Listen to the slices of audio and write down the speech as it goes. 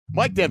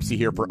Mike Dempsey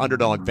here for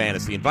Underdog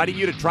Fantasy, inviting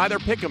you to try their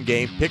pick'em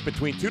game. Pick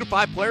between 2 to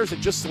 5 players and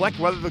just select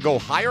whether to go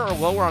higher or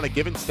lower on a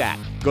given stat.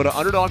 Go to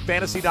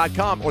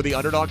UnderdogFantasy.com or the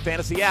Underdog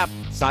Fantasy app.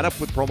 Sign up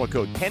with promo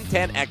code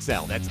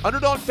 1010XL. That's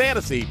Underdog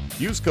Fantasy.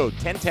 Use code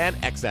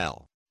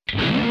 1010XL.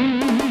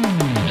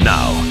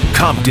 Now,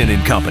 Compton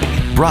and Company,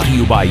 brought to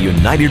you by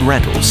United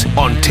Rentals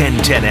on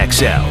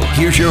 1010XL.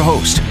 Here's your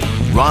host,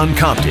 Ron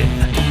Compton.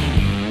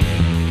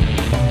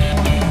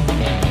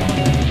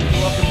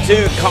 Welcome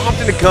to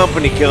Compton and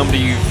Company, come to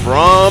you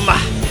from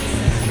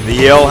the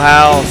Yale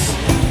House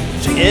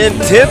in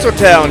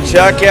Tinseltown.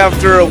 Chuck,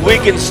 after a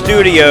week in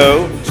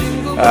studio,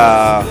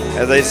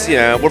 as they see,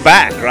 we're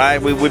back,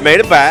 right? We made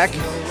it back.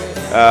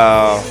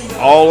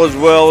 All is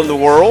well in the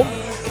world.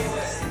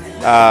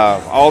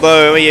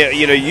 Although,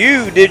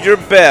 you did your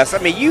best. I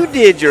mean, you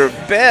did your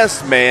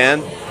best,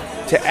 man,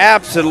 to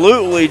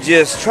absolutely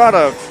just try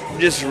to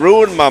just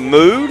ruin my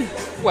mood.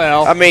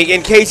 Well, I mean,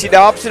 and Casey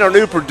Dobson, our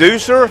new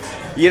producer,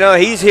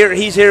 he's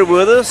here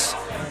with us.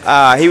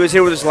 He was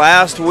here with us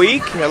last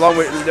week, along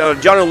with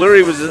John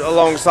O'Leary was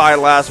alongside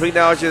last week.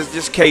 Now it's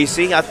just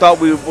Casey. I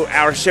thought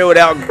our show had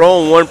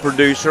outgrown one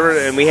producer,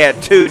 and we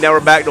had two. Now we're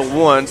back to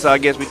one, so I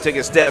guess we took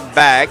a step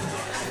back.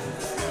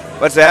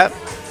 What's that?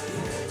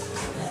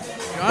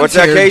 What's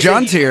that, Casey?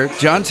 John's here.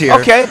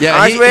 Okay.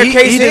 Yeah,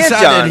 he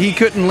decided he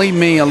couldn't leave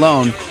me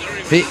alone.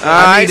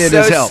 I needed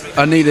his help.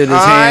 I needed his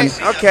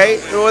hands. Okay.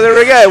 Well, there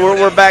we go.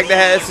 We're back to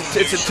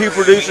it's a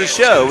two-producer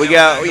show. We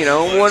got,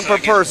 one per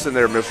person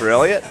there, Mr.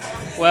 Elliott.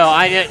 Well,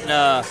 I didn't.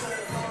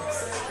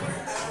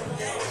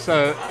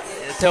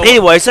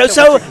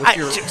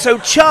 So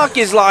Chuck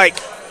is like,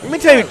 let me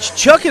tell you,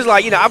 Chuck is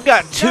like, I've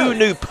got two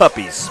new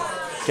puppies,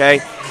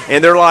 okay,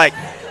 and they're like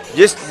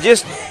just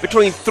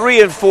between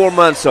 3 and 4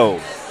 months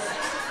old.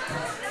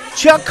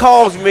 Chuck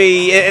calls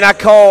me, and I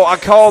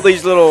call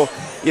these little,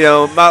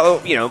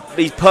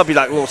 these puppies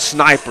like little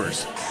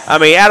snipers. I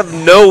mean, out of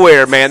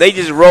nowhere, man, they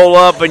just roll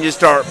up and just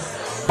start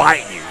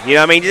biting you. You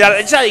know what I mean?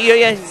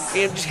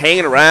 Just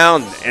hanging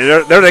around,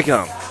 and there they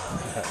come.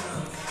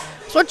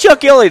 That's what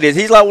Chuck Elliott is.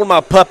 He's like one of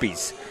my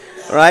puppies,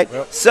 right?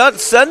 Yep.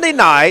 Sunday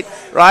night,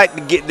 right?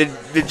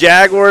 The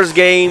Jaguars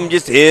game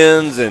just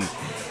ends, and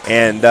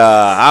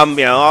I'm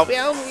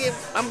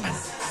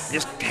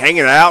just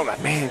hanging out,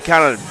 like, man,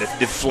 kind of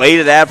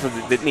deflated after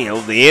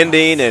the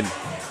ending, and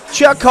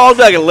Chuck called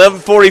back at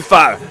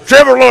 11:45.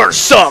 Trevor Lawrence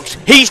sucks.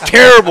 He's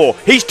terrible.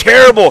 He's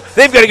terrible.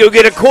 They've got to go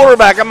get a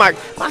quarterback. I'm like,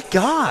 my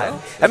God.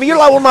 I mean, you're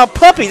like one of my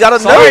puppies out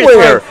of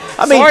nowhere.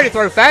 Sorry to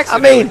throw facts.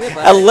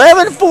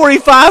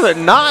 11:45 at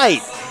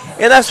night,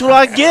 and that's what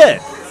I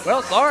get.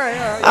 Well, sorry. You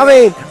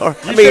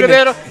should have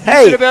been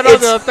on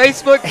the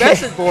Facebook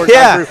message board.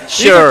 Yeah,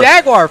 sure. He's a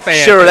Jaguar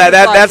fan. Sure,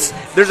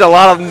 there's a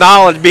lot of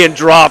knowledge being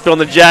dropped on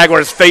the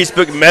Jaguars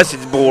Facebook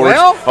message board.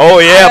 Well,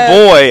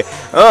 boy.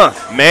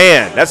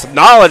 Man, that's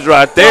knowledge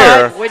right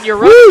there. When you're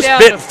running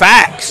spitting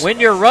facts. When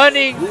you're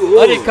running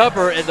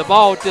undercover and the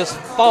ball just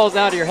falls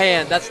out of your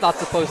hand, that's not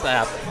supposed to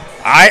happen.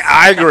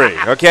 I agree.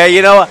 Okay,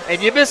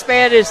 And you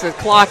mismanage the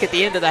clock at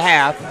the end of the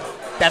half,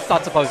 that's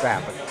not supposed to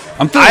happen.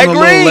 I'm feeling a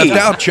little left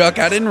out, Chuck.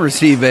 I didn't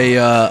receive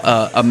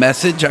a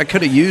message. I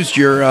could have used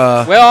your.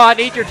 Well, I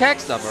need your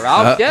text number.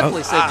 I'll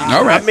definitely send you.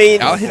 All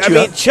right. I'll hit you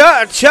up.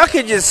 Chuck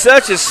is just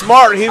such a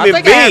smart human being.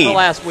 I think I had the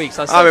last week.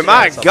 So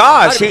my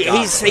gosh,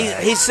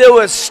 he's so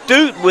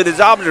astute with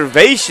his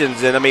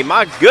observations, and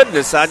my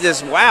goodness, I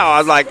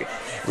was like,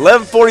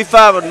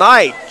 11:45 at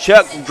night.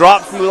 Chuck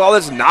drops me with all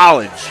this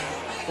knowledge.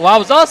 Well, I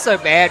was also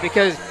mad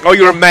because... Oh,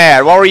 you were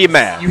mad. Why were you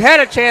mad? You had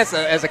a chance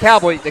as a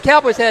Cowboy. The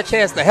Cowboys had a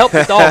chance to help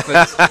the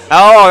Dolphins.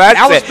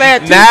 I was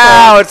mad, too.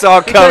 Now it's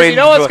all coming. You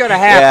know what's going to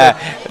happen.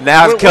 Yeah,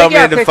 now it's coming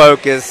into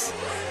focus.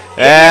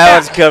 Now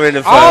it's coming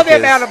into focus. All the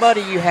amount of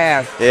money you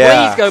have,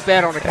 please go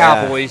bet on the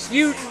Cowboys.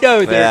 You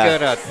know they're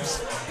going to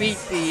beat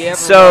the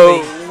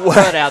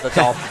cut out of the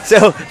Dolphins.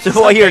 So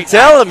what you're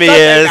telling me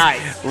is,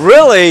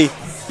 really,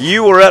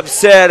 you were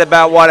upset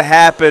about what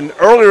happened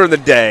earlier in the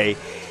day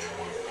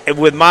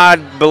with my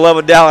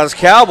beloved Dallas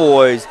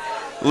Cowboys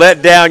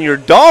let down your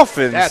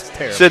Dolphins. That's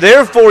terrible. So,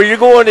 therefore, you're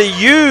going to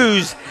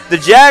use the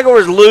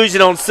Jaguars losing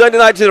on Sunday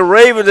night to the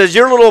Ravens as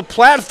your little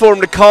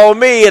platform to call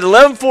me at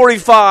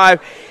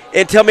 11:45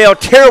 and tell me how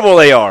terrible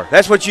they are.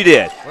 That's what you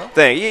did.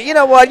 You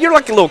know what? You're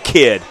like a little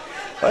kid.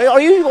 Are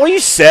you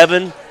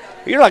 7?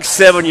 You're like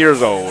 7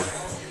 years old.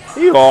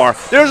 You are.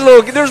 There's a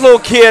little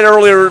kid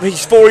earlier.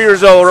 He's 4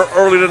 years old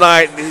earlier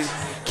tonight. He's a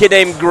kid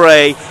named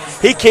Gray.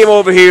 He came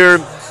over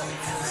here.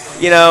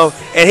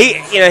 And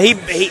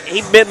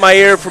he bit my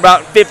ear for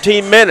about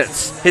 15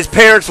 minutes. His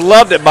parents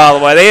loved it, by the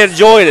way. They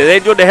enjoyed it. They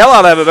enjoyed the hell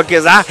out of it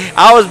because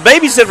I was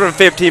babysitting for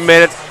 15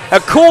 minutes. A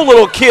cool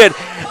little kid.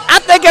 I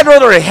think I'd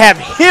rather have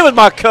him as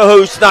my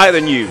co-host tonight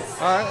than you.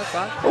 All right, that's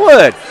fine.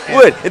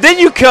 Would. And then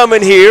you come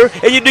in here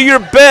and you do your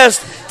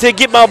best to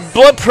get my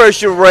blood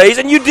pressure raised,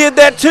 and you did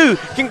that too.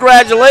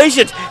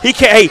 Congratulations. He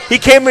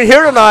came in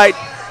here tonight,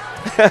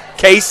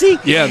 Casey,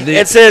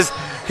 and says,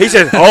 He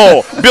said,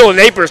 "Oh, Billy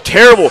Napier's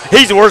terrible.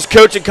 He's the worst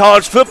coach in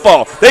college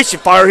football. They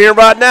should fire him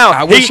right now.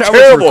 I wish I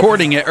was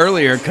recording it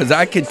earlier because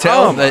I could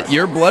tell that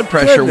your blood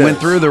pressure went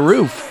through the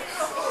roof.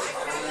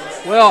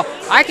 Well,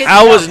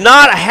 I was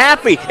not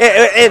happy.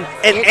 And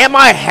am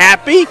I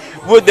happy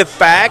with the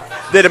fact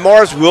that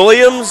Amaris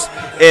Williams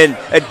and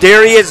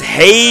Darius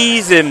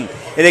Hayes and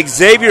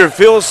Xavier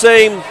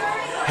Filsaime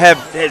have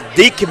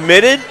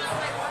decommitted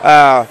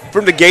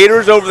from the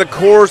Gators over the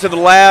course of the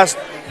last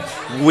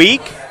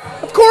week?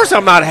 Of course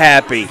I'm not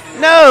happy.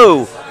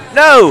 No,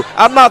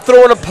 I'm not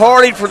throwing a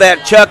party for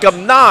that, Chuck.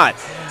 I'm not.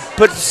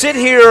 But to sit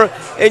here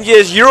and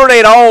just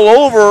urinate all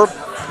over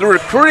the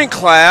recruiting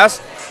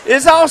class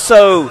is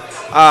also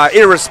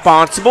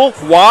irresponsible.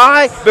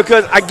 Why?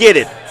 Because I get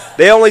it.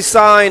 They only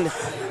signed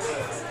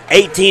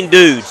 18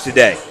 dudes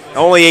today.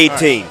 Only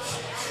 18.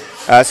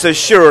 So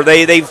sure,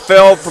 they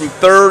fell from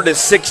 3rd to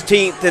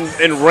 16th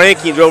in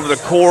rankings over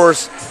the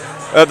course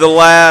of the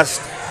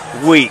last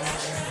week.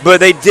 But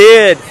they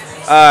did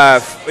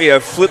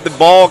flip the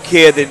ball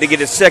kid to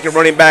get a second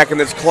running back in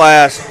this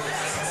class.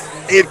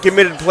 He had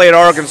committed to play at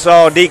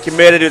Arkansas,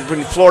 decommitted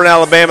between Florida and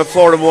Alabama.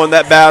 Florida won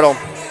that battle.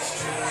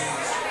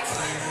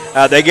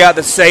 They got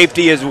the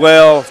safety as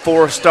well,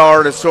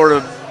 4-star to sort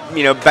of,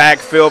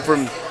 backfill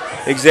from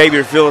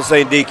Xavier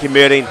Filsaime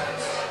decommitting.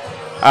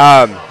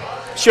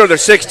 Sure, they're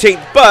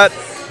 16th, but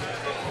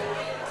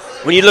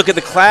when you look at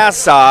the class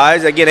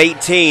size, again,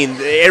 18,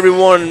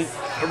 everyone,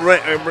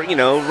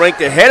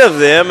 ranked ahead of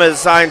them has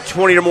signed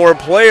 20 or more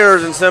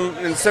players, in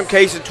some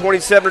cases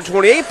 27 or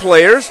 28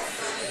 players.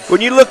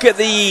 When you look at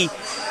the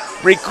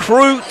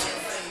recruit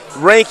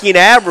ranking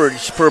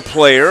average per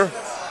player,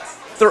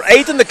 they're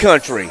 8th in the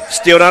country.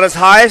 Still not as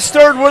high as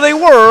 3rd where they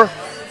were,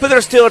 but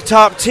they're still a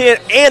top 10,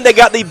 and they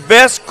got the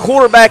best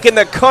quarterback in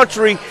the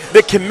country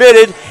that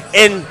committed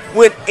and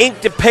went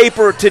ink to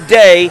paper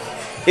today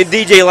in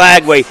DJ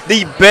Lagway.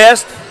 The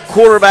best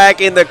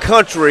quarterback in the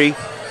country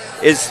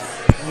is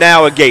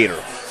now a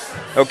Gator.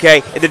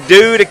 Okay? And the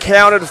dude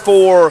accounted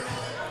for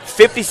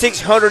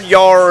 5,600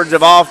 yards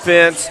of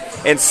offense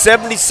and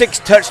 76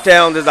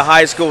 touchdowns as a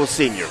high school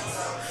senior.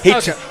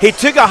 He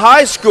took a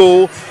high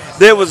school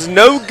that was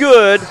no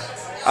good,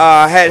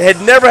 had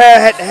never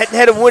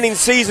had a winning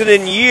season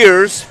in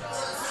years.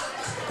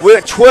 We're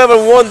at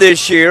 12-1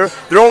 this year.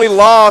 Their only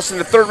loss in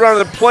the 3rd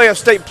round of the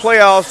state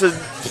playoffs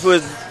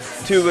was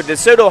to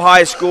DeSoto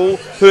High School,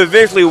 who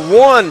eventually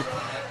won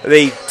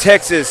the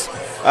Texas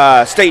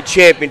state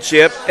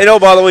championship. And oh,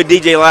 by the way,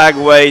 DJ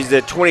Lagway is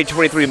the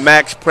 2023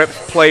 Max Prep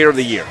Player of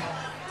the Year.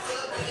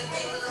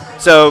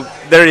 So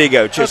there you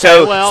go. Okay,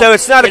 so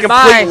it's not a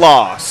complete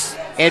loss.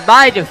 In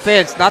my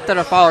defense, not that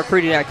I follow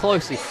recruiting that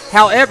closely,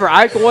 however,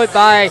 I'm going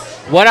by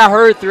what I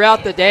heard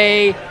throughout the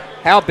day,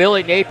 how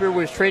Billy Napier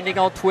was trending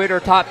on Twitter,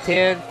 top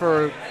 10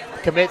 for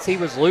commits he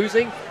was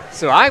losing.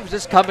 So I was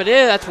just coming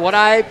in. That's what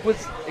I was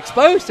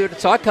exposed to.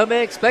 So I come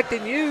in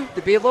expecting you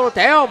to be a little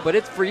down, but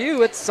it's for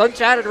you. It's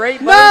sunshine and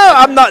rainbows. No,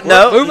 I'm not.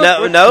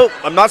 No.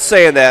 I'm not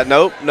saying that.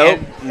 Nope.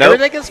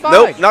 Everything is fine.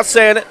 Nope. Not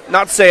saying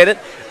it.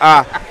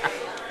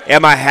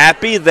 Am I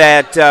happy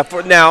that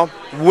for now?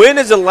 When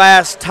is the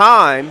last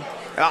time?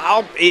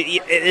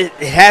 It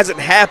hasn't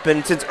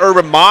happened since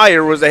Urban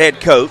Meyer was the head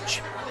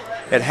coach.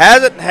 It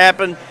hasn't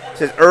happened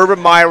since Urban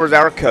Meyer was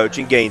our coach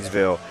in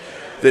Gainesville.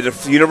 The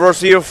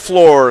University of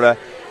Florida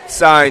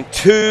signed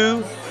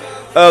 2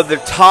 of the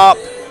top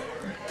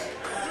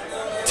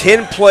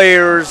 10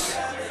 players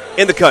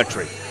in the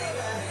country.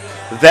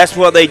 That's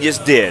what they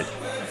just did.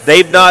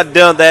 They've not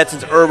done that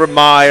since Urban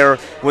Meyer,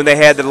 when they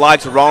had the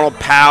likes of Ronald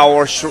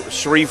Powell,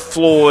 Sharif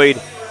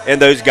Floyd, and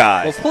those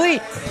guys. Well,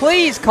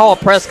 please call a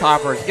press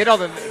conference. Get on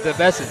the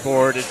message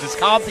board and just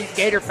calm these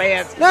Gator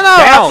fans.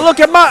 No.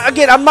 Look, I'm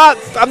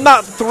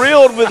not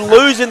thrilled with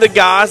losing the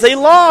guys. They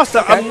lost.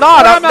 Okay. I'm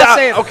not. I'm not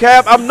saying. Okay,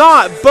 I'm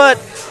not. But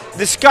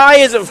the sky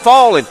isn't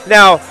falling.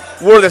 Now,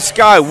 where the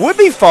sky would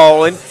be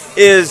falling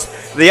is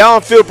the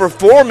on-field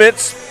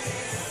performance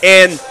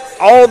and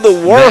all the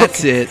work.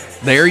 That's it.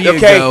 There you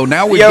go.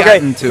 Now we've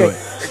gotten to it.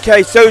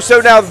 Okay, so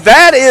now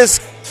that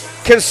is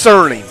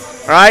concerning.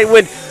 All right,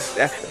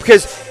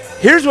 because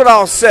here's what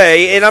I'll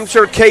say, and I'm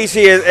sure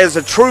Casey is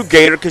a true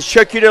Gator, because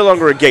Chuck, you're no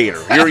longer a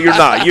Gator. You're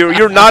not.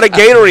 You're not a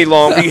Gator any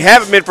longer. You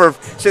haven't been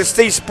since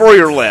Steve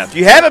Spurrier left.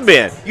 You haven't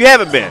been.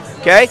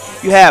 Okay,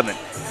 you haven't.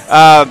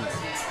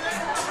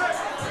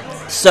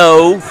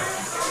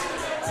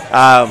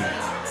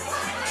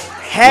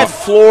 Had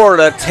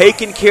Florida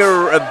taken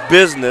care of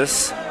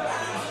business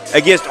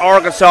against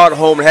Arkansas at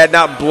home and had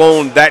not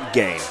blown that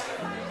game,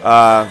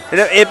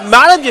 it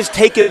might have just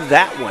taken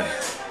that one.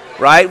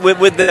 Right,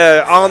 with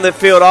the on the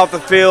field, off the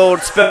field,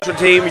 special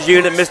teams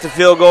unit missed a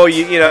field goal.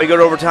 You go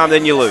to overtime,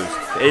 then you lose.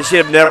 It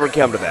should have never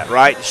come to that,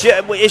 right?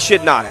 It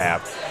should not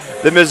have.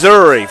 The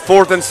Missouri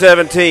 4th and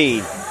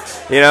 17.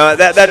 In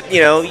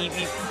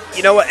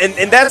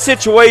that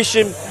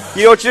situation,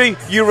 you know what you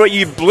do?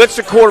 You blitz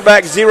the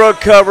quarterback, 0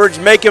 coverage,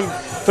 make him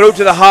throw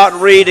to the hot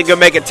read, and go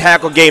make a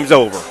tackle. Game's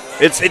over.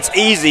 It's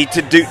easy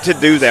to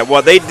do that.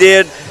 What they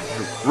did,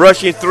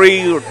 rushing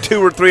 2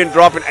 or 3 and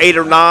dropping 8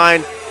 or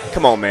 9.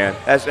 Come on, man.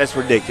 That's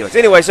ridiculous.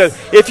 Anyway, so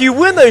if you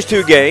win those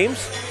 2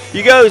 games,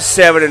 you go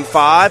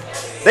 7-5.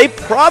 They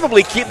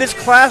probably keep this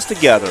class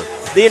together,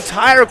 the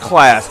entire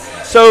class.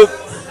 So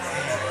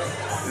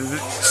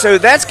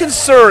that's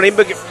concerning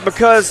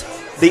because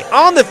the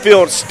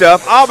on-the-field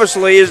stuff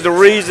obviously is the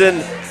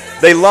reason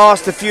they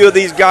lost a few of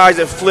these guys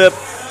that flipped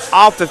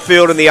off the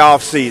field in the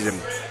offseason.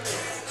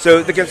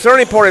 So the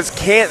concerning part is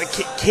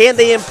can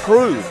they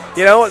improve?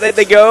 You know,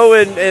 they go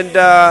and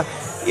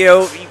you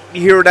know,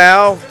 you hear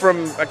now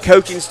from a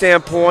coaching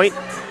standpoint,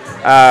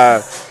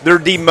 they're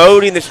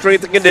demoting the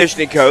strength and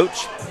conditioning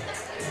coach.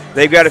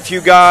 They've got a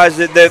few guys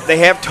that they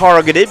have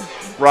targeted,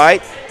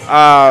 right,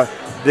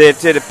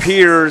 that it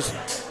appears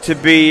to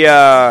be,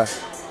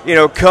 you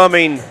know,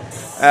 coming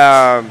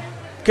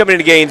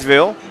into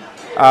Gainesville.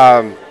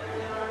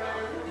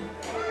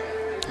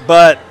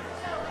 But,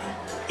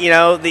 you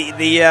know,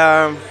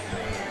 the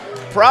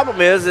problem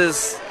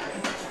is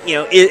you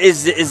know,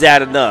 is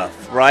that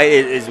enough, right?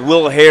 Is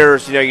Will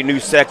Harris, you know, your new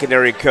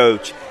secondary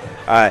coach,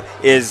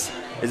 is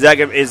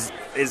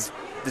the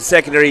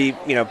secondary,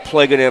 you know,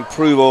 play going to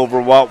improve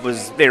over what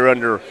was there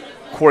under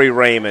Corey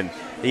Raymond?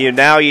 You know,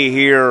 now you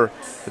hear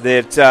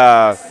that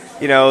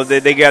you know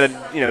they got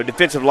a, you know,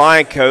 defensive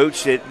line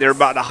coach that they're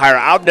about to hire.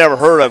 I've never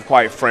heard of,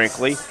 quite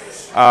frankly,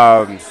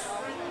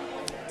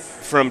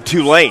 from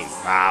Tulane.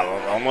 I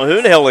don't know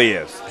who the hell he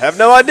is. Have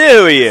no idea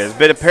who he is.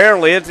 But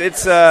apparently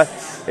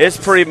it's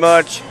pretty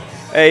much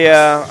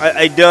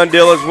a done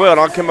deal as well. And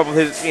I'll come up with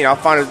his, you know, I'll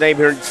find his name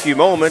here in a few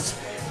moments.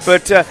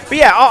 But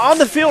yeah, on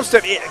the field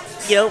stuff,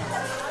 you know,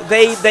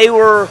 they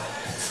were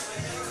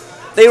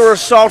a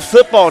soft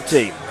football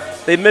team.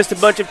 They missed a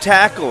bunch of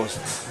tackles.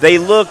 They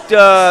looked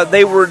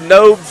they were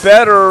no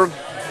better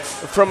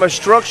from a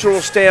structural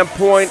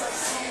standpoint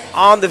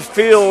on the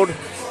field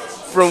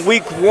from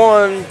week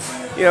 1,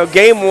 you know,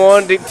 game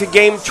 1 to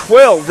game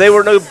 12. They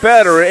were no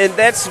better, and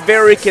that's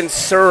very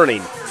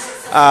concerning.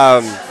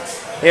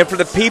 And for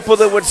the people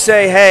that would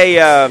say, hey,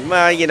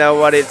 well, you know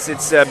what, it's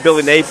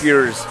Billy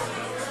Napier's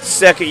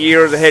second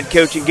year as a head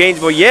coach in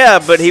Gainesville. Yeah,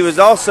 but he was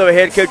also a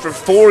head coach for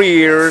 4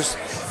 years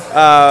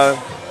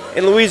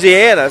in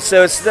Louisiana.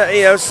 So it's,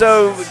 you know,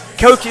 so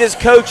coaching is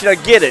coaching. I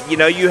get it. You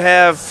know, you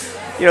have,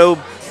 you know,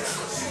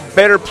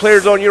 better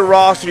players on your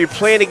roster. You're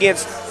playing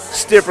against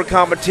stiffer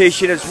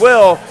competition as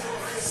well.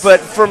 But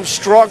from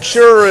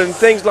structure and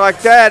things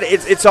like that,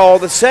 it's all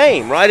the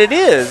same, right? It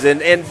is.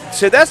 And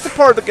so that's the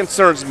part that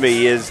concerns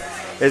me is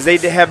they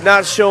have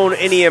not shown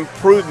any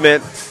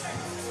improvement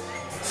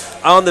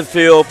on the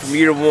field from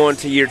year 1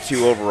 to year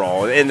 2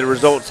 overall. And the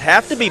results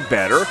have to be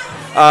better.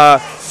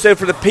 So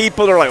for the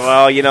people that are like,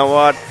 well, you know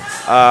what,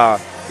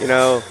 you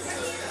know,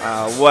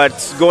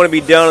 what's going to be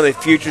done in the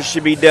future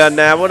should be done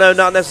now. Well, no,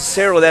 not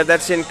necessarily.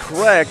 That's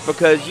incorrect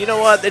because, you know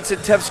what, it's a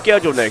tough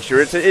schedule next year.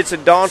 It's a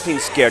daunting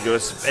schedule,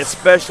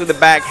 especially the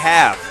back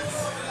half.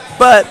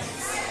 But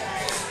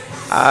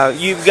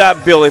you've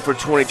got Billy for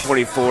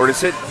 2024.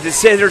 The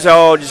Senators,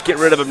 just get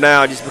rid of him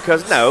now just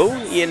because. No,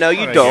 you know,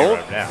 you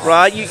don't.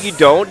 Right? You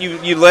don't.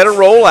 You let it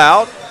roll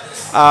out.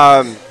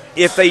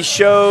 If they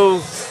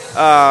show,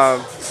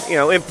 you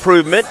know,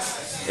 improvement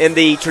and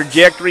the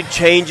trajectory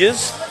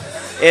changes,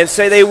 and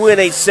say they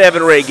win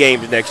 7 or 8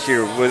 games next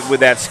year with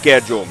that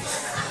schedule.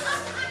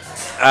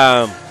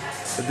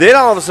 Then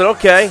all of a sudden,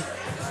 okay.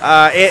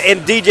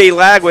 And DJ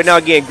Lagway, now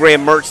again,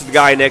 Graham Mertz is the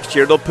guy next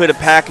year. They'll put a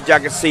package I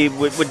can see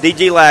with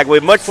DJ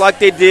Lagway, much like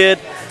they did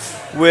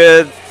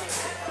with,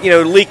 you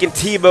know, Leak and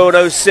Tebow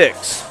in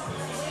 06.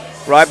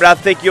 Right? But I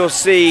think you'll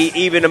see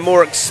even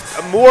more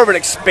of an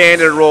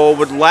expanded role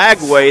with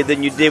Lagway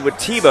than you did with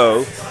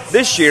Tebow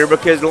this year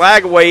because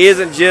Lagway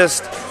isn't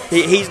just –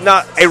 he's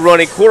not a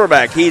running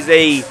quarterback. He's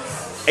a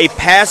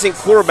passing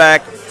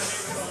quarterback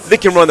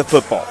that can run the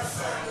football.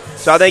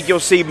 So I think you'll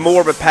see more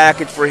of a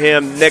package for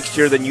him next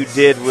year than you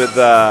did with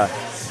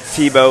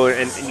Tebow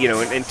and, you know,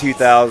 in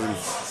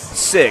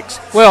 2006.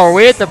 Well, are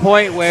we at the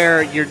point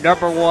where your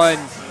number 1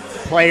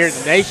 player in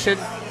the nation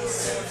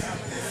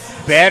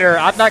better,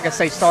 I'm not going to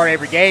say start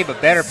every game,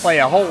 but better play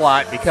a whole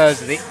lot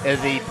because of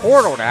the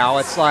portal now?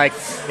 It's like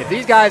if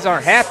these guys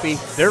aren't happy,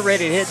 they're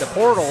ready to hit the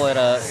portal in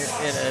a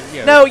you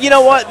know. No, you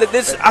know what?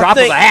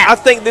 I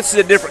think this is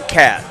a different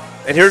cat,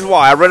 and here's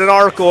why. I read an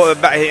article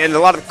about, and a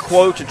lot of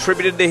quotes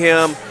attributed to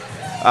him.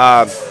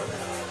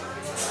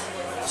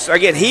 So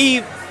again,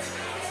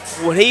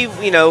 when he,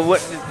 you know, I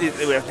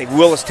think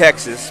Willis,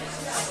 Texas.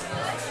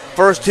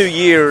 First 2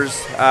 years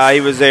he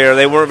was there,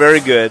 they weren't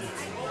very good,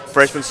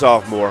 freshman,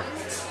 sophomore.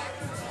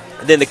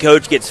 And then the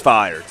coach gets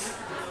fired.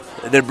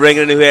 And then bring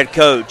in a new head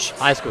coach.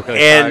 High school coach.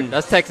 And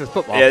that's Texas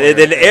football. Yeah, and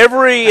then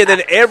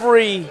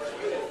every,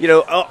 you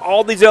know,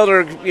 all these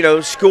other, you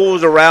know,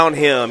 schools around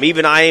him,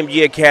 even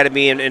IMG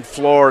Academy in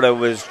Florida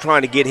was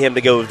trying to get him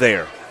to go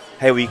there.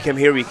 Hey, will you come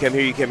here? Will you come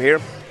here? You come here?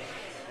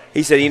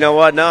 He said, you know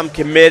what? No, I'm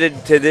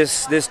committed to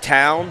this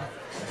town,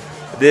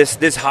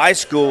 this high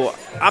school.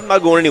 I'm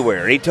not going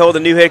anywhere. And he told the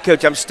new head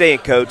coach, I'm staying,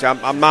 coach.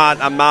 I'm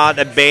not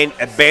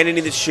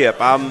abandoning the ship.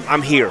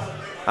 I'm here.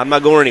 I'm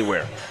not going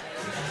anywhere.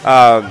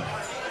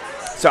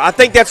 So I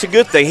think that's a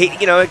good thing.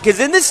 Because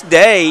in this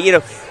day,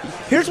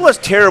 here's what's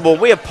terrible.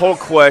 We have poll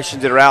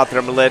questions that are out there.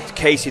 I'm going to let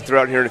Casey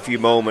throw out here in a few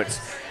moments.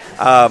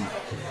 And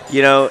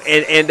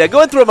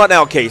going through them out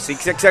now, Casey.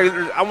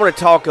 I want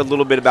to talk a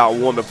little bit about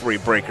one before we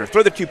break her.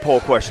 Throw the 2 poll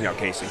questions out,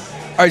 Casey.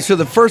 All right, so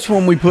the first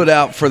one we put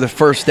out for the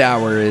first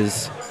hour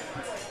is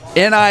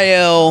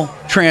NIL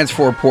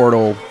transfer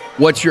portal.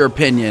 What's your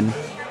opinion?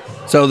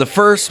 So the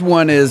first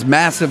one is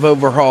massive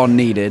overhaul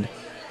needed.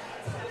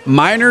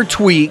 Minor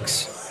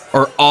tweaks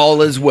or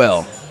all is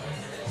well.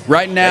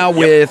 Right now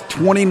with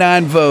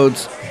 29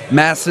 votes,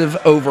 massive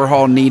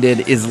overhaul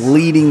needed is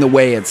leading the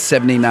way at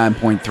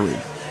 79.3.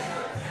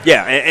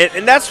 Yeah,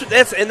 and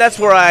that's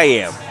where I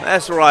am.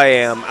 That's where I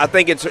am. I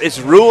think it's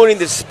ruining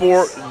the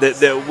sport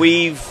that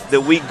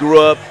we grew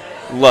up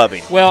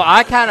loving. Well,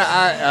 I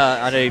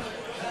know you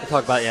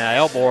talk about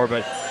NIL more,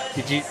 but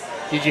did you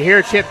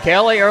hear Chip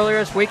Kelly earlier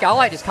this week? I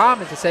liked his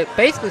comments. He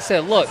basically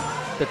said, look,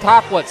 the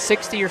top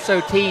 60 or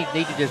so teams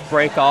need to just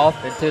break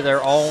off into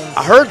their own.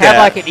 I heard that.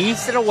 Have like an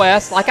East and a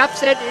West, like I've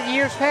said in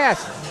years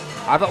past.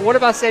 What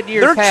have I said in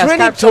years past? They're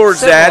trending towards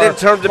that in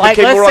terms of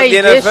becoming more like the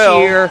NFL. This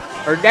year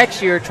or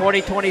next year,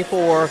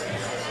 2024,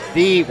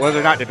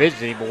 they're not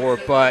divisions anymore,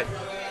 but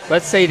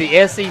let's say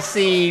the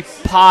SEC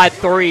Pod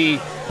 3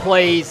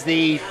 plays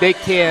the Big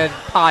Ten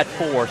Pod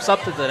 4,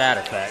 something to that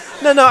effect.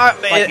 No,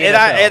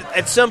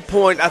 at some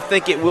point, I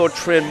think it will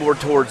trend more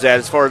towards that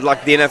as far as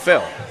like the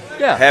NFL.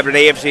 Yeah. Have an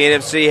AFC,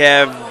 NFC,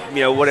 have,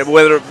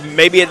 whether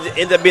maybe it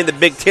ends up being the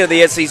Big Ten of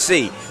the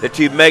SEC, the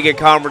 2 mega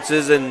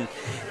conferences, and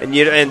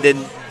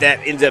then that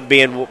ends up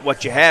being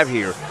what you have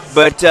here.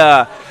 But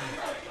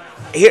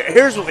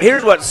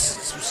here's what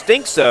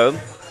stinks, though.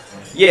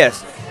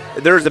 Yes,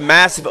 there's a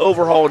massive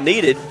overhaul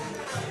needed,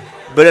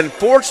 but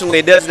unfortunately,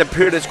 it doesn't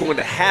appear that's going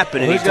to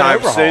happen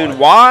anytime soon.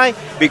 Why?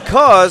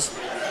 Because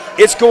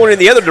it's going in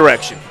the other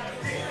direction.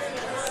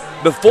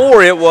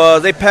 Before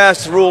they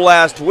passed the rule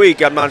last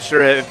week. I'm not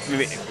sure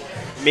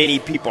if many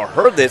people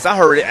heard this. I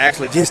heard it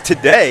actually just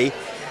today,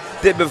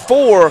 that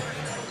before,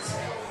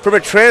 from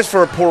a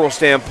transfer portal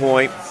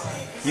standpoint,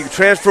 you can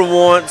transfer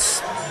once,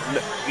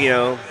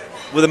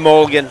 with a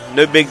mulligan,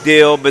 no big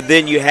deal, but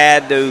then you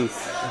had to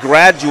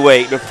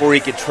graduate before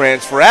you could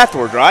transfer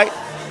afterwards, right?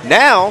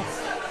 Now,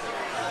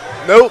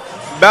 nope,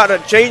 about to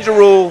change the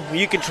rule.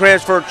 You can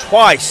transfer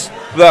twice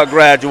without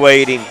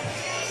graduating,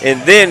 and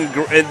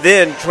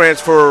then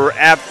transfer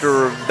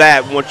after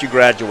that once you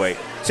graduate.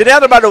 So now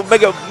they're about to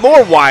make it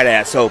more wide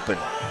open.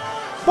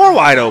 More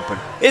wide open.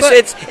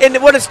 And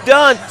what it's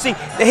done. See,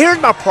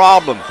 here's my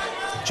problem,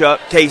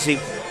 Casey.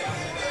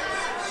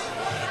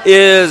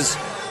 Is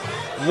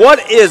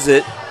what is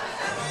it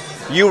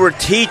you were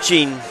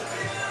teaching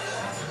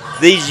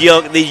these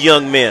young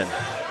men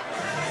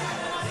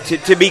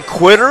to be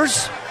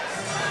quitters?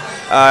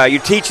 You're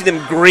teaching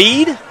them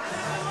greed.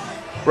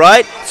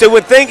 Right, so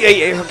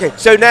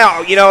so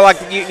now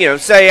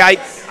say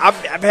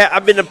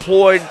I've been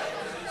employed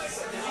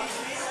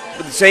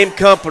with the same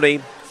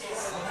company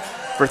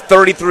for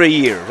 33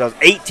 years. I was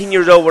 18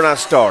 years old when I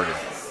started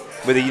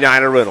with the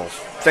United Rentals,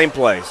 same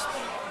place.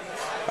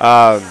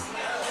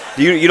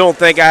 You don't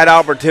think I had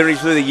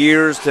opportunities through the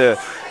years to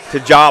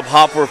job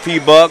hop for a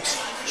few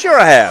bucks? Sure,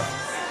 I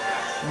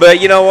have. But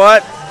you know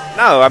what?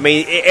 No, I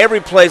mean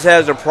every place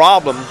has their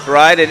problems,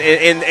 right?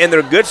 And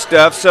they're good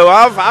stuff. So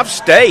I've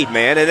stayed,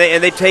 man,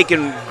 and they've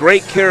taken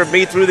great care of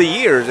me through the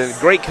years, and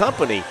great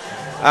company.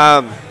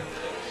 Now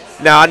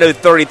I know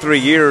 33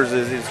 years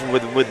is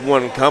with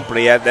one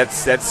company.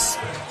 That's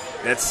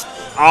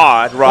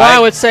odd, right? Well,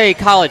 I would say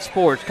college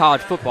sports,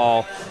 college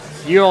football,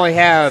 you only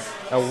have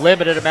a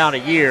limited amount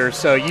of years,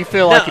 so you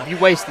feel like if you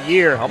waste a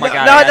year, oh my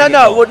God.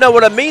 No.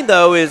 What I mean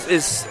though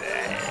is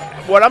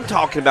what I'm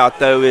talking about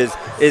though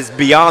is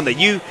beyond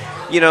that.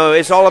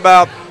 It's all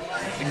about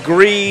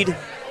greed,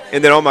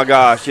 and then oh my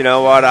gosh, you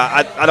know what?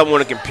 I don't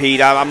want to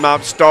compete. I'm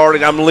not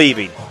starting. I'm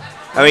leaving.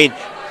 I mean,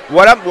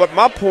 what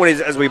my point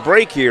is as we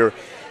break here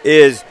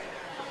is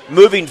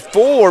moving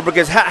forward,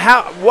 because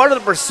what are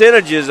the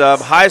percentages of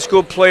high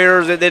school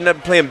players that end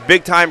up playing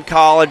big time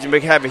college and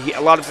have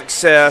a lot of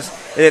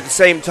success, and at the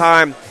same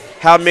time,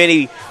 how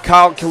many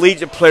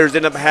collegiate players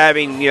end up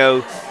having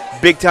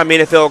big time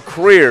NFL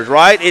careers,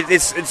 right?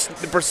 It's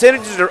the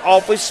percentages are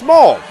awfully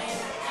small.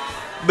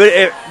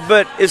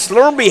 But it's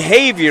learned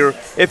behavior.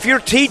 If you're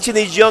teaching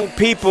these young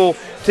people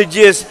to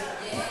just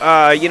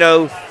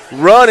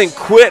run and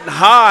quit and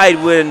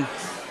hide when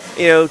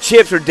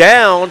chips are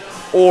down,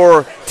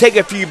 or take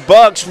a few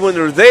bucks when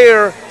they're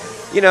there,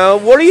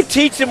 what do you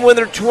teach them when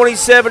they're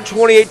 27,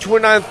 28,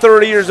 29,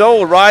 30 years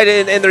old, right?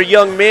 And they're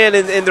young men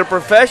in their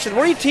profession.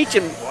 What do you teach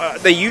them,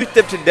 the youth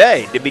of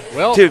today,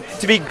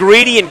 to be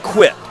greedy and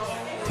quit?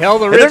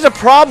 There's a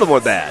problem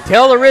with that.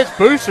 Tell the rich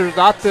boosters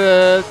not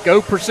to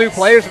go pursue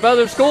players from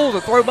other schools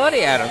and throw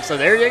money at them. So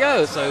there you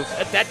go. So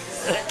that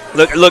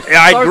look.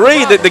 I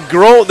agree that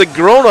the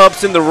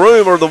grown-ups in the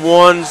room are the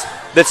ones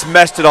that's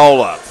messed it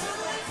all up,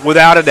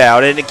 without a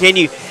doubt.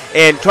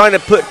 And trying to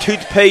put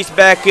toothpaste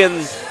back in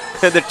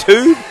the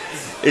tube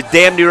is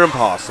damn near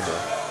impossible.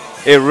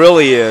 It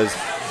really is.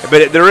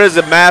 But there is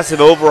a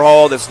massive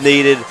overhaul that's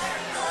needed.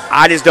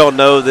 I just don't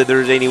know that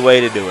there's any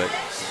way to do it.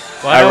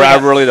 Well, I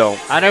really don't.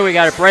 I know we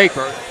got a break,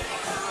 but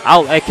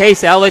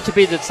Casey, I'll let you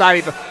be the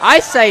deciding. But I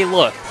say,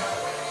 look,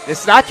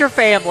 this is not your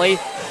family.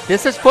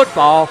 This is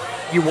football.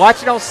 You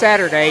watch it on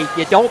Saturday.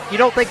 You don't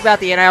think about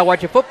the NIL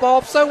watching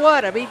football. So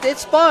what? I mean,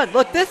 it's fun.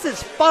 Look, this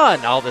is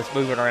fun. All this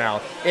moving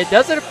around. It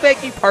doesn't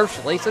affect you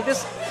personally. So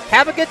just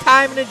have a good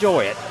time and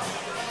enjoy it.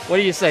 What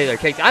do you say there,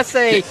 Casey? I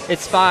say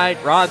it's fine.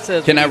 Ron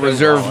says. Can I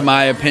reserve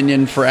my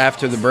opinion for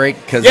after the break?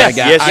 Because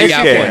yes, I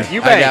got one.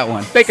 You may. I got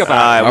one. Think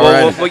about it.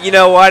 Well, you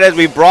know what? As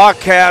we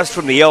broadcast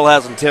from the Ale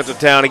House in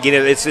Tinseltown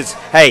again,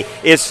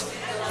 it's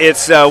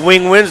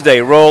Wing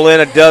Wednesday. Roll in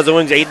a dozen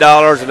wings,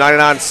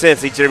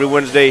 $8.99 each and every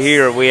Wednesday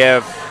here. We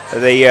have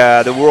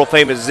the world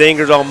famous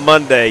zingers on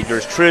Monday.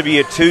 There's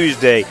trivia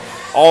Tuesday.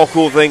 All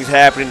cool things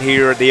happening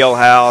here at the Ale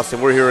House,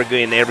 and we're here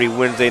again every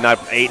Wednesday night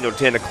from 8 until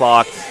 10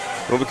 o'clock.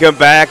 When we come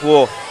back,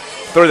 we'll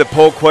throw the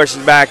poll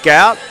questions back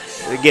out.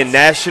 Again,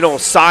 National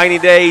Signing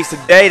Days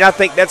today, and I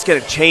think that's going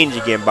to change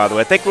again. By the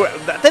way, I think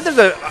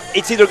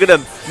it's either going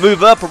to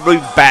move up or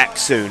move back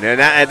soon,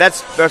 and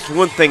that's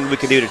one thing we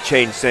can do to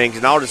change things.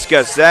 And I'll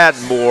discuss that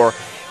more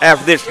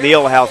after this from the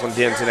Ale House on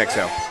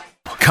 1010XL.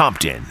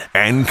 Compton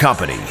and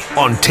Company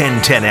on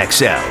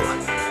 1010XL.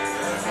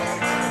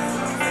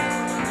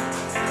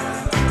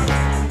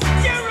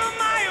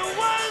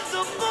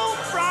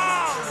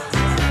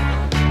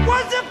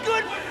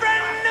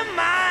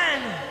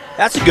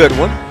 That's a good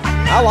one.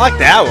 I like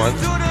that one.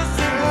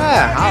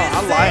 Yeah,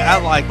 I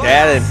like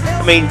that. And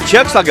I mean,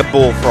 Chuck's like a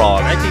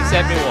bullfrog.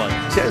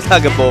 1971. Chuck's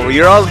like a bullfrog.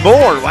 You're all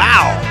born.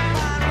 Wow.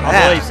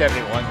 I believe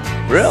 71.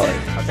 Really?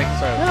 I think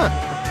so.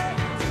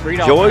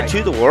 Yeah. Joy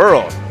to the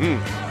world.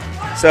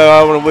 So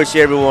I want to wish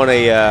everyone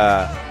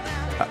a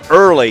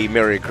early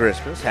Merry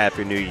Christmas,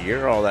 Happy New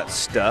Year, all that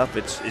stuff.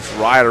 It's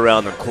right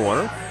around the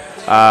corner.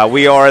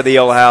 We are at the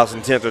Ale House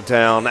in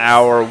Tinseltown.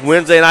 Our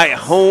Wednesday night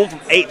home from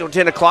 8 to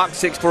 10 o'clock,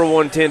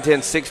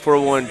 641-1010,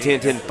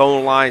 641-1010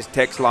 phone lines,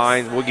 text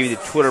lines. We'll give you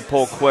the Twitter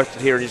poll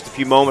question here in just a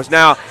few moments.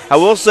 Now, I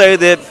will say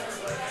that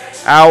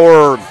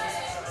our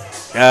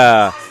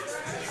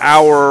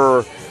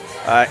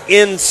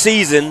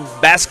in-season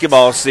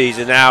basketball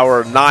season,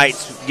 our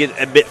nights get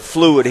a bit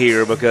fluid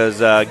here because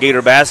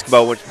Gator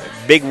basketball, which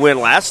big win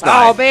last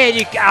night. Oh, man,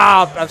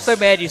 I'm so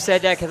mad you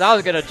said that because I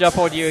was going to jump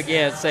on you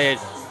again saying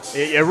 –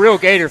 a real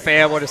Gator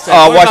fan would have said.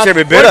 Oh, I watched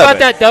every bit of it. What about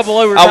that double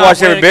overtime? I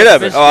watched every bit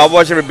of it. I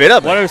watched every bit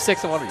of it.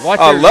 106 and 100.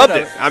 I loved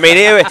it. I mean,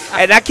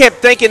 and I kept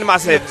thinking to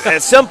myself,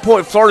 at some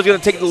point, Florida's going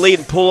to take the lead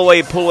and pull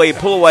away.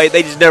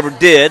 They just never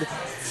did.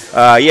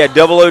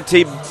 Double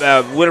OT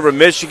win over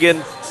Michigan.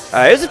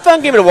 It was a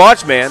fun game to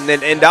watch, man.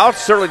 And I'll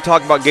certainly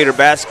talk about Gator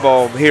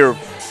basketball here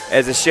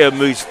as the show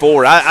moves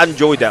forward. I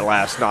enjoyed that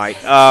last night.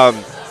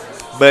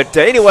 But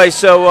anyway,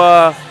 so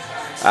we're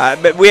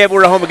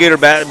at home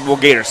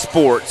with Gator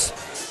sports.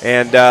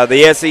 And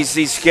the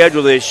SEC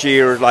schedule this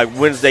year is like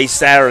Wednesday,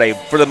 Saturday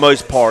for the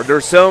most part.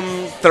 There's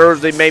some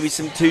Thursday, maybe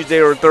some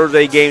Tuesday or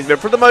Thursday games, but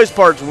for the most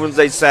part it's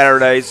Wednesday,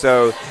 Saturday.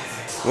 So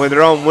when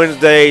they're on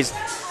Wednesdays,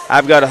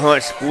 I've got a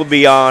hunch we'll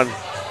be on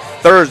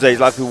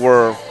Thursdays like we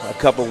were a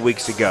couple of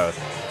weeks ago.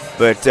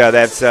 But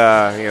that's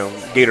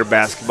Gator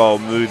basketball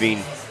moving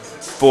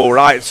forward.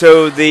 All right,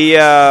 so we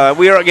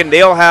are again the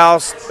Ale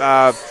House,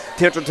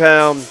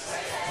 Tinseltown,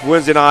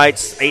 Wednesday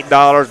nights,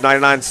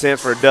 $8.99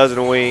 for a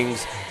dozen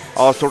wings.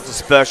 All sorts of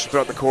specials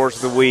throughout the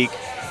course of the week.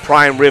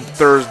 Prime rib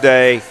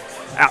Thursday,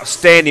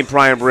 outstanding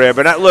prime rib.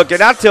 And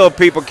I tell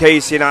people,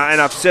 Casey, and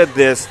I've said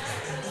this,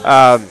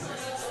 the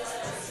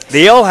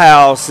Ale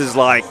House is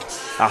like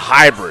a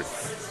hybrid,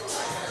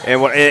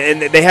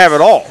 and they have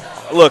it all.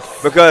 Look,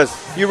 because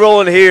you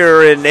roll in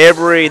here and the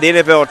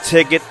NFL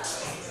ticket,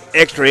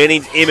 extra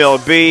innings,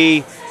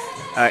 MLB,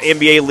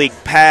 NBA League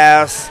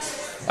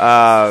Pass,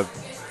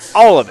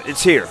 all of it.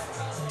 It's here.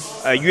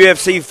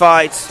 UFC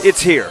fights,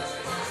 it's here.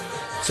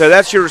 So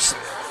that's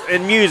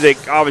in music,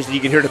 obviously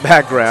you can hear the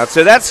background.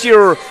 So that's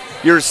your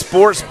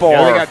sports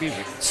bar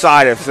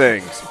side of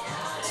things.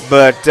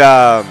 But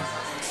and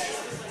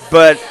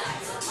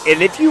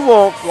if you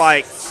want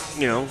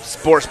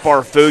sports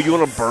bar food, you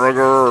want a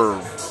burger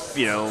or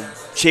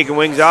chicken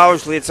wings,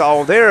 obviously it's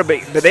all there.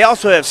 But they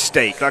also have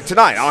steak. Like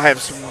tonight, I'll have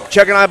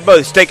Chuck and I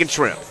both steak and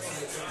shrimp.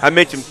 I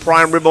mentioned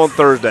prime rib on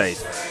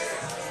Thursdays.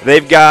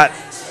 They've got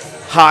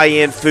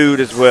high-end food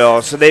as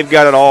well, so they've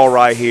got it all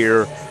right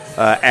here.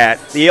 At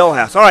the Ale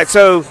House. All right,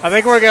 so I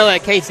think we're gonna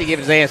let Casey give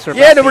his answer.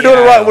 Yeah, no, we're doing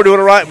it right. We're doing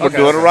it right. We're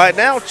doing it right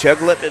now.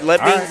 Chuck,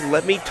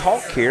 let me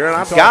talk here, and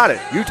I've got it.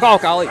 You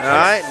talk, I'll eat. All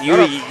right,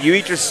 you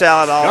eat your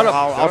salad.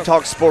 I'll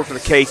talk sports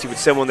with Casey with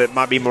someone that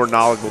might be more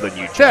knowledgeable than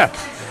you. Chuck.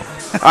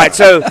 All right,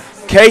 so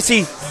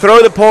Casey,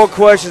 throw the poll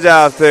questions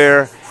out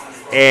there,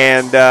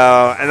 and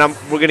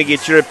we're gonna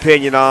get your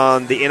opinion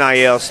on the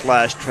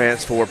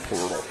NIL/transfer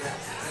portal.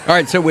 All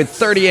right, so with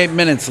 38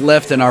 minutes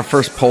left in our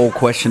first poll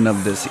question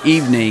of this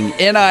evening,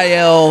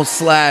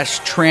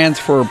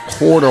 NIL/transfer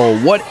portal,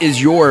 what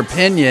is your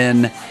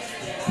opinion?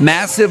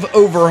 Massive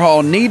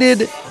overhaul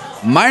needed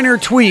minor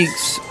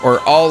tweaks or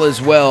all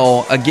is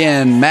well.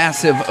 Again,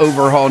 massive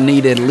overhaul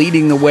needed,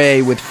 leading the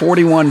way with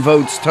 41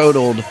 votes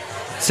totaled,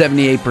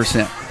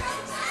 78%.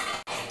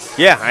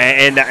 Yeah,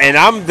 and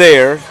I'm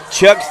there.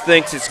 Chuck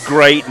thinks it's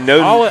great.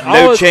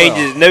 No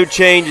changes. No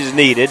changes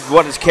needed.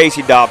 What does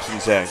Casey Dobson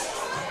say?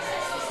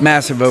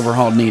 Massive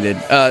overhaul needed.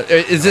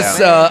 Is this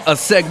a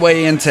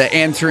segue into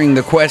answering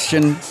the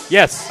question?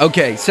 Yes.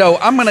 Okay, so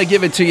I'm going to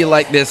give it to you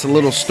like this, a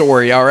little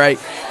story, all right?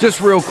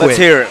 Just real quick. Let's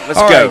hear it. Let's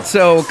go. All right,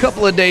 so a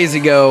couple of days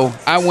ago,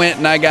 I went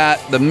and I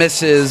got the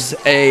missus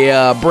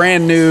a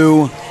brand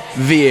new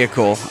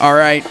vehicle, all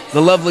right?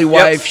 The lovely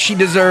wife, she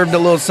deserved a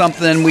little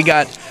something. We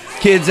got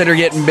kids that are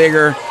getting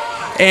bigger.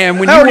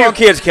 And when How old are your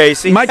kids,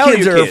 Casey? My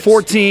kids are kids?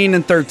 14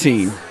 and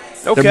 13.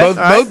 Okay. They're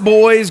both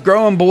boys,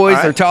 growing boys.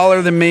 They're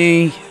taller than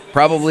me.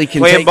 Probably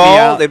can playing take ball? me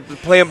out. They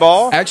playing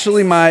ball?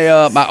 Actually,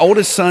 my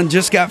oldest son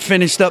just got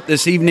finished up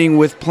this evening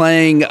with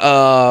playing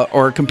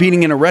or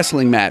competing in a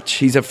wrestling match.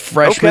 He's a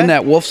freshman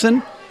at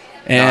Wolfson,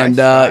 and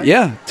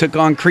took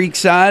on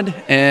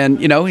Creekside, and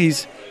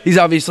he's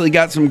obviously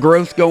got some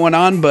growth going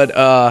on. But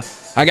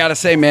I gotta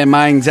say, man,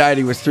 my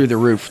anxiety was through the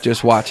roof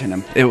just watching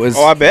him. It was.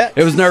 Oh, I bet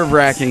it was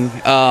nerve-wracking.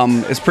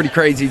 It's pretty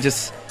crazy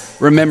just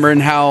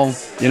remembering how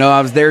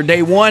I was there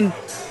day one,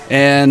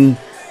 and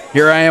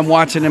here I am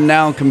watching him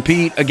now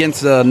compete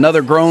against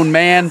another grown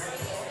man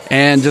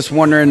and just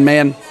wondering,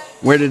 man,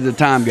 where did the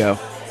time go?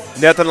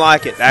 Nothing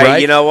like it. Right?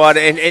 You know what?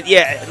 And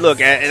yeah,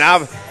 look,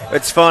 and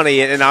it's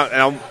funny, and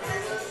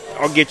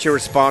I'll get your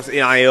response to the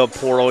NIL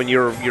portal and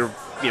your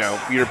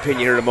opinion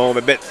here in a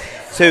moment. But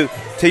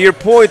to your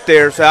point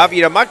there, so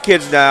my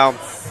kids now,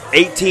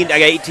 18. I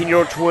got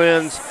 18-year-old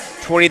twins,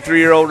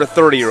 23-year-old, and a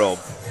 30-year-old,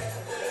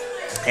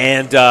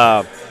 and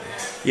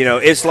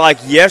it's like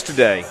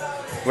yesterday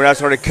when I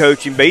started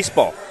coaching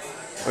baseball.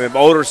 My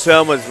older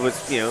son was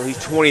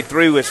he's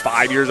 23, was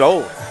 5 years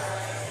old.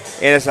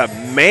 And it's like,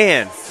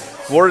 man,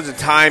 where does the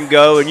time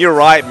go? And you're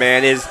right,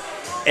 man,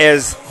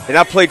 and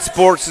I played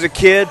sports as a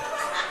kid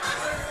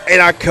and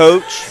I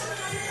coach.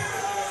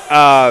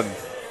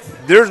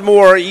 There's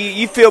more,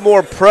 you feel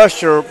more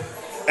pressure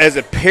as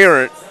a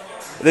parent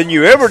than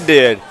you ever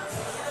did,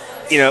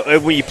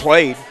 when you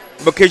played.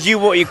 Because you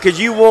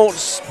want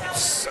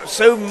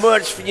so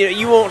much,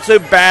 you want so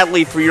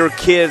badly for your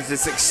kids to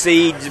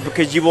succeed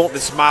because you want the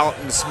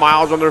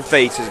smiles on their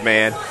faces,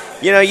 man.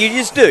 You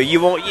just do. You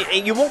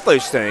want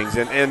those things.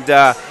 And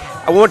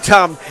one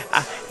time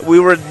we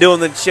were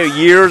doing the show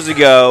years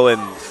ago, and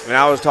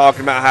I was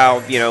talking about how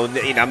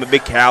I'm a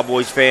big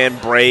Cowboys fan,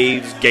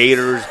 Braves,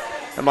 Gators.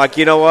 I'm like,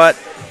 you know what?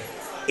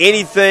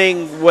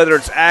 Anything, whether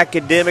it's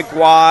academic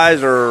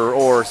wise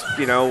or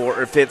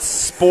if it's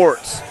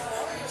sports.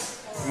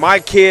 My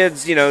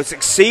kids,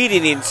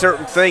 succeeding in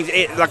certain things,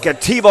 like a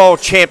T-ball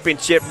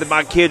championship that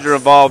my kids are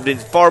involved in,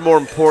 is far more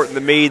important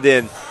to me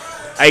than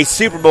a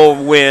Super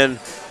Bowl win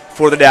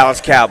for the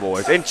Dallas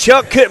Cowboys. And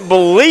Chuck couldn't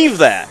believe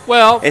that.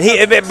 Well,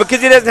 and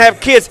because he doesn't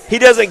have kids, he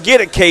doesn't get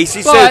it,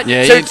 Casey. But,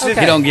 you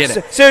don't get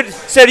it. So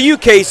to you,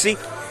 Casey,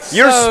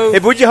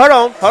 would you hold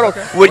on?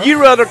 Okay. Would you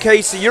rather,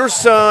 Casey, your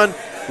son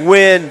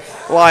win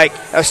like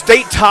a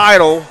state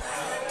title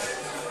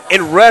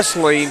in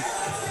wrestling,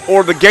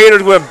 or the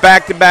Gators win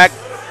back-to-back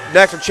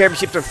national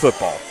championships in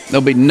football?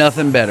 There'll be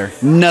nothing better.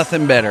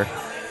 Nothing better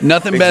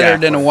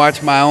than to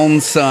watch my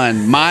own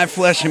son, my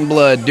flesh and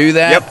blood, do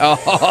that.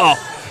 Yep.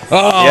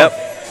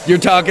 Yep. You're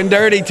talking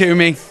dirty to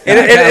me. And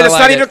it's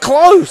not even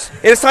close.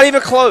 It's not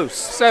even close.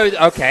 So,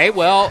 okay,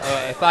 well,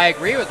 if I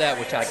agree with that,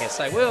 which I guess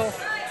I will,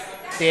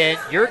 then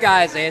your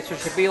guys' answer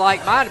should be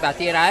like mine about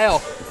the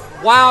NIL.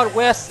 Wild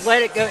West,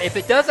 let it go. If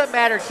it doesn't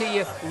matter to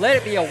you, let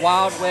it be a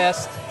Wild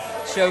West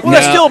showcase. Well,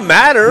 that still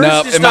matters.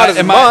 No, it's not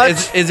as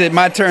much. Is it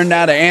my turn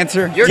now to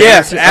answer?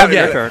 Yes, okay.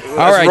 Your turn.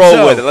 All right,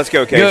 roll with it. Let's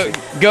go, Casey.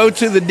 Go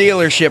to the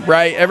dealership,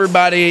 right?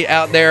 Everybody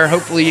out there,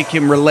 hopefully you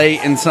can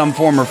relate in some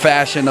form or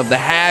fashion of the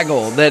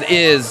haggle that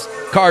is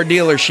car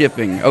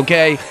dealershipping,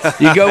 okay?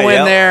 You go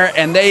in there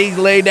and they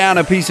lay down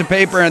a piece of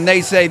paper and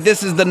they say,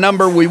 this is the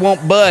number, we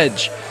won't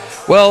budge.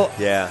 Well,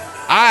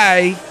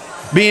 I,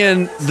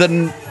 being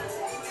the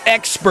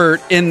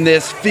expert in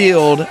this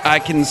field, I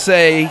can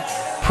say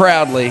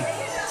proudly,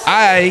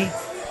 I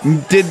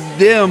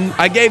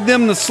gave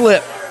them the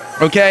slip,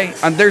 okay?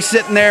 And they're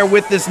sitting there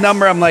with this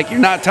number. I'm like, you're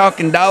not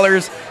talking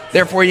dollars,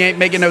 therefore you ain't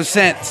making no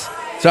sense.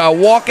 So I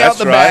walk out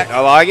the back. I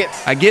like it.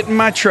 I get in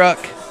my truck,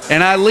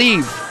 and I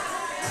leave.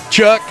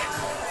 Chuck,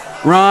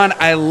 Ron,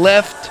 I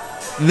left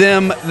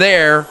them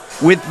there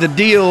with the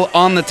deal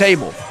on the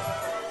table.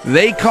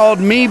 They called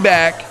me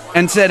back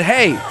and said,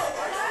 hey,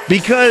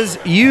 because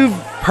you've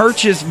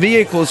purchased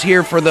vehicles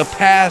here for the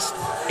past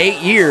 8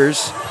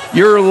 years,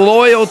 your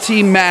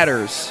loyalty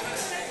matters.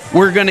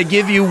 We're going to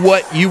give you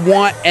what you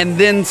want and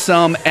then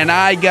some, and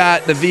I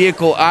got the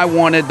vehicle I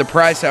wanted, the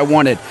price I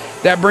wanted.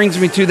 That brings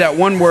me to that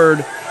one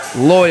word,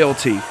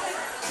 loyalty.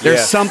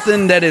 There's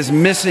something that is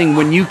missing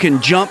when you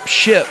can jump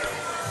ship.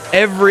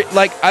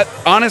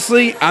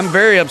 Honestly, I'm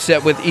very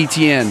upset with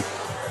ETN.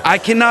 I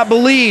cannot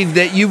believe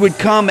that you would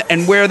come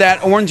and wear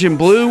that orange and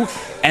blue,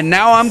 and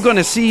now I'm going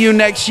to see you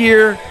next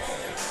year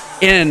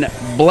in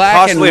black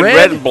Possibly and red.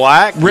 red and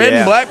black. Red Yeah,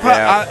 and black.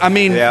 yeah, I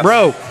mean, yeah.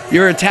 bro,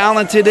 you're a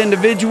talented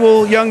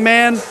individual, young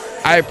man.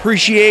 I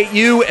appreciate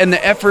you and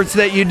the efforts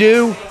that you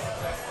do,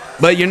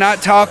 but you're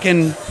not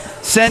talking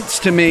sense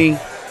to me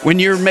when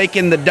you're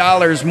making the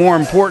dollars more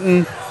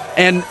important,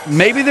 and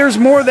maybe there's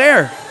more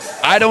there.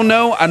 I don't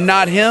know. I'm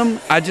not him.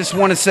 I just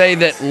want to say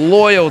that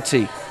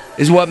loyalty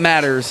is what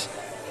matters.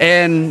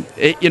 And,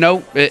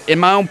 in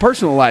my own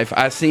personal life,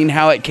 I've seen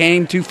how it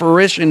came to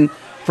fruition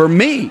for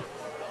me,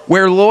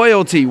 where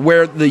loyalty,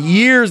 where the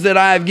years that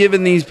I've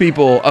given these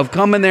people of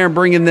coming there and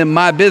bringing them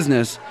my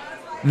business,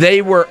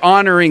 they were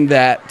honoring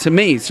that to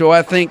me. So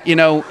I think,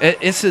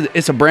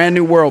 it's a brand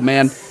new world,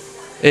 man.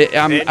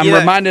 I'm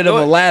reminded of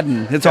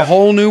Aladdin. It's a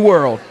whole new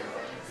world.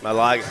 I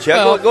like it.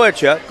 Chuck, go ahead,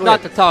 Chuck. Go not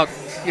ahead. to talk,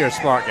 you're a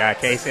smart guy,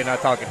 Casey, not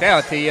talking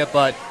down to you,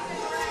 but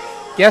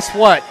guess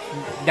what?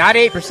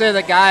 98% of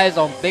the guys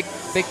on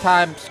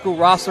big-time school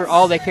roster,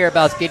 all they care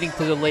about is getting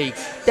to the league.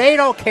 They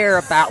don't care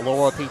about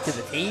loyalty to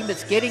the team.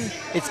 It's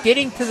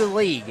getting to the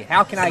league.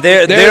 How can I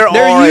get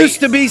There used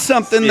to be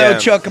something, though,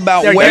 Chuck,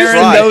 about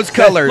wearing those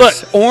colors.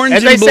 Look,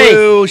 orange and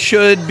blue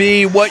should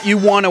be what you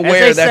want to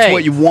wear. That's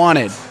what you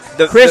wanted.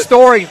 Chris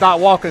Story's not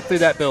walking through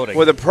that building.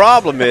 Well, the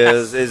problem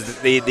is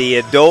the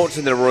adults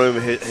in the room.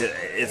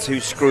 It's who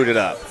screwed it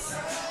up.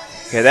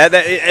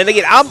 Okay, and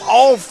again, I'm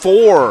all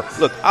for.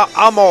 Look,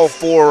 I'm all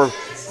for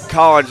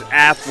college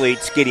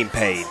athletes getting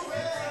paid.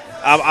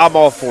 I'm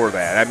all for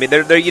that. I mean,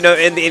 they're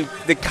in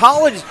the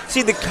college.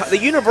 See, the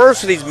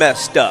university's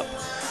messed up.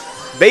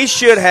 They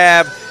should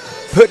have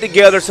put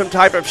together some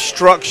type of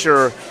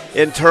structure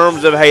in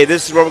terms of, hey,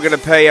 this is what we're going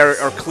to pay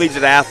our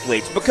collegiate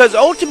athletes, because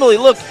ultimately,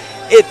 look,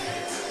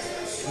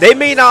 they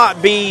may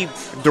not be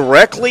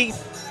directly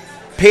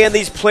paying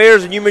these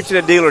players, and you mentioned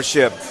a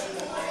dealership,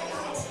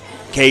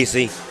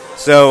 Casey.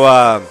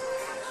 So,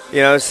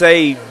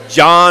 say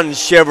John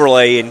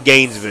Chevrolet in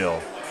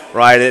Gainesville,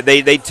 right?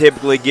 They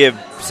typically give,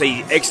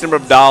 say, X number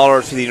of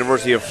dollars to the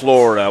University of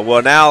Florida.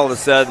 Well, now all of a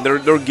sudden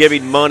they're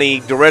giving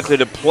money directly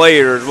to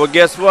players. Well,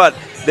 guess what?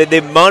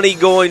 The money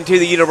going to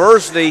the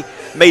university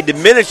may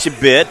diminish a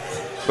bit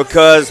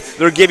because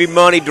they're giving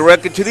money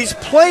directly to these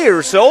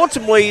players. So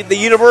ultimately, the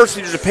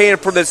universities are paying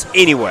for this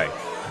anyway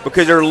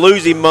because they're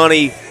losing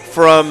money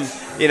from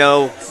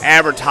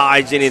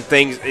advertising and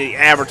things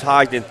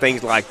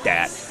like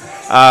that.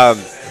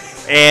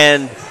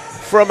 And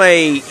from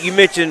you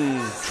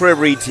mentioned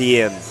Trevor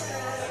Etienne.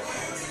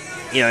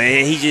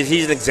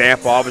 He's an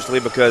example, obviously,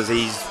 because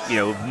he's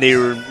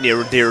near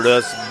dear to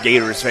us,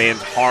 Gators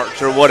fans'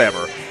 hearts or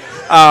whatever.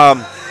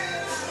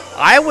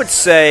 I would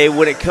say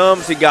when it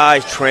comes to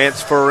guys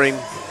transferring,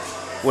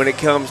 when it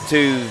comes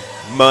to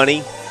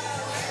money,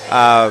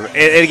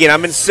 and again,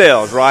 I'm in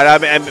sales, right?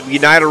 I'm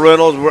United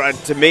Rentals.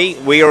 To me,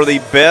 we are the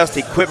best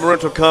equipment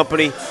rental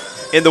company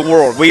in the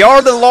world. We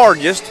are the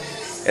largest,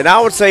 and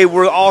I would say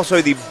we're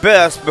also the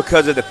best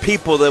because of the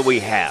people that we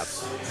have.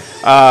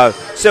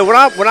 So when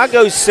I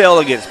go sell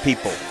against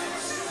people,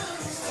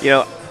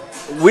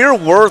 we're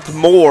worth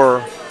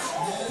more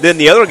than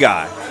the other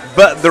guy.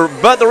 But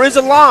there is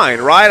a line,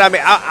 right? I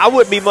mean, I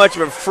wouldn't be much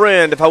of a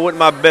friend if I wasn't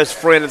my best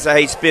friend and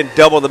say, hey, spend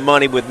double the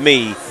money with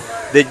me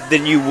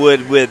than you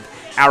would with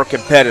our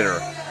competitor.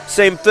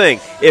 Same thing.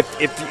 If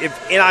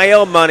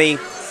NIL money,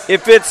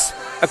 if it's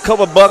a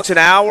couple bucks an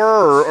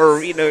hour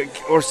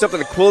or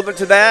something equivalent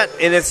to that,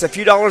 and it's a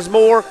few dollars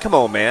more, come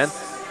on, man.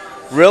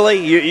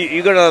 Really?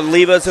 You're going to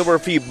leave us over a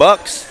few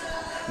bucks?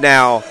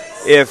 Now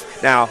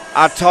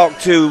I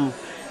talked to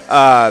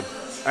a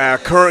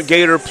current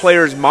Gator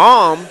player's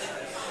mom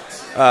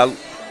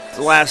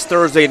last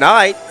Thursday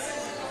night,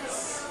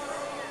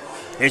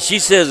 and she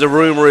says the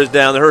rumor is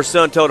down that her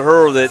son told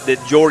her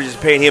that George is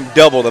paying him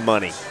double the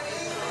money.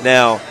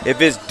 Now,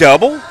 if it's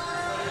double,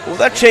 well,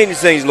 that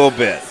changes things a little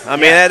bit. I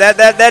mean,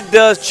 that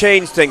does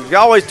change things. I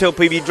always tell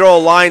people, you draw a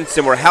line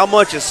somewhere. How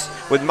much is,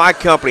 with my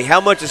company,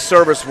 how much is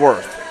service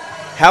worth?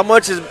 How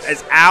much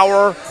is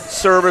our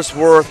service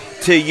worth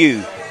to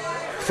you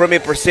from a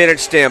percentage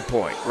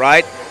standpoint,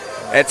 right?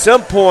 At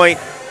some point,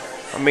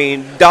 I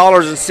mean,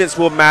 dollars and cents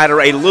will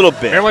matter a little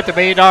bit. Remember what the $1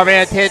 million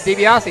man Ted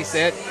DiBiase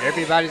said?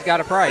 Everybody's got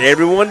a price.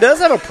 Everyone does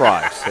have a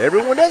price.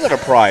 Everyone does have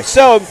a price.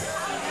 So,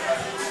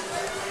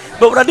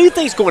 but what I do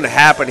think is going to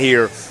happen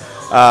here,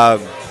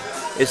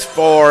 as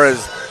far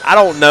as, I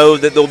don't know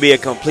that there'll be a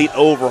complete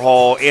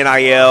overhaul,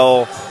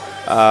 NIL,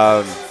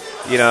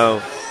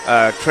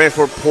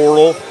 transfer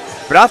portal.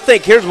 But I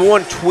think here's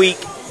one tweak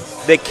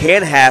that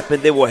can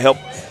happen that will help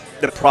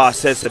the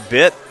process a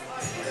bit.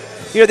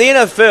 The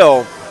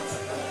NFL,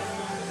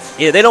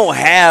 they don't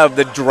have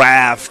the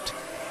draft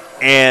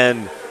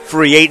and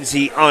free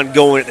agency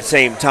ongoing at the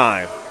same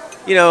time.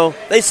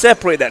 They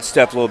separate that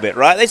stuff a little bit,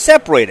 right? They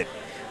separate it.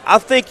 I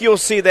think you'll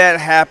see that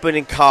happen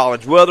in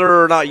college,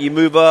 whether or not you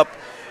move up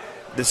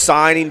the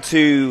signing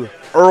to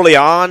early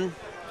on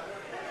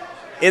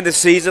in the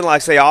season,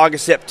 like, say,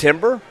 August,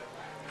 September,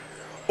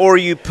 or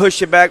you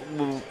push it back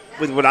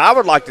with what I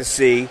would like to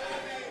see,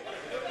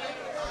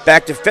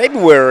 back to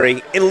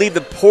February and leave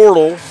the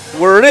portal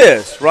where it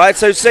is, right?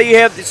 So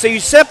you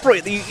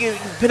separate, you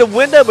put a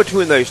window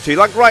between those two.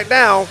 Like right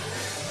now,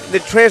 the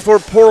transfer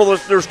portal,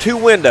 there's 2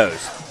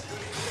 windows.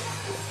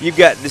 You've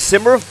got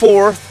December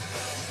 4th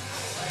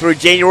through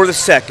January the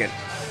 2nd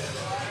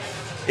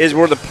is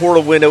where the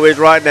portal window is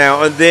right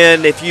now. And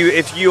then if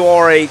you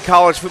are a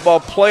college football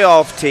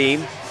playoff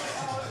team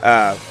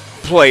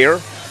player,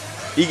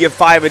 you get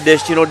 5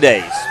 additional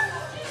days.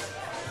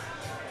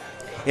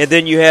 And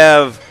then you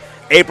have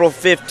April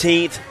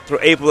 15th through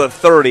April the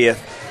 30th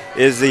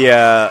is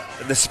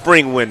the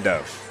spring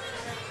window.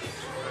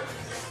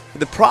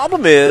 The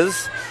problem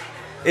is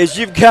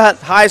you've got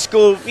high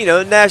school,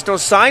 National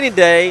Signing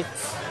Day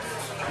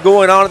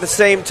going on at the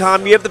same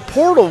time you have the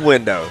portal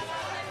window.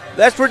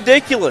 That's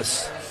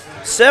ridiculous.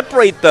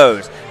 Separate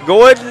those.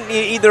 Go ahead and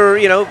either,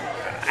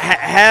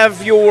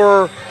 have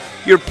your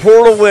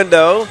portal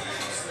window.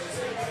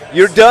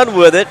 You're done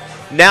with it.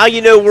 Now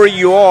you know where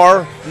you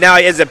are. Now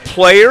as a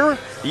player,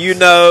 you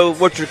know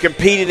what you're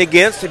competing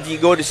against if you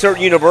go to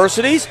certain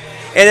universities.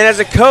 And then as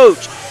a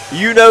coach,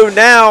 you know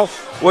now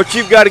what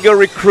you've got to go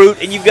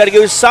recruit and you've got to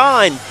go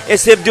sign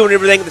instead of doing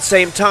everything at the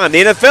same time.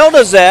 The NFL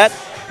does that.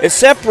 It's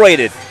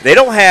separated. They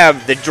don't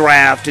have the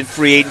draft and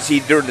free agency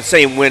during the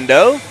same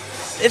window.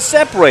 It's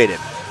separated.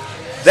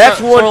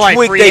 That's one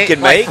tweak they can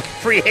make.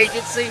 Free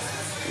agency?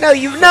 No,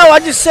 I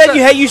just said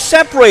you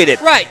separate it.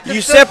 Right.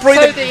 You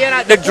separate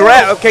the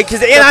draft. Okay,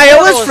 because the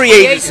NIL is free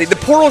agency. The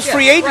portal is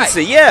free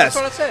agency. Right. Yes. That's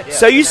what I said. Yeah.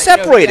 So you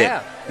separate it.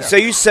 Yeah. So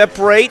you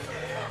separate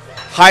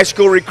high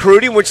school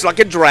recruiting, which is like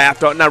a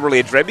draft. Not really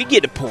a draft. You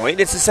get the point.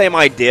 It's the same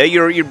idea.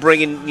 You're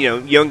bringing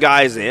young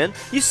guys in.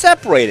 You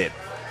separate it.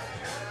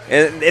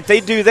 And if they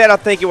do that, I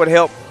think it would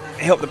help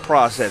the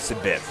process a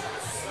bit.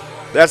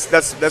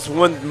 That's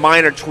one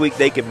minor tweak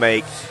they could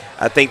make.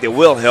 I think that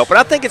will help, but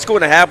I think it's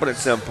going to happen at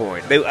some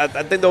point. I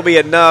think there'll be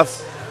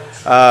enough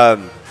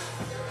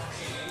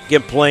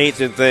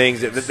complaints and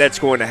things that's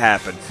going to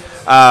happen.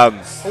 Well,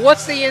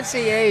 what's the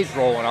NCAA's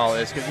role in all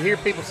this? Because you hear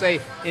people say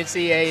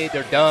NCAA,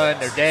 they're done,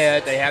 they're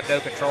dead, they have no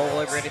control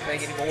over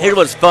anything anymore. Here's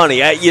what's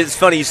funny. It's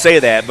funny you say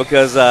that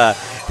because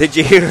did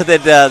you hear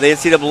that the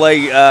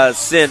NCAA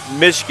sent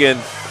Michigan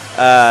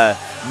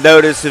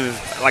notice of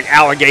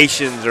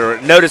allegations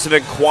or notice of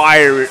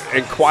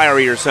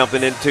inquiry or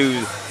something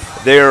into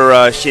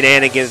their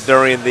shenanigans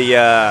during the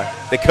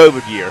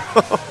COVID year.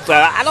 So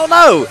I don't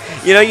know.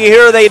 You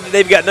hear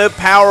they've got no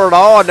power at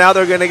all, and now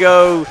they're going to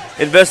go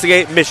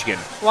investigate Michigan.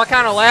 Well, I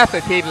kind of laugh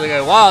at people that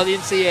go, wow, the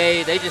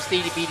NCAA, they just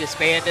need to be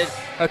disbanded.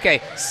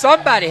 Okay,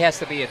 somebody has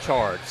to be in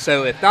charge.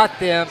 So if not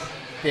them,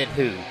 then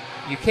who?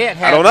 You can't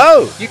have. I don't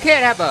know. You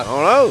can't have I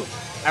don't know.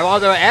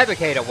 Although I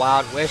advocate a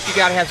Wild West, you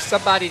got to have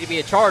somebody to be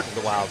in charge of the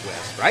Wild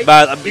West, right?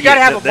 But, you got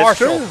to have a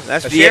marshal.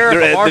 That's sheriff,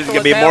 there's going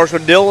to be a Marshal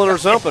Dillon or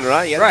something,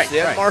 right? Yeah,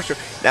 right. Marshal.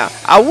 Now,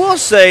 I will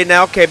say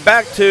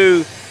back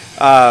to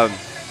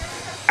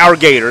our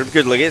Gator,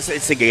 because look,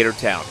 it's a Gator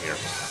town here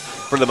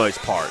for the most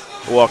part.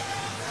 Well,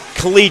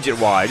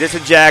 collegiate-wise, it's a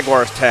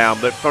Jaguars town,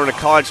 but from a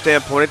college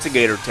standpoint, it's a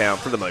Gator town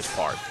for the most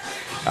part.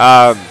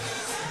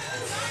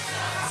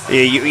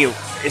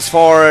 As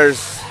far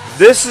as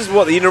this is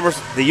what the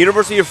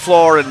University of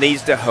Florida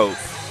needs to hope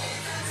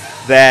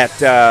that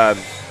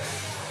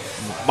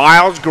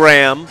Miles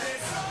Graham,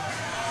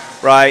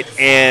 right,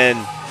 and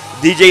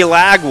DJ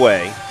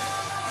Lagway,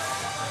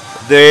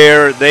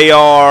 they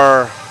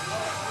are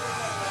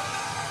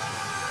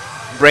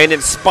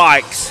Brandon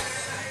Spikes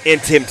and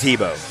Tim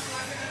Tebow,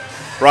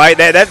 right?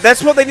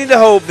 That's what they need to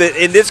hope that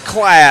in this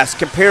class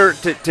compared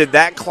to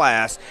that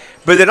class,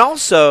 but then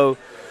also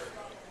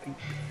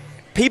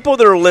people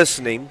that are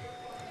listening.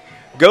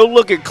 Go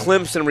look at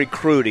Clemson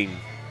recruiting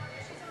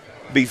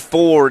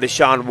before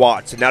Deshaun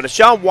Watson. Now,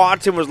 Deshaun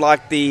Watson was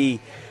like he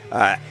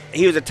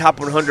was a top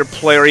 100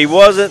 player. He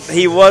wasn't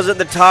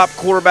the top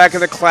quarterback in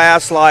the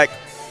class like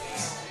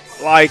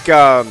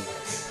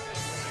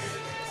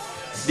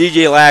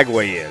DJ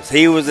Lagway is.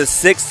 He was the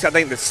sixth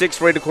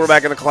rated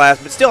quarterback in the class,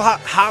 but still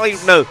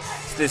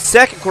the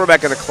second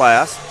quarterback in the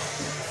class,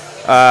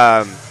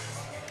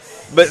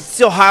 but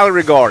still highly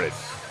regarded.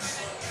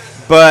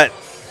 But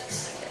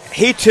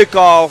he took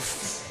off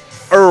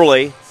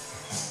early,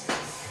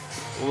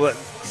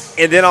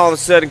 and then all of a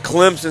sudden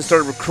Clemson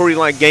started recruiting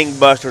like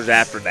gangbusters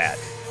after that.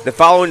 The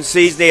following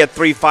season, they had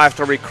 3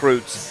 5-star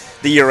recruits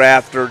the year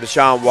after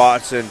Deshaun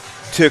Watson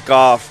took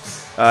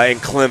off in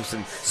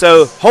Clemson.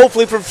 So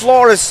hopefully for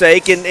Florida's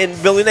sake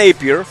and Billy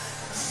Napier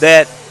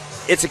that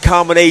it's a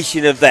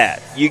combination of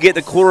that. You get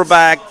the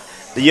quarterback,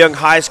 the young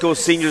high school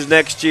seniors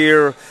next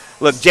year.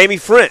 Look, Jamie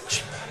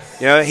French,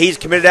 he's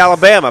committed to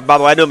Alabama. By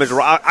the way, I know him as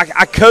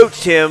I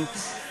coached him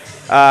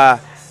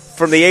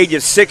from the age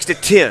of 6 to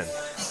 10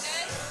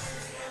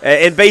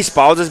 in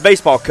baseball. I was his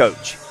baseball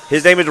coach.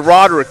 His name is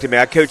Roderick to me.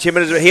 I coach him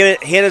and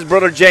his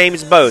brother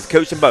James both.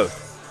 Coached them both.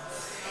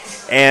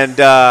 And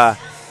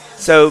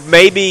so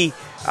maybe,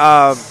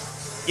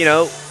 DJ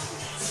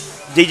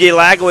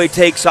Lagway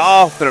takes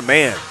off. And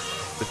man,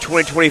 the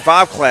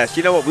 2025 class,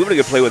 you know what? We want to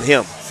go play with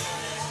him.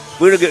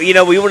 We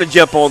want to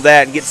jump on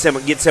that and get some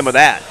of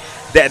that.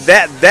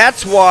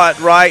 That's what,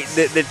 right,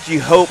 that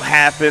you hope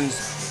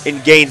happens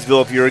in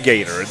Gainesville if you're a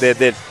Gator,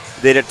 that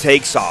it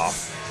takes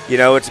off.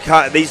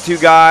 These two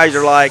guys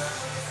are like,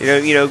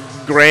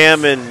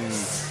 Graham and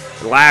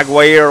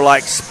Lagway are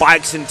like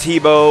Spikes and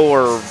Tebow,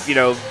 or,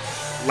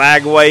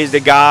 Lagway's the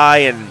guy,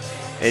 and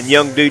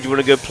young dudes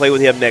want to go play with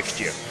him next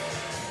year.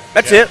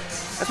 That's it.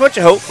 That's what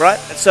you hope, right?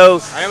 So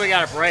I know we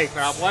got a break,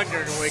 but I'm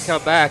wondering when we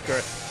come back,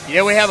 we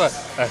have a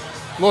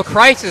little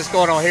crisis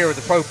going on here with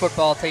the pro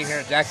football team here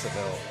in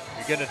Jacksonville.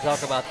 You're going to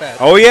talk about that.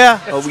 Oh, yeah.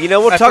 We'll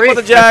talk about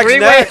the Jags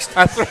next.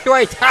 A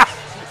three-way tie.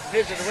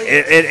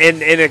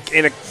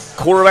 In a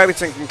quarterback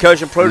that's in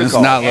concussion protocol. It's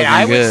not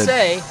looking good.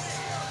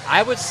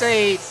 I would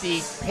say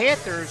the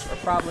Panthers are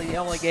probably the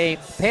only game.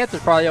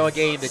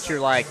 That you're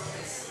like,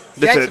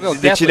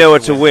 that you know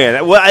it's a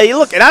win. Well, hey,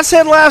 look, and I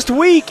said last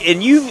week,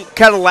 and you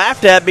kind of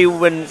laughed at me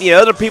when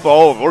other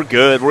people, we're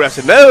good. I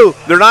said, no,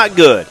 they're not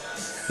good.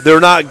 They're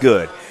not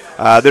good.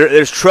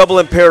 There's trouble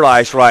in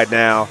paradise right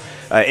now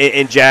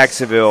in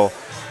Jacksonville.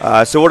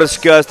 So we'll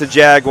discuss the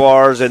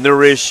Jaguars and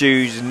their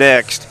issues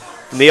next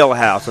from the Ale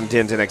House on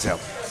 1010XL.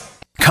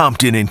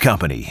 Compton and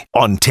Company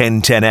on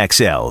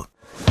 1010XL.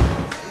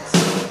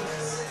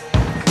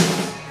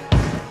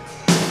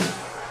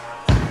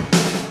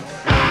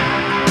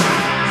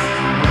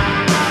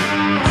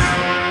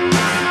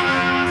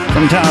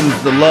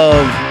 Sometimes the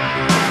love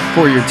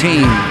for your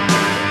team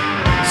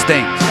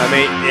stinks. I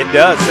mean, it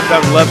does.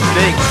 Sometimes love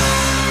stinks.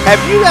 Have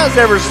you guys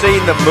ever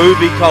seen the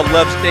movie called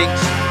Love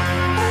Stinks?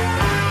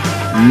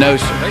 No,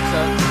 sir. I think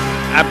so.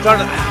 I'm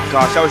trying to.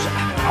 Gosh, I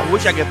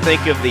wish I could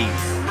think of the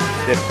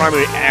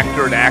primary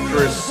actor and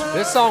actress.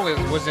 This song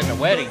was in The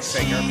Wedding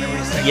Singer. Remember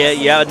he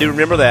sang Yeah, I do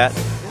remember that.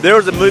 There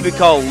was a movie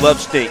called Love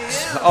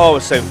Stinks. Oh,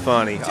 it's so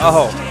funny.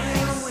 Oh,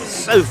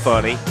 so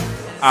funny.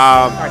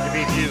 Hard to be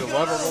you, the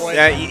lover boy.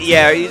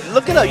 Yeah.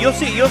 Look it up. You'll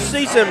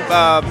see some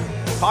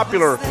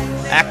popular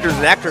actors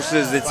and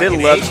actresses that's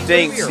in Love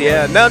Stinks.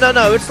 Yeah. No.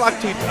 It's like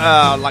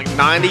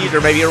 90s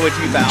or maybe early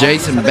 2000s.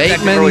 Jason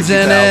Bateman's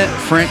in it.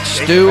 French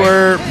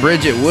Stewart,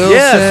 Bridget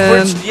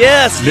Wilson.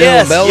 Yes.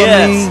 Bill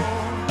Bellamy.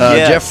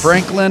 Yes. Jeff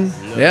Franklin.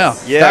 Yeah.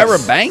 Yes.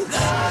 Tyra Banks.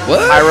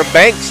 What? Tyra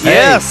Banks. Hey,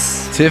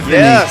 Yes. Tiffany.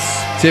 Yes.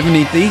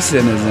 Tiffany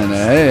Thiessen is in it.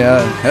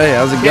 Hey,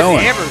 how's it going?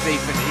 Amber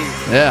Thief in you.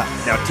 Yeah.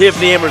 Now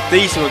Tiffany Amber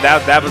Thiessen,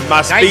 that was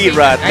my speed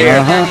right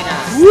there.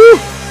 1999. Woo.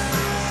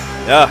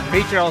 Yeah.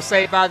 Feature on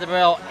Saved by the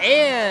Bell,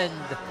 and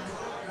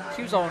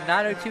she was on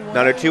 90210.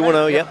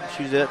 90210, yep,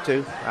 she's that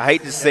too. I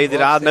hate to say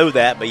that I know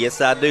that, but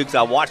yes, I do because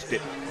I watched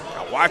it.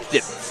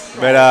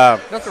 But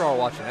nothing wrong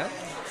watching that.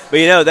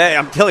 But that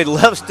I'm telling you,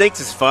 Love Stinks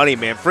is funny,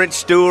 man. French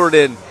Stewart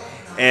and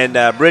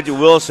Bridget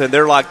Wilson,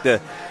 they're like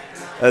the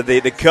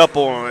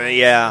couple.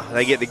 Yeah,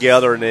 they get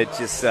together and it's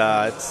just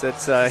it's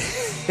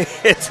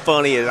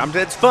funny.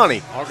 It's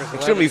funny.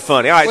 Extremely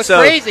funny. All right, What's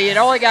crazy? It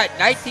only got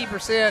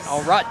 19%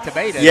 on Rotten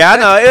Tomatoes. Yeah, I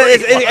know.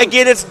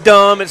 Again, it's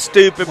dumb, it's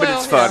stupid, but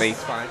it's funny. Yeah,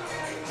 it's fine.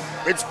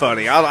 It's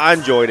funny. I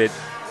enjoyed it.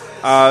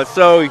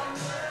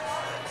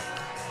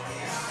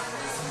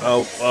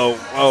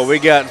 We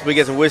got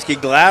some whiskey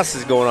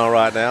glasses going on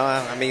right now.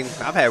 I mean,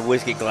 I've had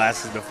whiskey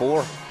glasses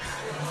before.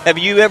 Have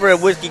you ever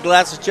had whiskey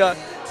glasses, Chuck?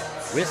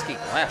 Whiskey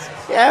glasses?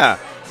 Yeah.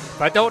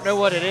 If I don't know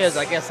what it is,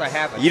 I guess I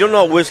haven't. You don't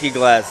know what whiskey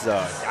glasses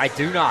are? I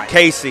do not.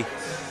 Casey,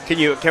 can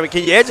you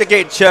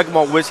educate Chuck on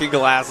what whiskey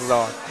glasses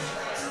are?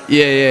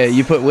 Yeah.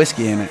 You put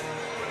whiskey in it.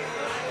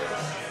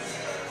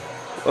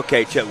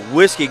 Okay, Chuck,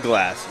 whiskey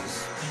glasses.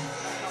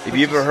 Have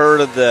you ever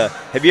heard of the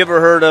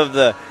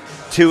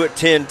 2 at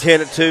 10,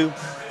 10 at 2? You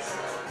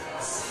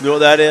know what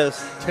that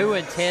is? 2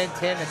 and 10,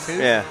 10 and 2?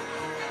 Yeah.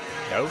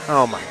 No.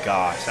 Oh my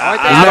gosh!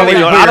 I don't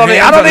even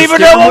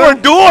know what we're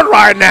doing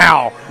right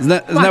now. Isn't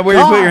that where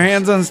you put your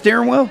hands on the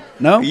steering wheel?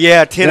 No.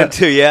 Yeah, 10 and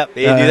 2. Yeah,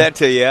 you do that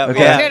too. Yeah.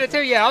 Okay. Yeah. 10 and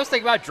 2. Yeah, I was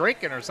thinking about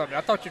drinking or something.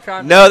 I thought you were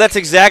trying. No, that's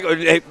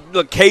exactly. Hey,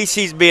 look,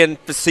 Casey's being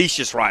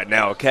facetious right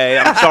now. Okay,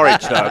 I'm sorry,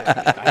 Chuck.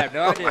 I have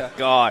no idea. Oh my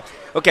God.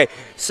 Okay,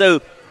 so.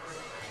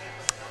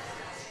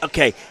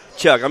 Okay,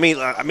 Chuck. I mean,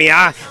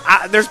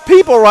 there's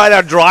people right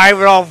now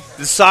driving off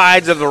the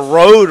sides of the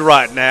road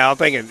right now,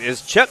 thinking,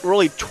 is Chuck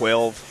really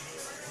 12?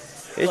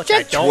 Is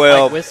Chuck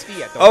 12? Like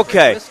whiskey.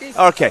 Okay. Whiskey.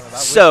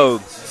 So,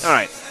 all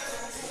right.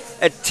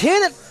 At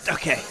 2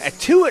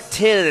 at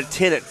 10 and a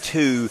 10 at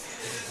 2,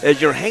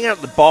 as you're hanging out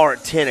at the bar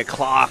at 10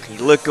 o'clock, you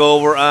look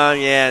over,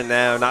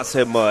 no, not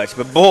so much.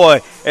 But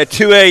boy, at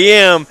 2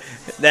 a.m.,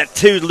 that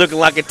 2's looking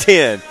like a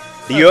 10.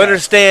 Do you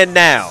understand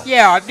now?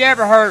 Yeah, I've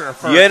never heard of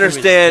her. You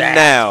understand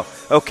now.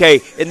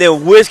 Okay, and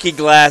then whiskey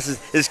glasses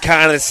is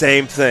kind of the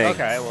same thing.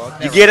 Okay, well.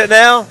 You get it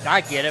now?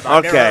 I get it.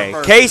 But Okay.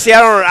 Casey,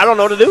 I don't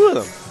know what to do with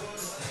them.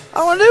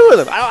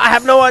 I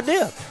have no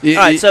idea. All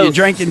right, so you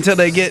drink until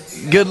they get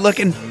good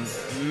looking?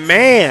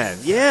 Man,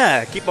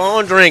 yeah, keep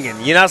on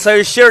drinking. You're not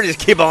so sure, just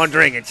keep on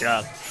drinking,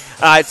 Chuck.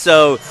 All right,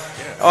 so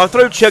I'll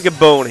throw Chuck a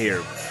bone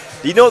here.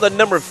 Do you know what the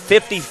number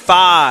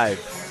 55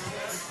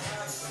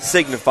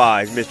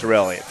 signifies, Mr.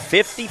 Elliott?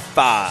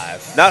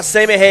 55. Not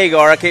Sammy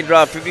Hagar. I can't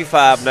drive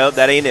 55. No,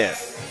 that ain't it.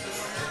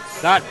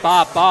 Not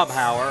Bob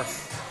Baumhauer.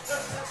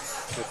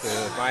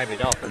 the Miami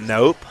Dolphins.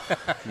 Nope.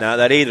 Not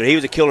that either. He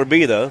was a killer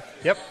bee, though.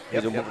 Yep.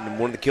 He's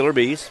one of the killer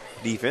bees,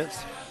 defense.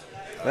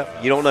 Well,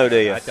 you don't know, do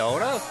you? I don't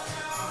know.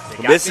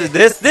 This is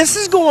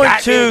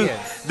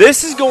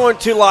going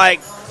to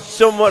like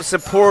somewhat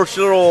support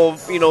your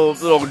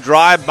little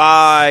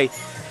drive-by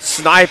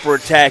sniper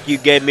attack you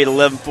gave me at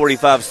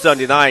 11:45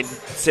 Sunday night.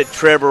 Said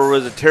Trevor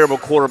was a terrible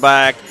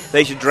quarterback.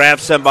 They should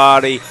draft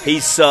somebody. He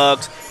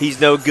sucks.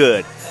 He's no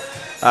good.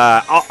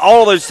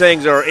 All of those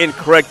things are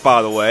incorrect,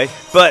 by the way.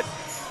 But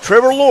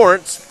Trevor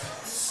Lawrence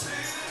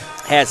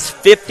has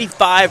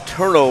 55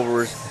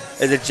 turnovers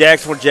as a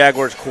Jacksonville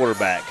Jaguars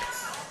quarterback.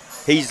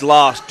 He's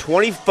lost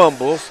 20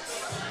 fumbles.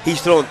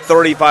 He's thrown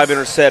 35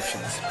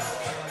 interceptions.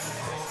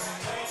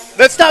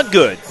 That's not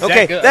good.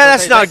 Okay,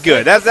 that's not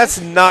good. That's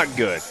not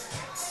good.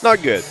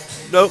 Not good.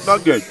 Nope,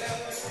 not good.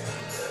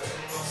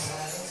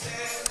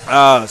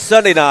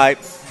 Sunday night,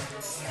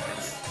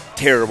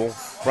 terrible.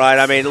 Right?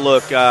 I mean,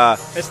 look.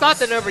 It's not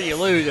the number you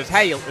lose. It's how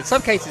you. In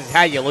some cases, it's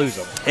how you lose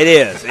them. It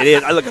is.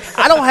 Look,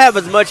 I don't have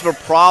as much of a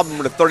problem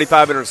with the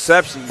 35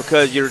 interceptions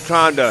because you're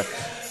trying to,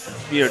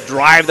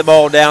 drive the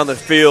ball down the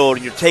field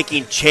and you're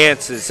taking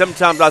chances.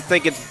 Sometimes I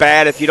think it's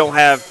bad if you don't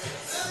have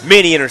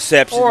many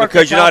interceptions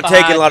because you're not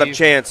taking a lot of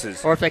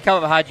chances. Or if they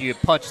come behind you, you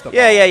punch the ball.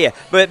 Yeah.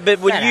 But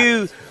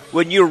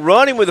when you're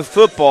running with a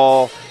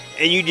football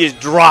and you just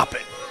drop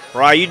it.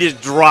 Right, you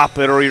just drop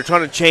it, or you're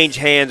trying to change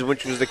hands,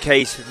 which was the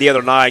case the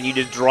other night. You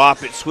just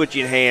drop it,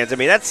 switching hands. I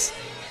mean, that's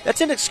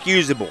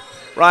inexcusable,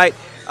 right?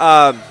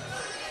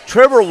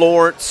 Trevor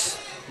Lawrence,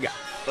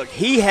 look,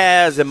 he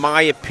has, in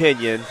my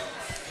opinion,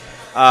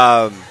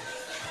 an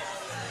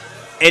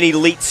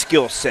elite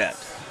skill set.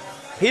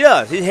 He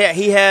does.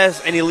 He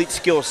has an elite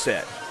skill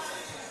set,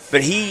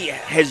 but he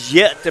has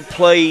yet to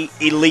play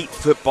elite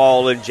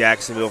football in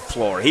Jacksonville,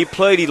 Florida. He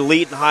played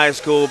elite in high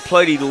school,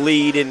 played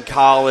elite in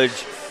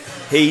college.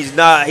 He's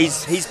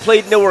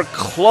played nowhere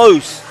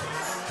close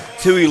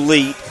to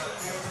elite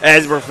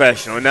as a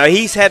professional. Now,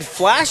 he's had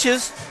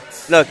flashes.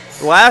 Look,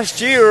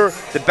 last year,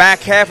 the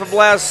back half of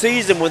last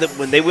season,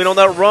 when they went on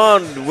that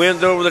run,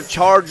 wins over the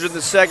Chargers in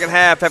the second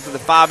half after the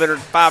five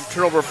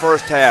turnover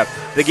first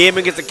half, the game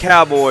against the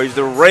Cowboys,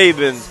 the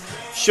Ravens,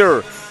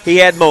 sure, he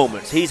had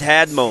moments. He's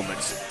had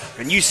moments.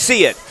 And you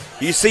see it.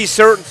 You see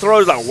certain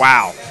throws like,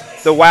 wow.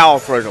 The wow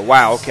throws.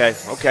 Wow, okay.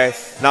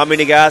 Not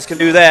many guys can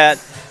do that.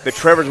 But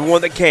Trevor's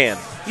one that can.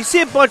 You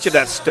see a bunch of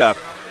that stuff.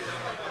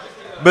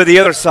 But the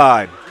other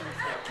side,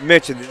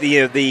 mentioned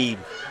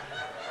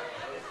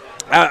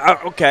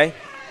okay.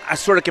 I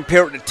sort of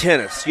compare it to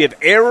tennis. You have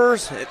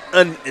errors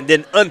and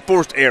then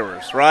unforced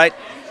errors, right?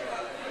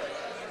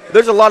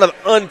 There's a lot of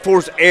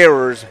unforced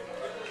errors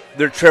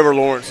that Trevor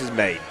Lawrence has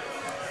made.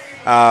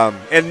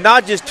 And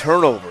not just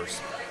turnovers.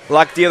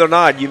 Like the other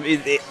night, at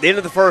the end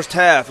of the first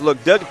half,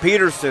 look, Doug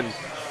Peterson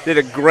did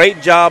a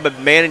great job of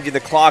managing the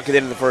clock at the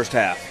end of the first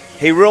half.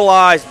 He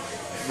realized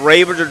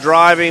Ravens are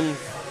driving.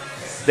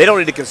 They don't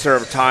need to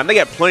conserve time. They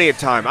got plenty of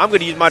time. I'm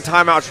going to use my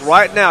timeouts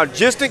right now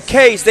just in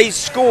case they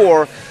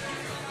score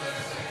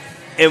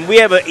and we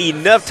have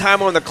enough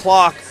time on the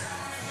clock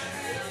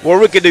where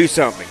we could do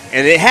something.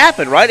 And it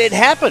happened, right? It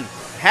happened.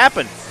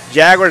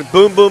 Jaguars,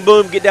 boom, boom,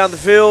 boom, get down the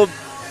field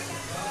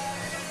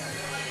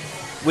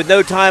with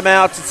no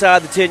timeouts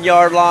inside the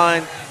 10-yard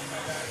line.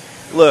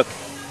 Look,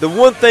 the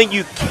one thing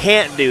you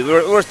can't do,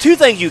 there's two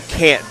things you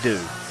can't do.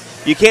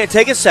 You can't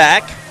take a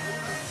sack,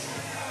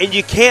 and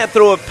you can't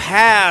throw a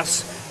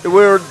pass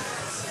where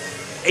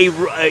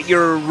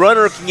your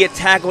runner can get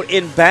tackled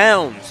in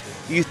bounds.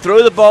 You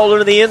throw the ball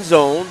into the end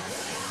zone,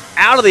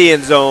 out of the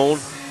end zone,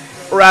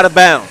 or out of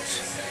bounds.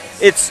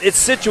 It's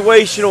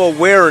situational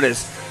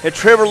awareness, and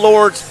Trevor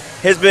Lawrence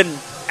has been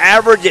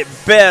average at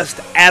best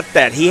at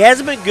that. He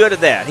hasn't been good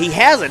at that. He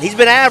hasn't. He's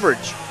been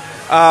average.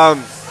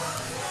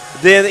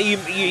 Then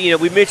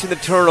we mentioned the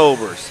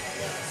turnovers.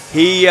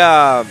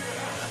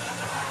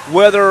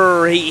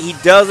 Whether he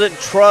doesn't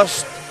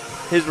trust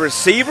his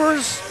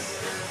receivers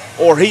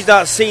or he's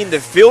not seeing the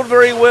field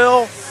very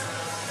well,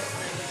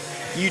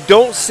 you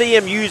don't see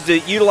him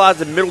utilize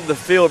the middle of the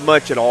field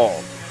much at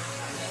all.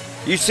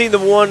 You've seen the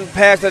one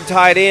pass to the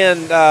tight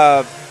end,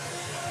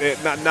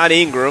 not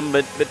Ingram,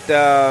 but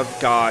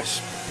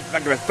gosh,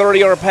 like a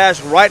 30-yard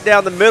pass right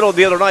down the middle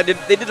the other night.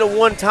 They did it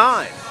one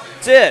time.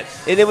 That's it.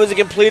 And it was a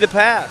completed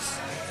pass.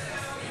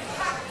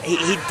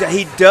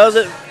 He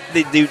doesn't.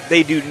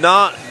 They do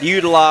not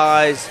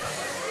utilize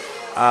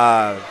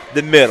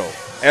the middle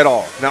at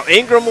all. Now,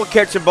 Ingram will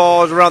catch the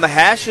balls around the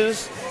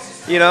hashes,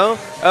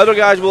 Other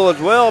guys will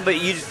as well, but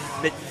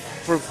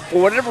for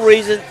whatever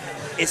reason,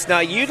 it's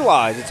not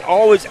utilized. It's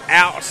always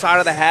outside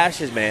of the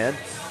hashes, man.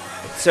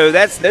 So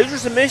those are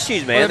some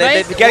issues, man.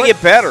 They got to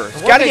get better.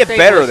 It's got to get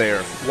better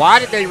there. Why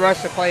did they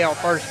rush the play on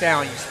first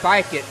down? You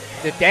spike it.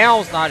 The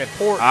down's not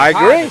important.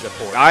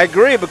 I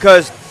agree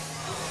because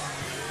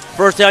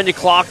first down you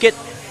clock it.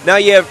 Now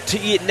you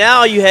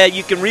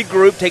can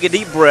regroup, take a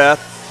deep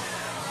breath.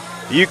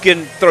 You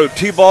can throw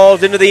two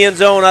balls into the end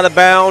zone out of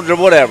bounds or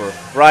whatever,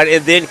 right,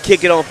 and then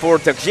kick it on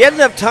fourth down. Because you had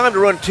enough time to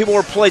run two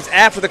more plays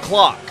after the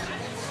clock.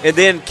 and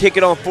then kick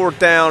it on fourth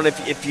down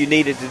if you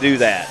needed to do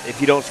that,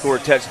 if you don't score a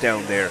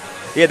touchdown there.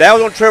 Yeah, that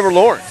was on Trevor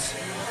Lawrence.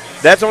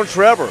 That's on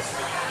Trevor.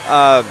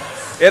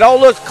 It all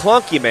looks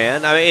clunky,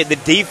 man. I mean, the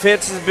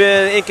defense has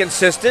been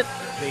inconsistent.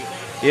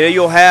 You know,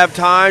 you'll have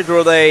times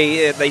where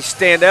they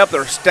stand up,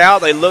 they're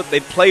stout, they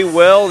play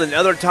well, and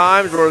other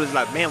times where it's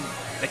like, man,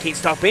 they can't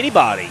stop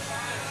anybody.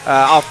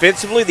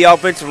 Offensively, the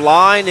offensive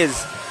line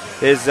is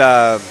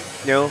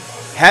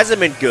hasn't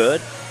been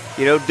good.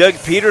 You know, Doug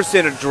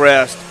Peterson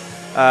addressed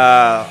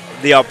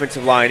the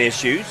offensive line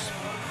issues.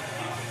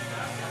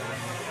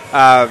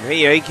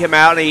 He came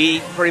out and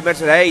he pretty much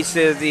said, hey, he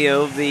said,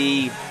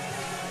 the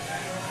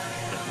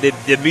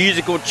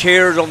musical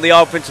chairs on the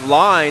offensive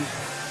line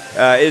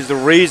is the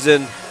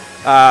reason,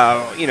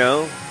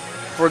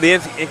 for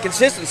the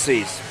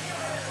inconsistencies.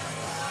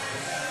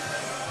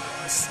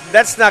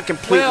 That's not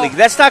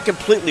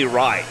completely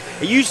right.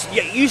 You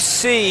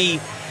see,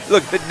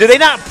 look, do they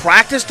not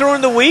practice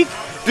during the week?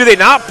 Do they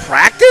not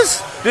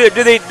practice? Do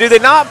they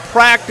not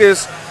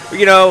practice?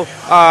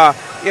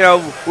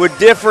 With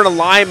different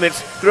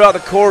alignments throughout the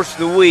course of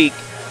the week,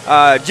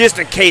 just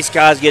in case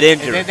guys get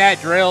injured. And then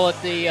that drill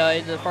at the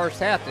in the first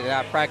half, did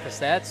not practice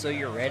that, so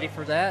you're ready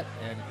for that.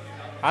 And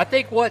I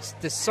think what's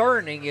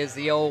discerning is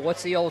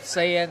what's the old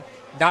saying?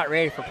 Not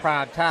ready for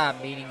prime time,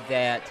 meaning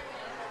that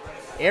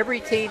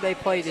every team they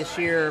play this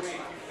year,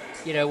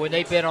 when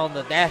they've been on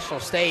the national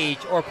stage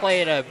or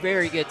playing a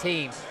very good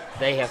team,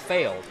 they have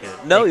failed.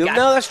 No,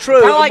 that's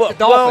true. Kind of like the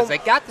Dolphins, they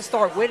got to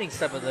start winning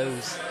some of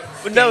those.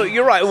 But no,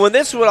 you're right. Well,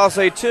 this is what I'll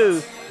say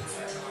too.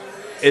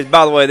 Is,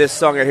 by the way, this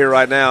song I hear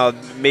right now,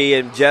 me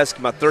and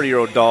Jessica, my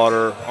 30-year-old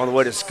daughter, on the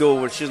way to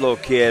school when she was a little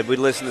kid, we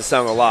listened to the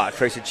song a lot.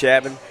 Tracy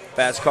Chapman,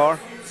 Fast Car.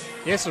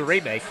 This is a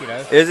remake,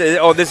 Is it?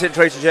 Oh, this is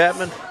Tracy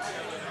Chapman?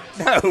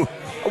 No.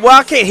 Well,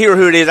 I can't hear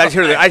who it is. I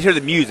just hear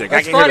the music.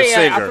 I can't hear the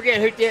singer. I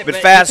forget who did. But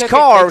Fast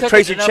Car,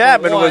 Tracy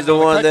Chapman was the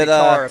one that.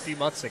 A few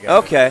months ago.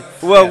 Okay.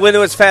 Well, when it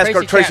was Fast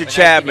Car, Tracy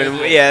Chapman,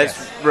 it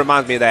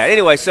reminds me of that.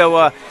 Anyway,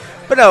 so,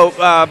 but no,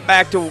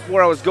 back to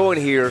where I was going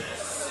here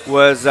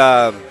was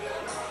the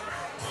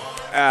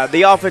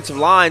offensive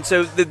line.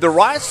 So the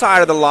right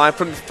side of the line,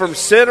 from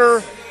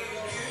center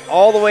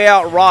all the way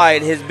out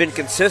right, has been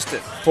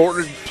consistent.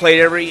 Fortner's played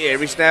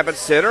every snap at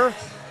center,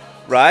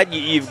 right?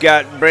 You've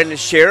got Brendan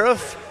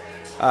Sheriff.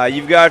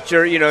 You've got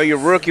your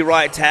rookie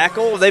right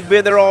tackle. They've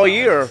been there all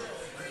year.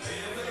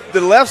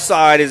 The left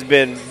side has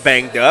been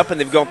banged up,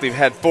 and they've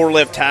had 4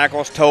 left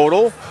tackles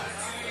total.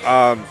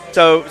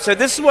 So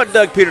this is what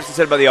Doug Peterson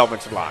said about the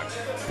offensive line.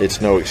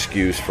 It's no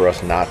excuse for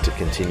us not to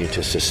continue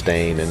to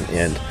sustain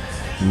and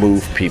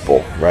move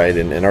people, right?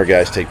 And our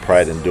guys take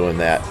pride in doing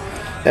that.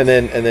 And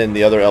then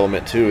the other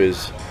element too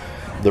is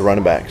the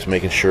running backs,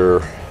 making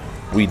sure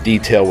we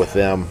detail with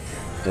them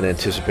and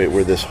anticipate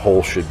where this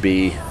hole should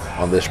be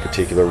on this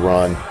particular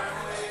run.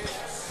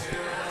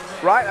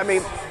 Right? I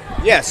mean,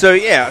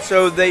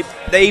 so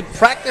they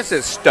practice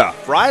this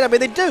stuff, right? I mean,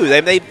 they do.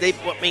 They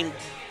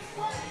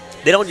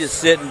don't just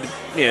sit and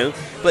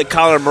play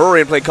Kyler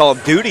Murray and play Call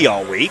of Duty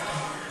all week.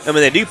 I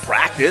mean, they do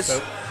practice.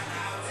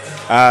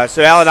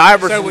 So Allen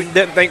Iverson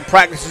didn't think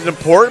practice is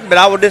important, but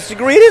I would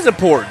disagree. It is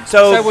important.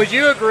 So would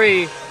you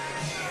agree?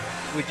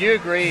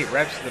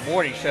 Reps of the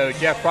morning show,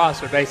 Jeff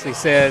Prosser basically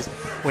says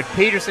when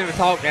Peterson would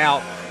talk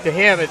now, to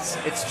him it's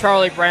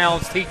Charlie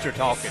Brown's teacher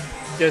talking.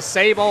 Just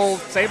same old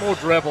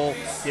dribble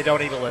you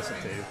don't even listen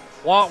to.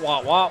 Wah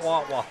wah wah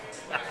wah wah.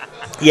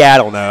 Yeah, I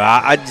don't know.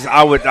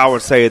 I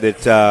would say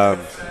that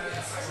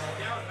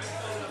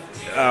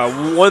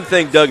one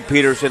thing Doug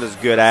Peterson is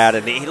good at,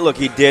 and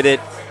he did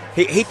it.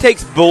 He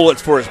takes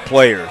bullets for his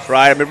players,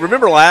 right? I mean,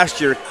 remember last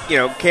year,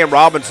 Cam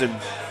Robinson,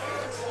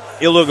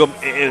 illegal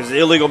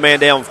man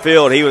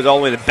downfield. He was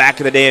only in the back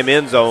of the damn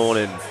end zone,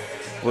 and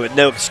with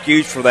no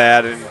excuse for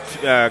that. And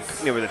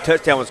the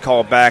touchdown was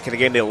called back in the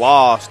game they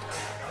lost.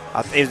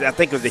 I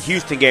think it was the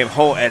Houston game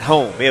at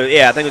home.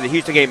 Yeah, I think it was the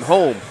Houston game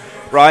home,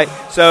 right?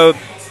 So,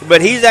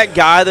 but he's that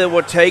guy that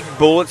will take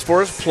bullets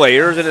for his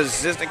players and his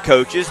assistant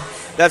coaches.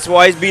 That's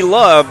why he's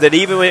beloved. That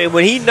even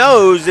when he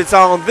knows it's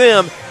on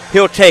them,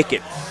 he'll take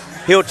it.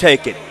 You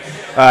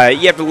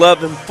have to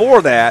love him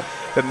for that.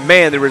 But,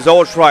 man, the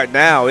results right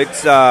now,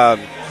 it's and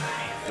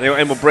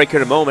we'll break here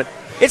in a moment.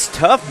 It's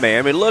tough, man.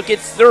 I mean, look,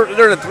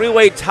 they're in a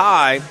 3-way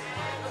tie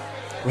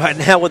right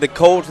now with the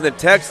Colts and the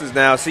Texans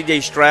now.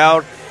 C.J.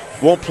 Stroud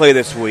won't play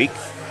this week.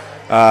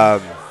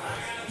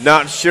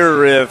 Not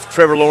sure if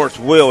Trevor Lawrence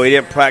will. He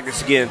didn't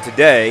practice again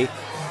today.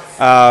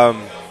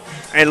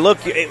 And look,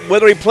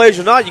 whether he plays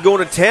or not, you go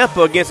into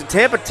Tampa against a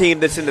Tampa team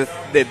that's in the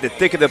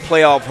thick of the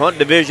playoff hunt,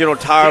 divisional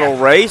title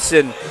race,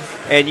 and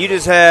you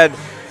just had,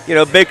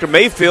 Baker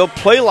Mayfield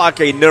play like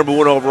a number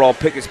 1 overall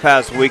pick this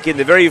past weekend,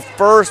 the very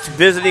first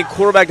visiting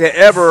quarterback to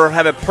ever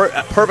have a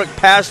perfect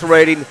pass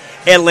rating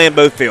at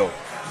Lambeau Field.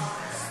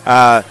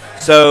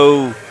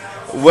 So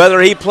whether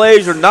he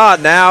plays or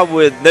not now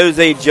with no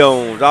Zay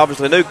Jones,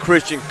 obviously no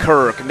Christian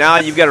Kirk, now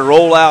you've got to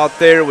roll out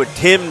there with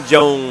Tim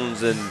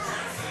Jones and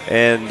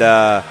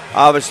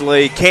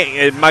obviously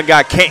my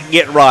guy can't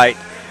get right.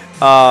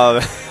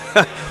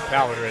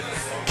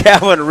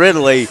 Calvin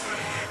Ridley.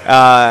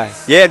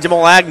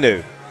 Jamal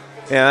Agnew.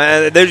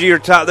 Yeah, those are your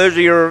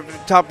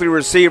top 3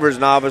 receivers,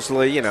 and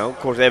obviously, of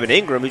course, Evan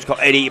Ingram, who's caught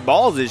 88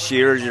 balls this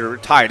year as your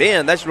tight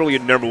end. That's really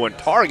your number 1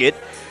 target.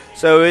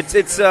 So it's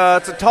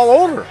a tall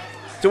order.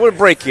 So we'll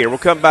break here. We'll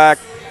come back.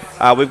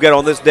 We've got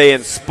on this day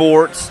in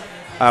sports.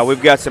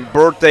 We've got some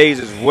birthdays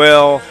as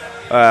well.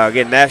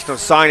 Again, National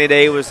Signing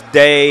Day was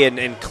day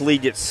in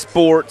collegiate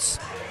sports.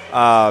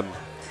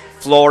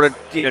 Florida,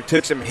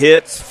 took some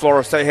hits.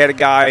 Florida State had a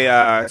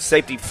guy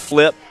safety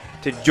flip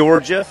to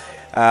Georgia.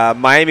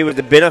 Miami was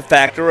the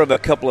benefactor of a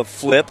couple of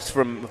flips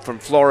from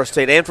Florida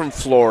State and from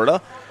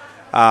Florida.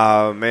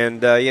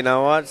 And you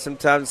know what?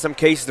 Sometimes, in some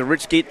cases, the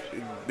rich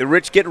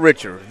get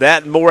richer.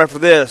 That and more after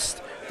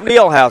this from the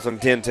Ale House on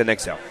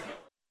 1010XL.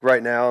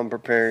 Right now, I'm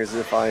preparing as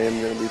if I am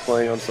going to be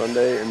playing on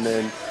Sunday, and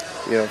then,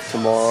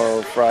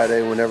 tomorrow,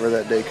 Friday, whenever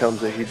that day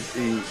comes that he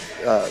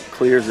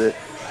clears it,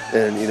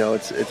 then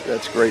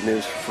that's great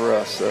news for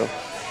us. So,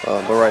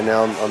 but right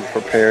now, I'm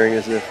preparing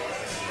as if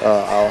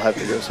I'll have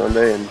to go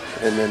Sunday, and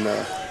then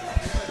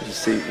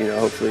just see,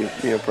 hopefully,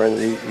 praying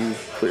that he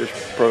clears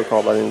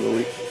protocol by the end of the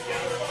week.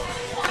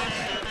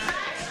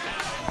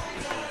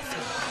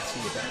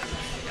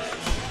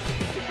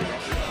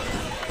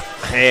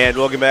 And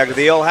welcome back to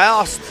the Ale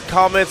House.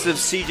 Comments of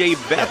C.J.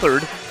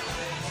 Beathard,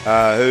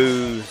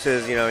 who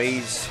says,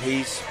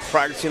 he's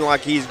practicing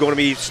like he's going to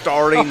be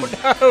starting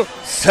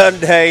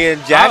Sunday in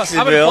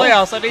Jacksonville. I'm in the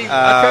playoffs. I need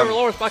Trevor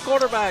Lawrence, my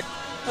quarterback.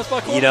 That's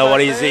my quarterback. You know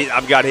what?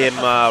 I've got him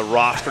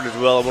rostered as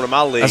well in one of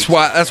my leagues.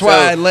 That's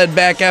why I led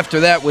back after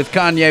that with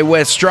Kanye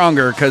West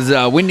stronger, because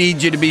we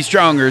need you to be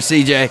stronger,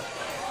 CJ.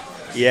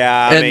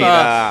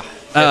 Yeah,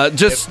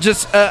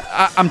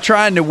 I'm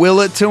trying to will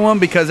it to him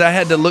because I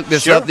had to look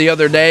this up the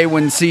other day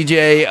when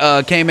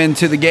CJ came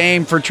into the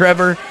game for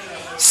Trevor.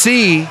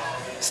 C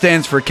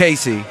stands for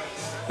Casey.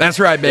 That's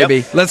right, baby.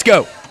 Yep. Let's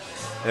go.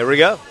 There we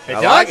go. It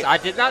does? Like it. I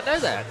did not know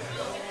that.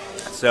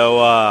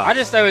 So I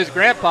just know his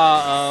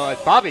grandpa,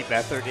 Bobby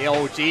Beathard, the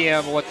old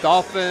GM with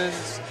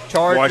Dolphins,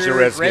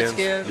 Chargers,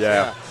 Redskins.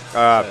 Yeah.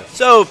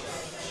 So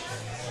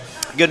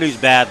good news,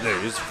 bad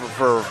news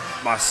for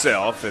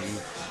myself, and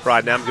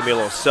right now I'm going to be a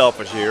little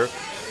selfish here.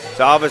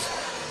 So obviously,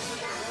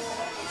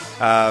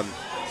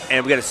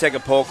 and we got a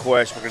second poll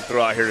question we're going to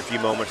throw out here in a few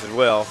moments as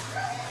well.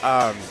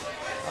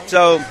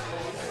 So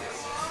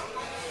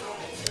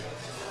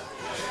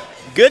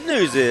good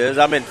news is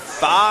I'm in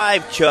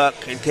 5 Chuck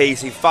and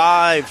Casey,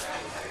 5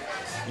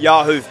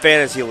 Yahoo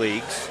Fantasy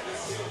Leagues,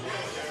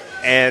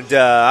 and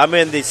I'm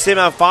in the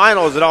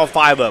semifinals in all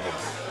 5 of them.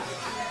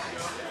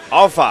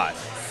 All 5.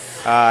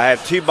 I had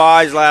 2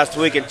 buys last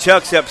week, and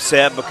Chuck's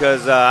upset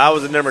because I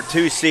was the number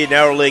 2 seed in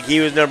our league. He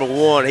was number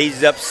 1.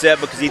 He's upset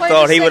because he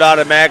thought he would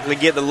automatically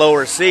get the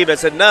lower seed. But I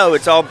said, no,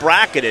 it's all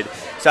bracketed.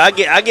 So I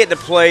get to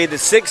play the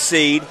 6th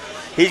seed.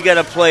 He's going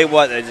to play,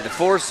 what, is it the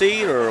 4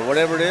 seed or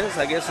whatever it is,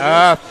 I guess it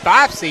is?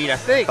 5 seed, I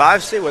think.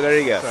 5 seed? Well, there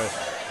you go.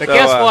 But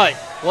guess what?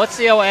 What's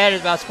the old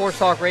adage about Sports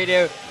Talk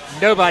Radio?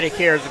 Nobody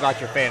cares about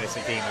your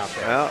fantasy team out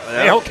there. Well,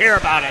 they don't care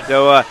about it.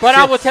 So, but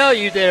I will tell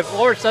you that if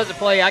Lawrence doesn't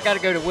play, I got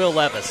to go to Will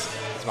Levis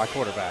as my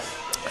quarterback.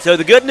 So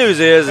the good news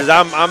is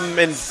I'm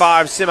in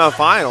 5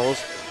 semifinals.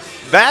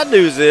 Bad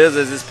news is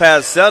this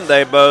past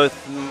Sunday, both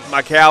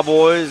my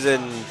Cowboys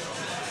and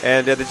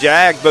the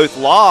Jags both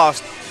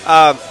lost.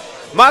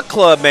 My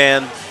club,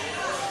 man,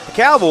 the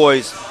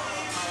Cowboys,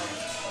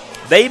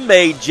 they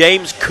made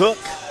James Cook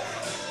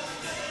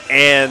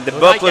and the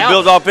Buffalo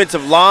Bills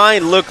offensive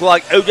line look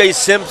like O.J.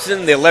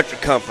 Simpson, the Electric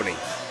Company.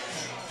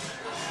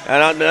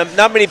 And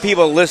not many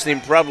people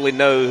listening probably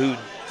know who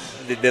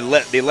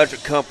the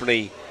Electric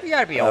Company you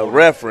gotta be older.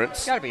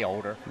 Reference. You gotta be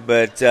older.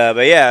 But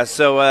yeah,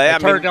 so I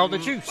turned on the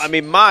juice. I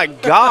mean, my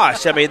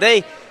gosh, I mean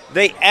they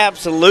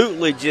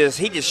absolutely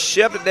he just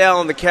shoved it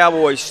down the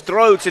Cowboys'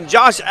 throats. And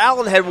Josh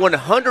Allen had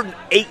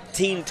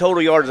 118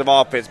 total yards of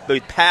offense,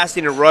 both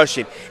passing and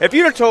rushing. If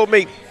you'd have told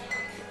me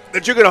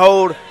that you're going to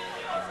hold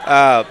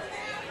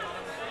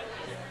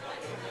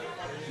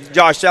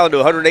Josh Allen to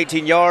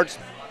 118 yards,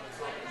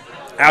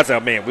 I was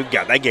like, man, we've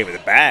got that game in the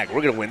bag.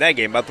 We're going to win that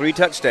game by 3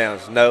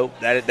 touchdowns. No,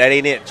 that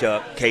ain't it,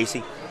 Chuck,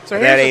 Casey. So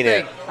here's the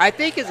thing. I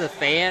think as a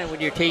fan,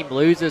 when your team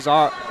loses,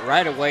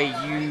 right away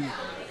you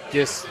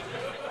just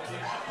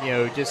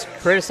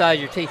criticize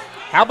your team.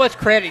 How much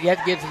credit you have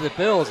to give to the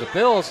Bills? The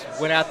Bills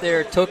went out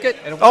there, took it,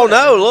 and won. Oh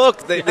no!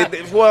 Look, the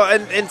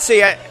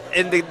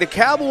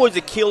Cowboys'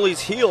 Achilles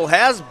heel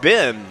has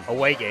been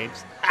away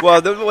games.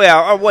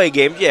 Away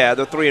games. Yeah,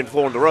 they're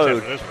 3-4 on the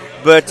road,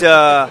 but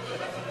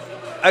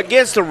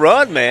against the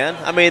run, man.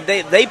 I mean,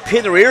 they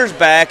pin their ears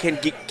back and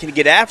can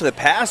get after the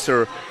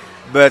passer,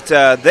 but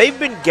they've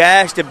been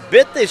gashed a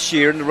bit this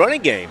year in the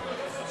running game.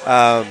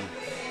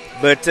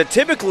 But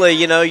typically,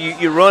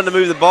 you run to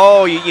move the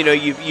ball,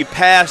 you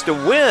pass to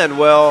win.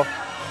 Well,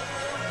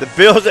 the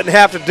Bills didn't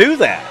have to do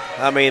that.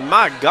 I mean,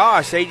 my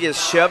gosh, they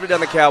just shoved it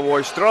down the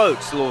Cowboys'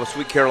 throats. A little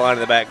Sweet Carolina in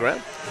the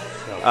background.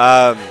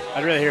 I'd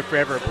rather hear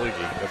Forever a Blue Jay.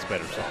 That's a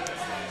better song.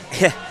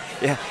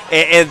 Yeah.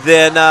 And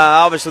then,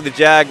 obviously, the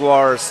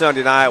Jaguars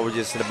Sunday night was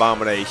just an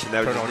abomination.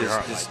 That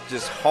was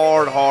just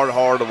hard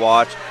to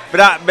watch.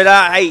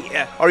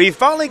 Hey, are you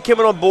finally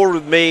coming on board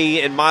with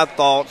me and my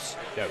thoughts?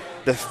 No.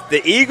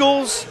 The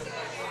Eagles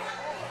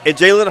and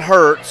Jalen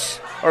Hurts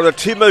are the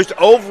two most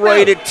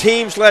overrated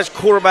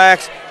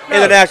team/quarterbacks in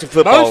the National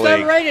Football League. Most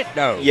overrated?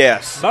 No.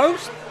 Yes.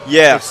 Most?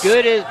 Yes. As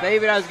good as,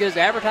 maybe not as good as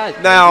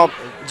advertised. Now,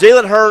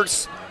 Jalen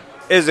Hurts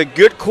is a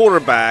good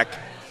quarterback,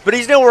 but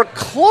he's nowhere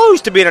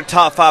close to being a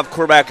top 5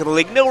 quarterback in the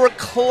league. Nowhere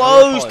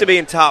close to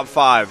being top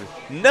 5.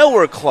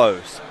 Nowhere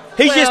close.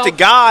 He's just a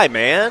guy,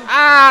 man.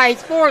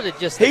 He's more than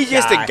just a guy. He's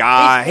just a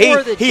guy.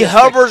 He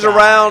hovers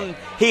around.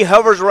 He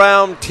hovers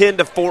around 10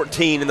 to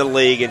 14 in the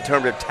league in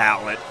terms of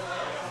talent.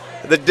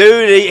 The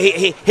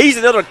dude, he's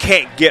another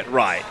can't get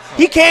right.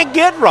 He can't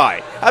get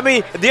right. I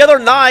mean, the other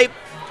night,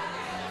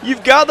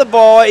 you've got the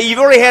ball. You've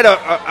already had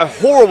a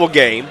horrible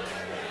game,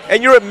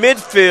 and you're at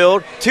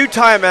midfield, 2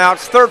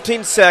 timeouts,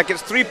 13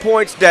 seconds, 3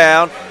 points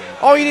down.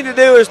 All you need to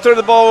do is throw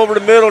the ball over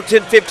the middle,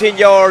 10, 15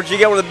 yards. You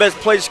got one of the best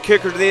place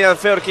kickers in the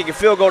NFL to kick a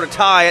field goal to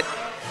tie it.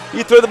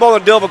 You throw the ball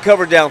in double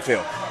cover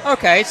downfield.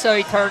 Okay, so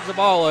he turns the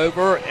ball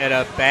over at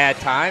a bad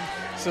time.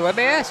 So let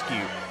me ask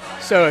you.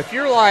 So if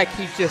you're like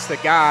he's just a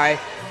guy,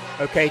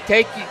 okay,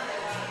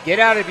 get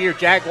out of your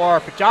Jaguar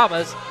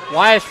pajamas.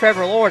 Why is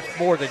Trevor Lawrence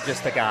more than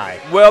just a guy?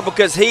 Well,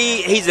 because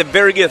he's a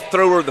very good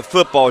thrower of the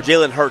football.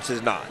 Jalen Hurts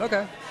is not.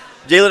 Okay.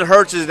 Jalen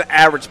Hurts is an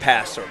average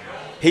passer.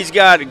 He's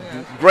got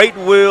great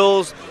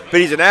wheels,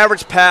 but he's an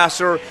average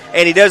passer,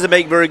 and he doesn't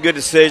make very good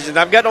decisions.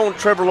 I've got on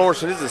Trevor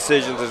Lawrence and his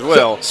decisions as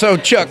well. So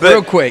Chuck,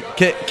 real quick,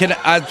 can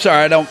I'm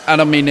sorry, I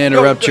don't mean to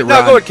interrupt you,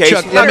 Ron. No, go ahead, Casey.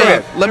 Chuck,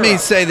 let me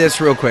say this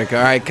real quick,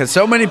 all right? Because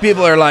so many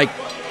people are like,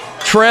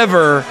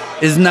 Trevor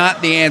is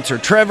not the answer.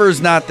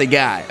 Trevor's not the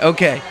guy.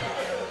 Okay.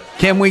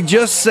 Can we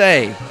just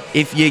say,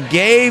 if you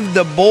gave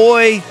the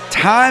boy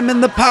time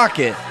in the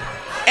pocket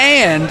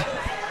and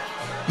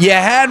you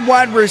had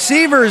wide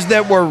receivers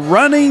that were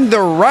running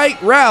the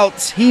right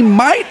routes, he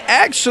might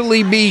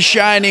actually be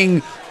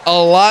shining a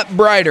lot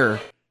brighter.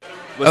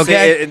 Well,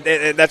 okay,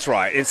 and that's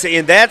right.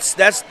 And that's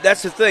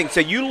the thing. So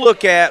you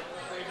look at,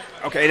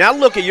 okay, and I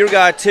look at your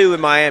guy too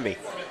in Miami.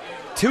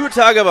 Tua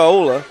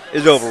Tagovailoa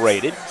is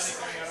overrated.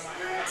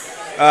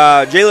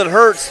 Jalen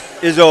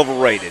Hurts is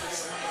overrated.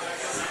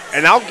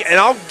 And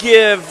I'll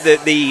give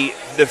the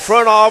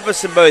front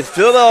office in both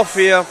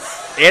Philadelphia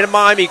and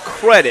Miami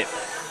credit.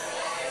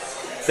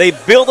 They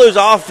build those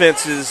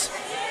offenses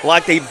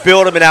like they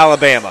built them in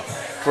Alabama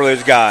for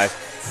those guys.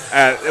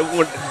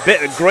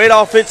 Great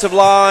offensive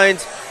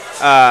lines,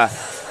 a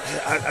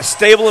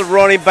stable of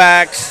running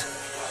backs,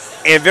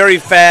 and very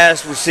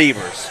fast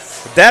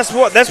receivers. That's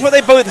what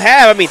they both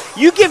have. I mean,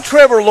 you give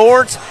Trevor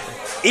Lawrence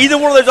either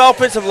one of those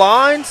offensive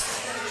lines,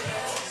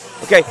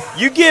 okay,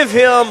 you give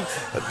him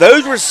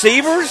those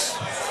receivers.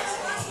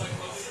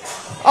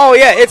 Oh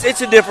yeah,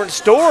 it's a different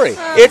story.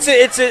 It's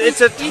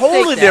a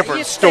totally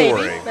different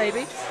story.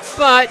 Maybe.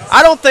 But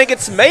I don't think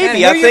it's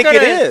maybe. I think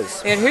it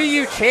is. And who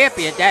you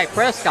champion, Dak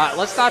Prescott.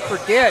 Let's not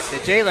forget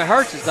that Jalen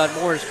Hurts has done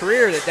more in his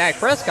career than Dak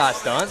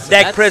Prescott's done. So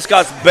Dak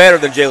Prescott's better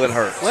than Jalen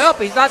Hurts. Well,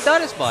 he's not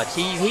done as much.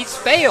 He's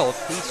failed.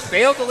 He's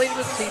failed to lead.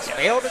 He's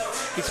failed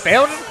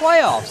in the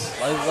playoffs.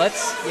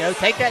 Let's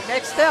take that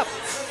next step.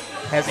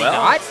 Has he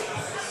not?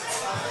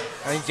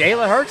 I mean,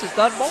 Jalen Hurts has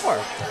done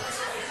more.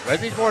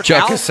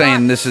 Chuck is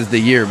saying this is the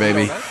year,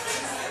 baby.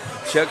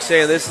 Chuck's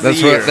saying this is the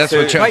year. That's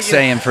what Chuck's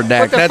saying for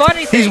Dak.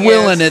 He's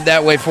willing it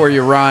that way for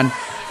you, Ron.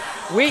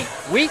 We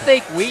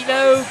think we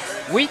know.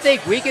 We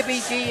think we could be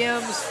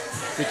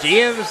GMs. The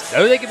GMs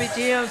know they can be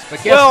GMs.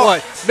 But guess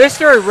what?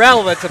 Mr.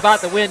 Irrelevant's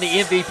about to win the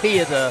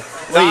MVP of the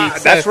league.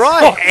 That's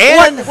right.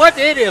 And what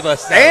did any of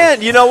us know?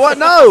 And you know what?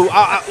 No.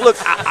 Look,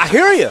 I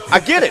hear you. I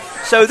get it.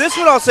 So this is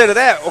what I'll say to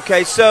that.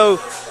 Okay, so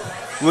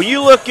when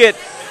you look at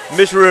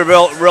Mr.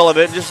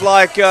 Irrelevant, just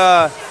like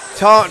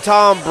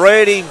Tom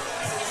Brady,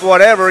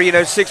 whatever,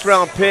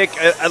 6th-round pick,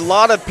 a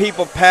lot of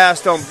people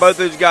passed on both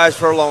those guys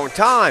for a long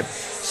time.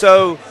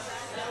 So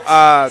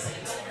Brock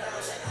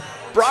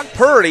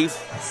Purdy,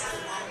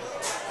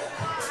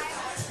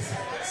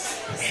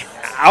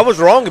 I was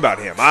wrong about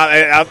him.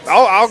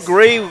 I'll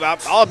agree.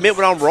 I'll admit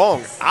when I'm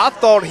wrong. I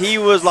thought he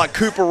was like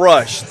Cooper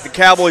Rush, the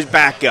Cowboys'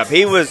 backup.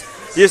 He was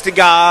just a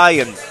guy,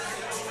 and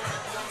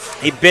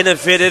he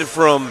benefited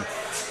from,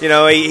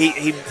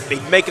 he'd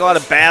make a lot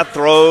of bad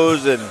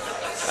throws, and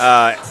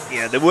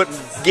they wouldn't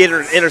get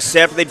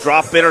intercepted. They'd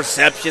drop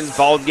interceptions.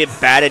 Ball would get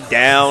batted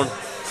down.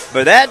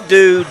 But that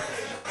dude,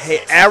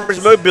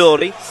 average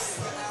mobility,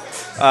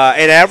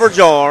 an average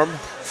arm.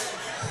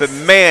 But,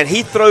 man,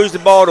 he throws the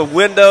ball to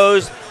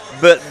windows,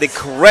 but the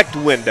correct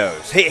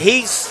windows.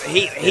 He's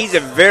a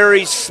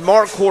very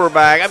smart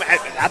quarterback. I mean,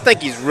 I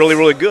think he's really,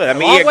 really good. I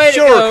mean,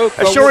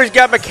 sure he's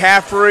got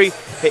McCaffrey.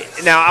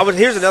 Now,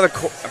 here's another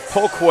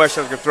poll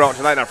question I was going to throw out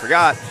tonight, and I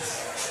forgot.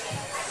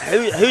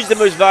 Who's the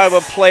most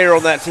valuable player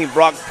on that team,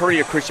 Brock Purdy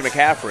or Christian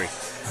McCaffrey?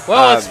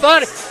 Well, it's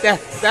funny.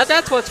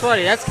 That's what's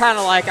funny. That's kind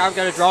of like I'm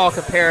going to draw a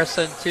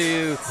comparison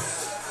to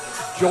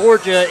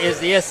Georgia is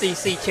the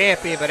SEC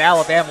champion, but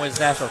Alabama wins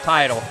the national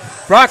title.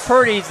 Brock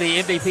Purdy's the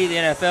MVP of the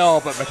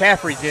NFL, but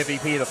McCaffrey's the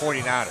MVP of the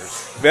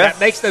 49ers. Yeah. That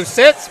makes no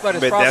sense, but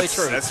it's probably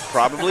true. That's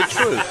probably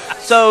true.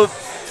 So,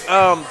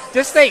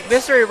 just think,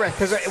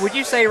 because would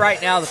you say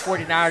right now the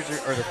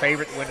 49ers are the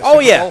favorite to win the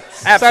Super Bowl?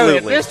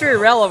 Absolutely. So if Mr.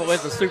 Irrelevant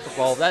wins the Super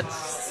Bowl,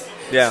 that's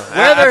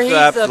whether he's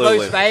absolutely. the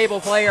most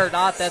valuable player or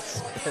not,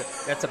 that's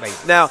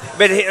amazing. Now,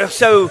 but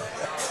so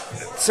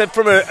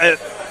from a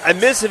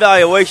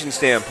misevaluation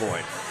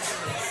standpoint,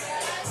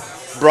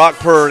 Brock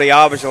Purdy,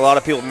 obviously a lot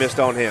of people missed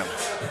on him.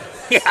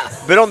 Yeah.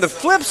 But on the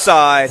flip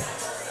side,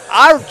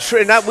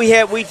 we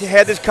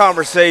had this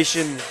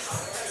conversation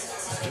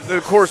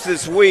of course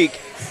this week,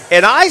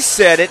 and I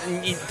said it,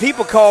 and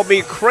people called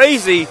me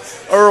crazy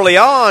early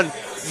on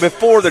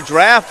before the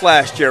draft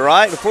last year,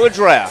 right? Before the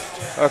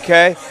draft,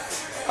 okay?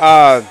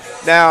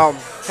 Now,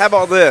 how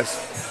about this?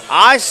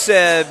 I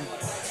said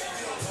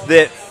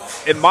that,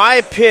 in my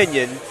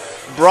opinion,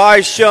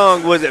 Bryce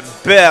Young was at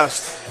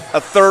best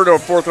a third or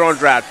fourth round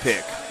draft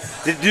pick.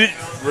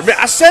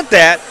 I said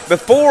that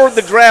before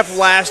the draft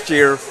last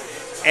year,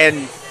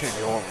 and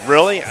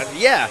really?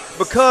 Yeah,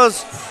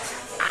 because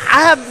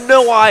I have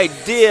no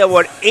idea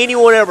what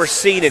anyone ever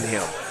seen in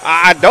him.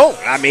 I don't.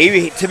 I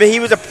mean, to me, he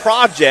was a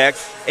project,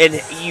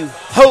 and you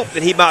hope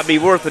that he might be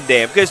worth a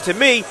damn. Because to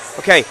me,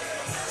 okay,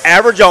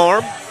 average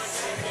arm,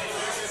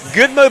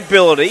 good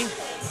mobility,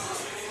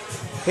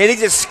 and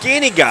he's a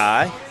skinny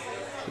guy.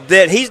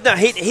 That he's not.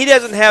 He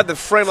doesn't have the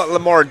frame like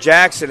Lamar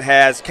Jackson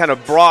has, kind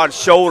of broad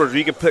shoulders where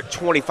you can put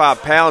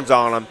 25 pounds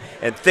on him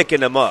and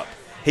thicken him up.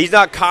 He's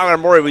not Kyler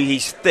Murray where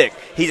he's thick.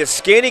 He's a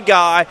skinny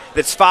guy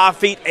that's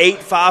 5'8",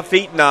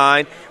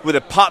 5'9", with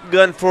a pop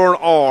gun for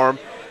an arm.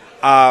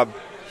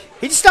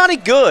 He's just not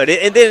any good.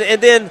 And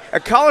then a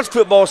college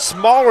football is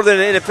smaller than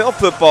an NFL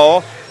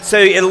football, so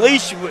at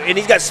least, and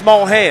he's got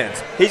small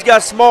hands. He's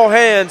got small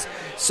hands,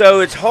 so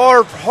it's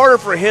harder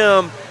for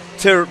him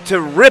to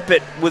rip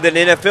it with an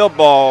NFL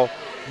ball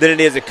than it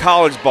is a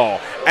college ball.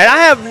 And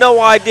I have no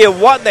idea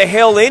what the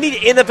hell any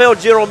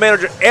NFL general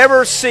manager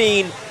ever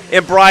seen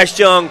in Bryce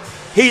Young.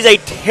 He's a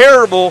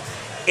terrible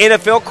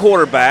NFL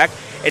quarterback,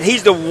 and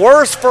he's the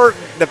worst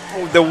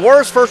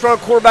first-round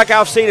quarterback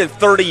I've seen in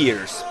 30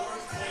 years.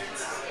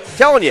 I'm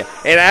telling you.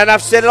 And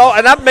I've said it all,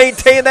 and I've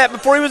maintained that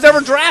before he was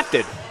ever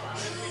drafted.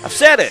 I've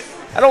said it.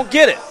 I don't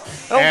get it.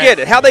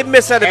 How they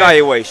miss that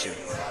evaluation.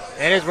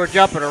 And as we're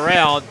jumping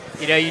around,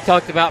 you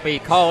talked about me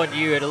calling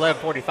you at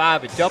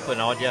 11:45 and jumping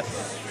on you.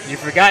 You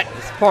forgot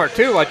this part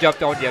two I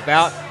jumped on you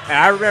about. And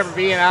I remember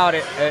being out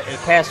in the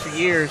past few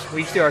years.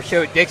 We used to do our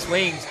show at Dick's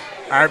Wings.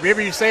 I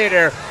remember you saying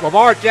there,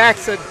 Lamar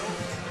Jackson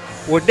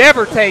would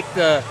never take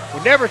the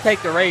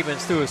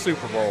Ravens to a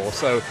Super Bowl.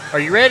 So, are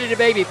you ready to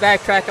maybe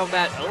backtrack on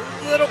that a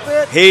little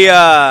bit?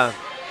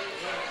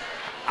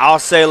 I'll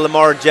say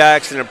Lamar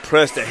Jackson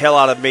impressed the hell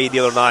out of me the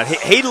other night.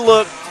 He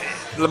looked,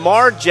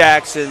 Lamar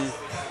Jackson.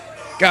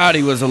 God,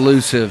 he was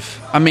elusive.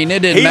 I mean,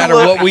 it didn't matter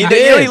what we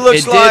did.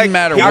 It didn't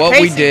matter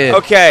what we did.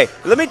 Okay,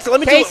 let me.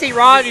 Casey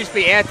Ron used to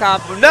be anti.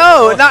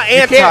 No, not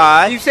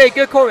anti. You say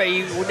good quarterback.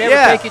 You would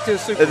never take you to a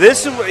Super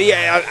Bowl.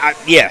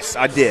 Yes,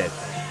 I did.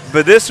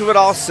 But this is what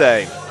I'll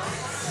say.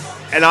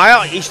 And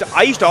I used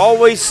to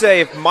always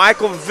say, if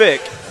Michael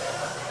Vick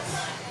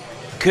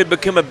could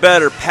become a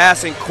better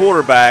passing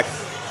quarterback,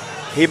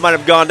 he might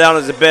have gone down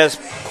as the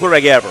best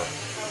quarterback ever.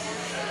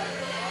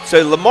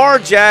 So Lamar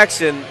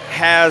Jackson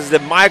has the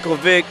Michael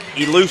Vick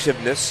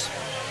elusiveness.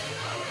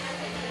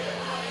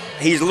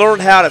 He's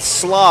learned how to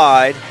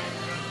slide,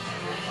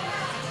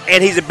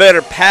 and he's a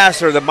better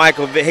passer than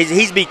Michael Vick.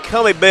 He's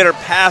become a better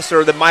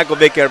passer than Michael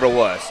Vick ever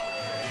was.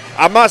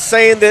 I'm not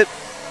saying that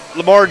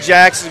Lamar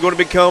Jackson is going to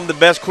become the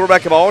best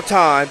quarterback of all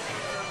time,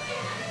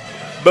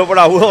 but what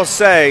I will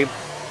say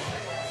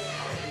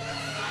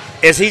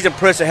is he's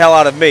impressed the hell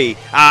out of me.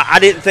 I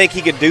didn't think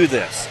he could do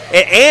this.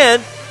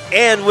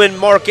 And when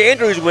Mark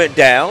Andrews went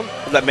down,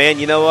 I was like, man,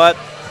 you know what?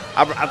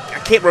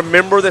 I can't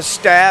remember the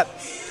stat,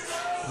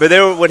 but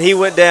when he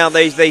went down,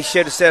 they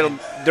should have said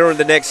during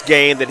the next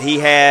game that he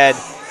had,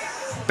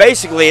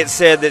 basically it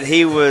said that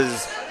he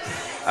was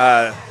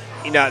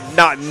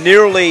not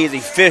nearly as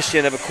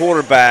efficient of a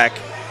quarterback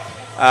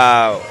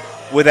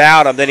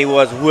without him than he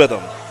was with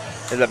him.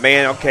 And like,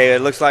 man, okay,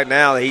 it looks like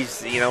now that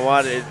he's, you know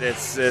what,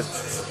 it's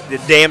the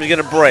dam is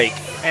going to break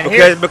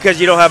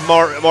because you don't have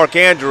Mark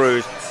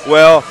Andrews.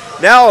 Well,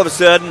 now all of a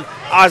sudden,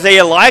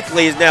 Isaiah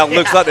Likely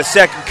looks like the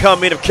second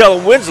coming of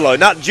Kellen Winslow.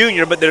 Not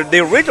Junior, but the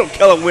original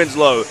Kellen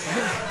Winslow.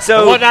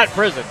 So, the one not in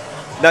prison.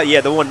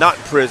 The one not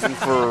in prison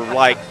for,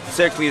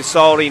 sexually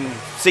assaulting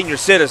senior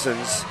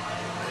citizens.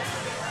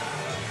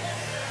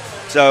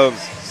 So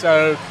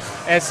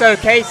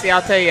Casey,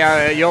 I'll tell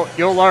you,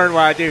 you'll learn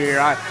what I do here.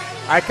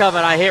 I come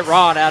and I hit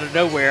Ron out of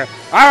nowhere.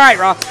 All right,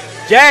 Ron.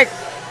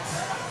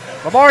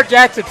 Lamar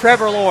Jackson,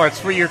 Trevor Lawrence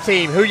for your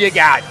team. Who you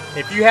got?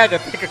 If you had to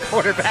pick a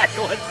quarterback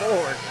going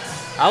forward,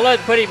 I'll let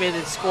put him in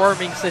a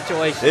squirming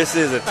situation. This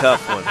is a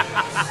tough one.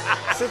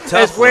 It's a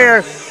tough one.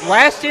 Where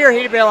last year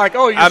he'd be like,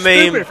 "Oh, you're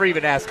stupid for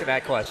even asking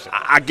that question."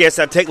 I guess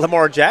I'd take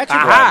Lamar Jackson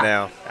right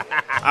now.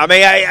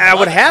 I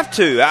would have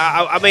to.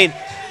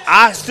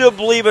 I still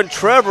believe in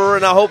Trevor,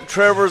 and I hope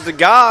Trevor's the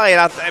guy.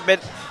 And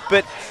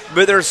but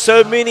there's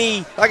so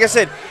many. Like I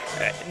said,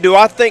 do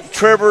I think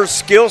Trevor's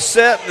skill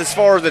set, as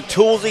far as the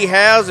tools he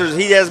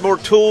has more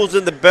tools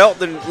in the belt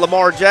than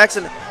Lamar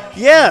Jackson?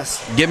 Yes.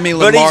 Give me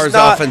Lamar's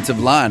offensive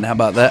line. How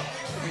about that?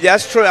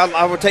 That's true.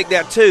 I would take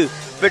that too.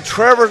 But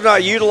Trevor's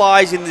not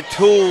utilizing the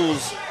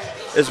tools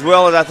as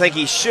well as I think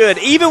he should,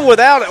 even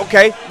without a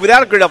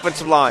great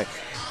offensive line.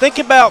 Think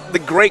about the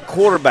great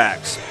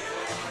quarterbacks.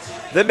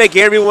 They make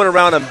everyone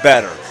around them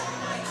better.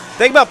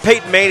 Think about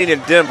Peyton Manning in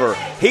Denver.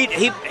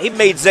 He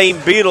made Zane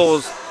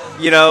Beatles,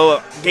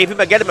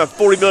 got him a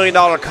 $40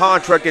 million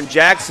contract in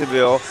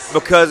Jacksonville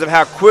because of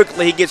how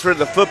quickly he gets rid of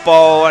the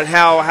football and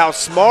how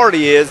smart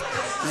he is.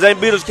 Zane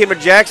Beatles came to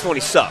Jacksonville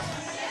and he sucked.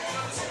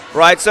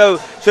 Right? So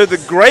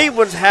the great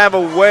ones have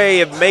a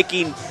way of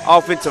making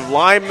offensive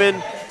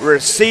linemen,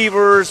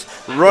 receivers,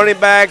 running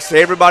backs,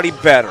 everybody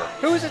better.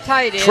 Who was a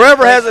tight end?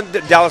 Trevor hasn't.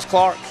 Dallas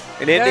Clark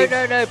in Indy?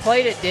 No.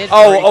 Played at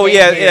Denver.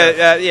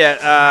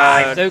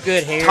 Yeah. No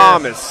good hair.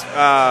 Thomas.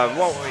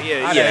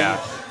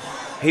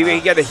 He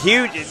got a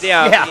huge,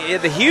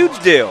 the huge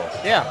deal.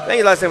 Yeah. I think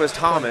his last name was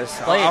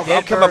Thomas.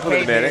 I'll come up with it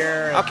in a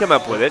minute. I'll come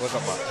up with it.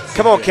 What's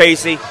Come on,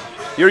 Casey.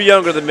 You're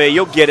younger than me.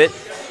 You'll get it.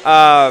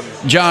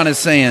 John is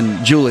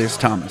saying Julius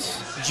Thomas.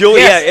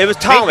 Yeah, it was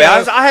Thomas.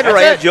 I had to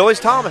write it. Julius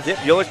Thomas.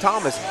 Yep, Julius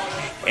Thomas.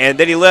 And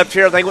then he left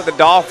here, I think, with the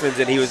Dolphins,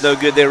 and he was no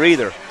good there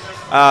either.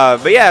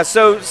 But yeah,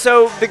 so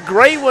the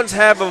great ones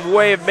have a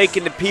way of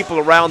making the people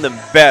around them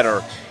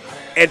better,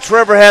 and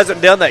Trevor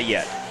hasn't done that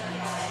yet.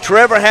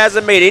 Trevor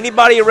hasn't made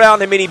anybody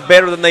around him any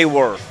better than they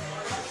were.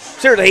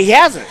 Seriously, he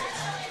hasn't.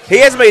 He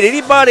hasn't made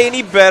anybody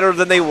any better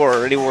than they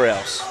were anywhere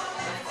else.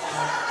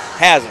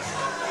 Hasn't.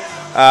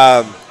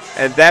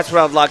 And that's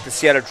what I'd like to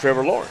see out of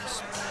Trevor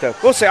Lawrence. So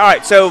we'll see. All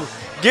right, so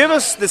give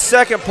us the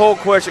second poll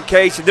question,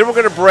 Casey. Then we're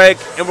going to break,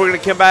 and we're going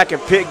to come back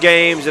and pick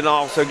games and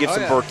also give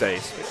some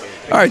birthdays.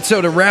 All right, so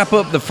to wrap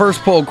up the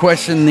first poll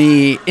question,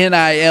 the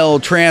NIL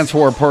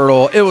transfer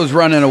portal, it was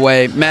running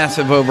away.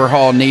 Massive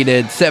overhaul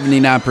needed,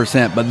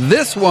 79%. But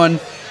this one,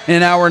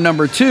 in hour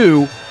number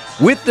 2,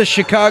 with the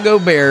Chicago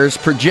Bears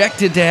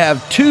projected to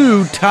have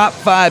 2 top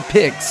 5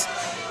 picks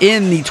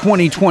in the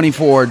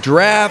 2024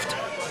 draft,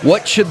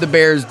 what should the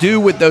Bears do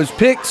with those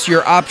picks?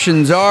 Your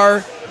options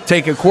are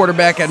take a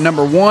quarterback at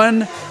number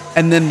 1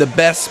 and then the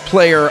best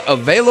player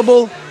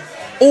available,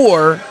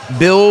 or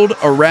build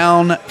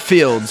around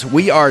Fields.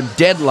 We are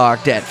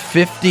deadlocked at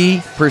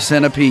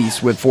 50%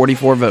 apiece with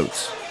 44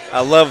 votes. I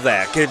love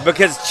that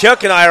because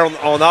Chuck and I are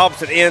on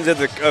opposite ends of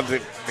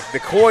the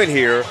coin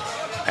here,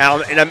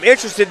 and I'm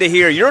interested to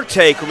hear your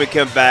take when we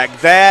come back.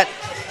 That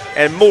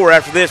and more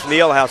after this from the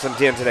Yellow House on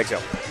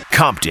 1010XL.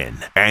 Compton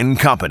and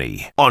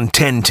Company on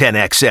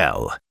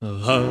 1010XL.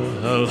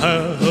 I'll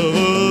have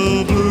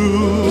a blue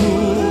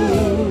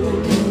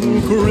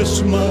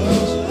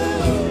Christmas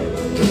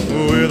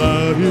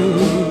without you.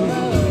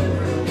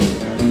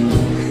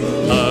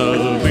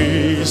 I'll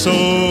be so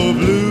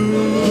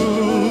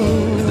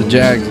blue. The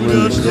Jags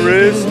lose.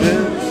 Christmas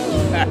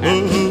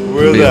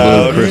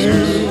without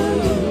Christmas.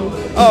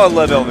 Oh, I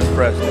love Elvis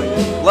Presley.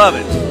 Love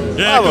it.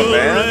 Love it,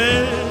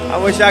 man. I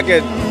wish I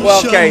could. Well,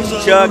 okay,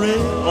 Chuck,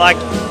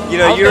 you're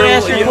going to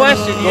ask your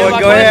question.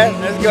 Go ahead.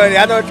 Let's go ahead.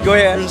 I know what. Go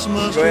ahead.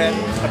 Go ahead.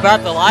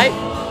 About the life?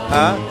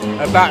 Huh?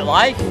 About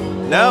life?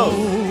 No.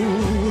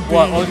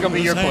 What was going to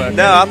be your question?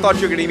 No, I thought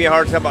you were going to give me a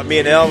hard time about me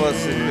and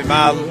Elvis and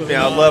my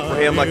love for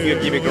him like you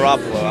would give me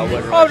Garoppolo. I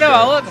wasn't. Oh, no,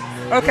 I love it.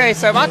 Okay,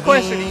 so my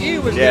question to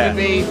you was going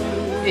to be,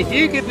 if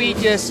you could be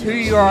just who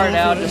you are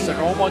now, just a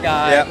normal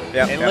guy,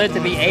 and live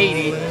to be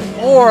 80,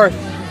 or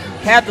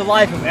have the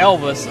life of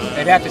Elvis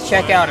and have to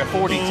check out at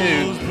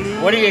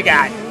 42, what do you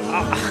got?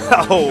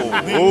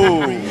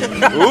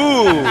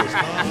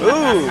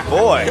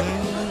 Boy.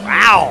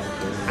 Wow.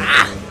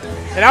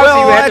 And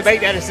obviously you had to make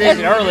that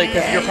decision early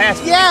because you're past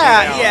 42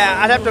 now.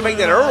 I'd have to make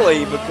that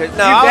early because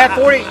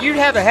you'd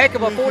have a heck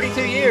of a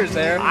 42 years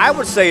there. I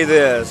would say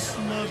this.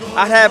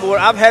 I've had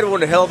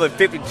one hell of a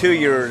 52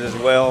 years as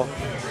well.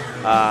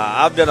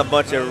 I've done a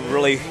bunch of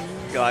really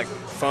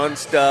fun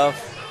stuff,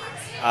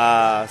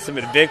 some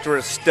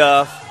adventurous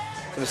stuff,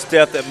 some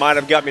stuff that might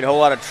have got me in a whole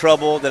lot of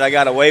trouble that I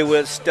got away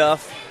with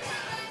stuff.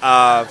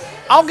 I'll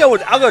go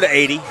to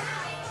 80.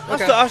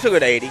 Okay. I'll still go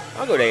to 80.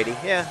 I'll go to 80.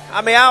 Yeah.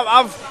 I mean,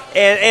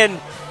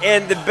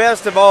 and the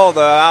best of all,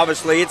 though,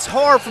 obviously, it's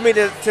hard for me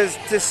to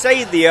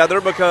say the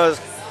other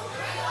because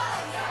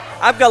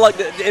I've got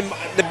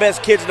the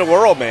best kids in the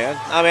world, man.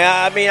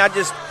 I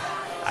just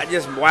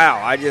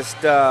wow. I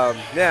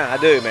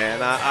do,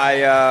 man.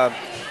 I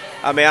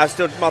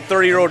still, my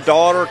 30-year-old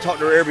daughter, talk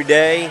to her every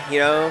day,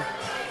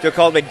 Still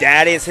calls me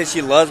daddy and says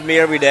she loves me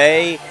every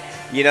day.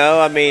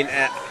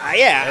 Man.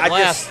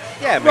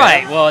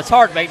 Right. Well, it's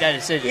hard to make that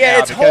decision. Yeah, now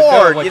it's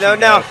hard.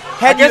 Now,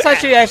 I guess I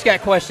should ask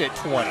that question at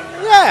 20.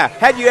 Yeah.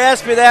 Had you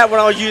asked me that when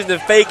I was using the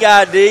fake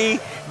ID,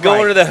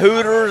 going to the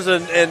Hooters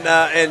and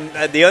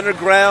the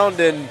Underground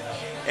and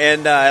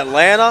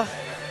Atlanta,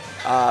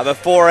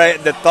 before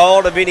the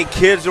thought of any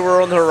kids that were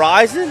on the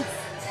horizon,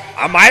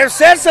 I might have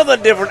said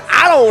something different.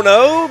 I don't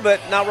know, but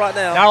not right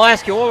now. Now I'll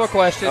ask you one more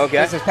question. Okay.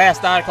 This is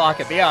past 9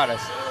 o'clock, and be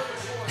honest.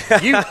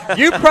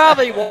 You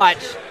probably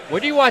watch,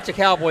 when you watch the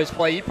Cowboys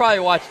play, you probably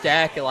watch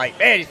Dak and like,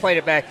 man, he's playing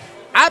it back.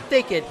 I'm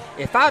thinking,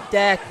 if I'm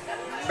Dak,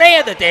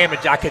 man, the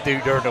damage I could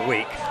do during the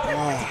week.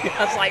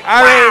 I was like,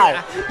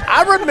 wow.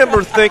 I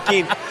remember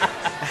thinking,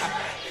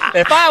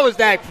 if I was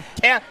that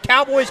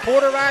Cowboys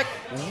quarterback,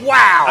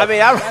 wow. I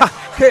mean,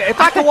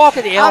 if I could walk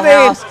in the L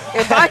house,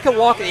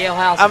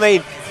 I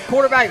mean,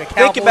 quarterback of the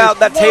Cowboys. Think about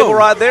that table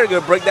right there.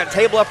 Go break that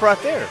table up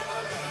right there.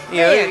 You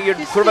know, you're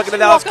quarterback of the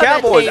Dallas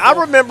Cowboys. I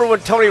remember when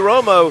Tony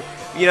Romo,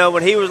 you know,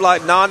 when he was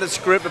like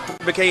nondescript,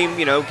 became,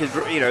 you know, because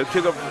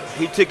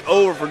he took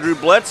over for Drew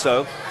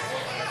Bledsoe.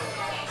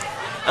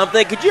 I'm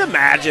thinking, could you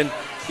imagine?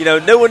 You know,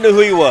 no one knew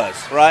who he was,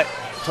 right?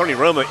 Tony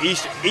Romo,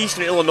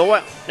 Eastern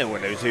Illinois, no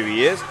one knows who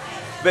he is.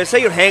 But say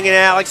you're hanging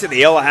out, like I said, the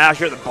Yellow House,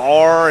 you're at the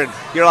bar, and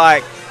you're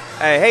like,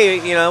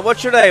 hey, you know,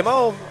 what's your name?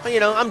 Oh, you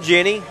know, I'm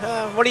Jenny.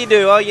 What do you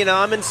do? Oh, you know,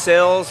 I'm in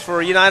sales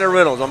for United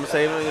Rentals. I'm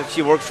saying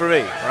she works for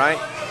me, right?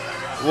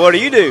 What do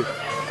you do?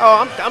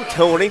 Oh, I'm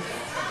Tony.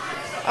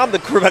 I'm the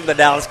quarterback of the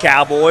Dallas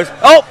Cowboys.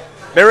 Oh,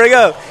 there we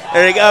go.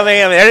 There you go. I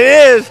mean, there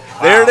it is.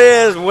 Wow. There it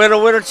is.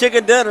 Winner,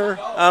 chicken dinner.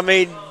 I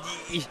mean,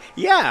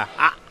 yeah,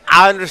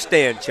 I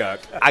understand, Chuck.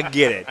 I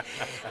get it.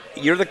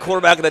 You're the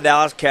quarterback of the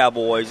Dallas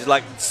Cowboys. It's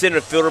like center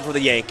fielder for the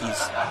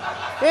Yankees.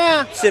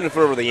 Yeah, center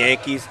fielder for the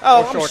Yankees.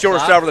 Oh, I'm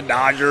shortstop for the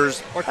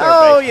Dodgers.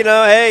 Oh, you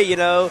know, hey, you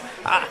know,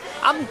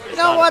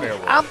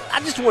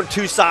 I just won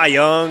 2 Cy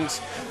Youngs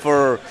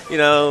for, you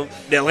know,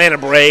 the Atlanta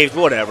Braves,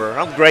 whatever.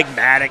 I'm Greg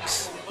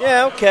Maddux.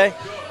 Yeah, okay.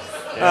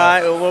 Yeah. All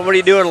right, well, what are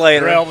you doing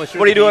later? What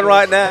are you doing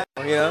right now?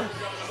 You know?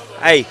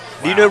 Hey,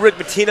 do you know who Rick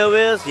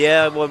Pitino is?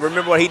 Yeah, well,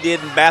 remember what he did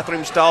in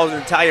bathroom stalls in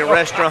an Italian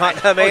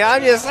restaurant? I mean,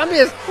 I'm just,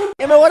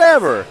 you know,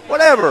 whatever.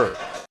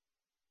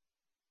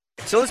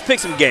 So let's pick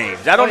some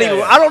games. I don't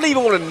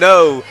even want to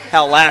know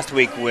how last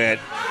week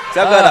went.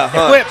 So I've got a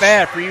hunch. It went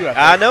bad for you.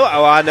 I know.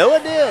 Oh, I know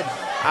it did.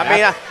 I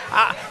mean,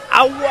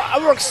 I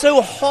worked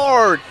so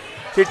hard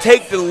to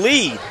take the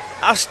lead.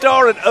 I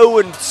started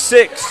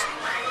 0-6,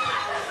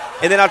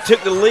 and then I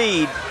took the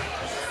lead.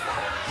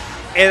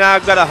 And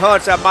I've got a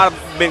hunch I might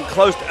have been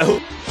close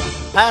to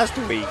past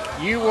week.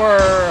 You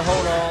were,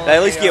 hold on. Did I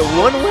at least get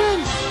one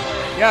win?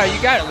 Yeah, you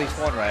got at least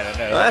one right, I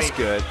know. Well, that's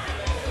good.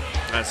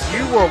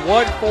 You were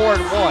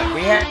 1-4-1.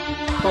 We had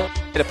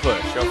a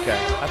push, okay.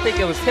 I think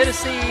it was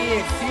Tennessee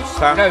and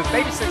Houston. No,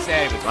 maybe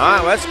Cincinnati. All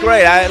right, well, that's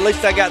great. At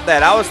least I got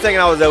that. I was thinking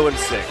I was 0-6.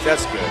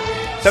 That's good.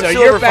 So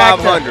you're back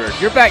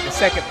 500. You're back to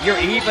second. You're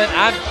even.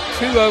 I'm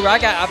 2-0.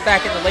 I'm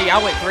back in the lead.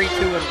 I went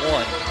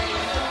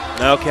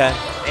 3-2-1. Okay.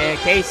 And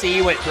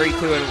KC went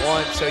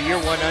 3-2-1, so you're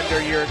 1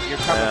 under. You're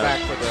coming back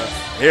for the.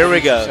 Here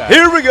we go. Side.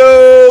 Here we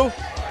go.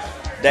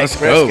 Dak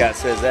Prescott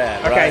says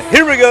that. Okay. Right?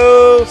 Here we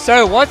go.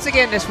 So once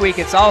again this week,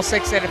 it's all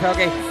 6 NFL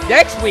games.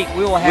 Next week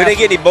we will have. We didn't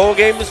get any bowl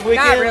games this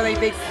weekend. Not really.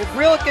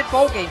 Real good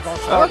bowl games on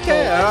Sunday.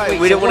 Okay. All right. Week.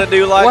 We didn't want to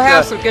do like we'll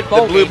have some good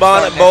bowl the Blue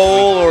Bonnet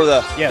Bowl or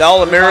the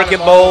All-American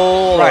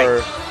Bowl, right?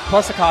 Or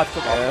plus the college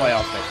football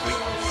playoffs next week.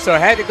 So I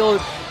had to go.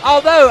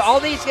 Although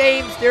all these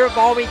games, they're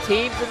involving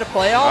teams in the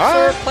playoffs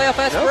or playoff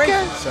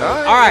aspirations. Okay. So,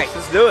 all right,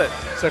 let's do it.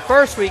 So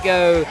first we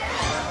go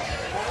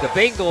the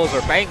Bengals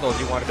or Bengals,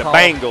 you want to call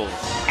them.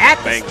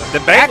 The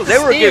Bengals. They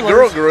were a good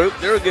girl group.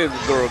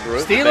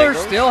 Steelers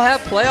still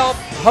have playoff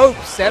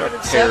hopes,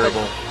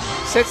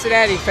 7-7.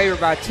 Cincinnati favored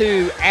by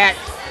 2 at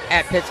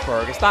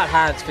Pittsburgh. It's not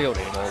Heinz Field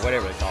anymore,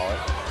 whatever they call it.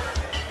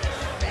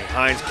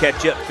 Heinz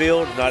Ketchup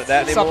Field, not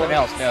that it's anymore? Something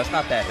else. No, it's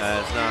not that.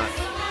 No, it's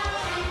not.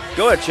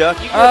 Go ahead, Chuck.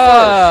 You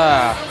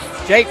go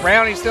first. Jake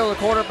Browning's still the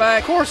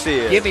quarterback. Of course he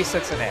is. Give me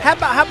Cincinnati. How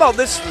about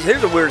this?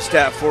 Here's a weird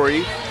stat for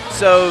you.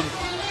 So,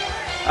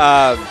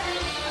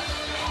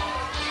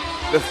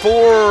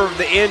 before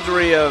the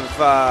injury of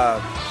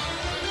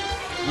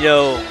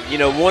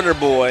Wonder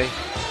Boy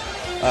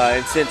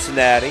in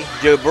Cincinnati,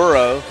 Joe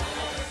Burrow,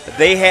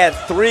 they had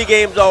 3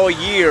 games all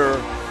year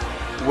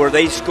where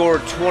they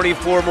scored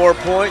 24 more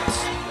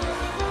points.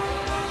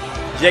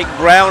 Jake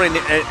Browning,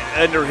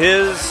 under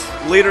his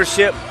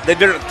leadership, they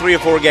did it in 3 or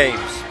 4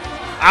 games.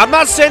 I'm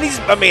not saying he's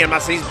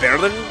better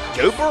than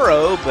Joe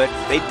Burrow, but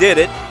they did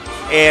it.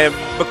 And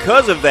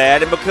because of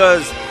that, and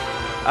because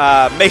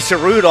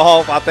Mason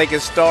Rudolph, I think,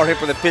 is starting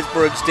for the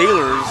Pittsburgh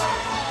Steelers,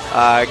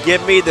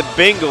 give me the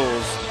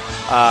Bengals.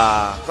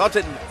 I'll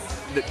take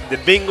the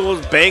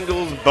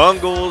Bengals,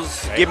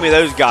 Bungles. Give me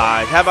those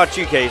guys. How about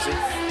you, Casey?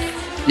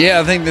 Yeah,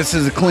 I think this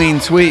is a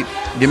clean sweep.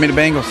 Give me the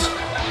Bengals.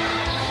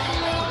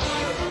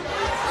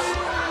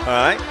 All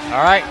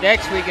right.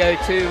 Next we go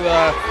to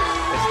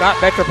it's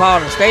not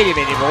Metropolitan Stadium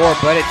anymore,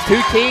 but it's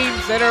 2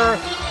 teams that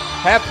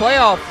have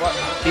playoff.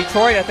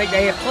 Detroit, I think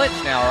they have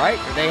clinched now, right?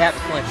 Or they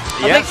haven't clinched.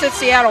 I think since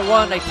Seattle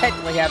won, they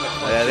technically haven't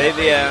clinched.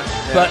 Yeah.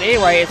 But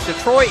anyway, it's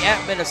Detroit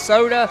at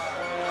Minnesota.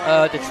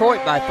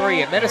 Detroit by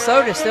 3, and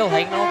Minnesota is still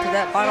hanging on to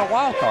that final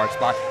wild card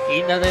spot,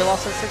 even though they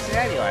lost to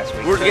Cincinnati last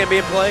week. Where's the game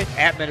being played?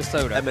 At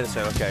Minnesota.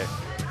 Okay.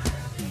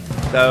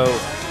 So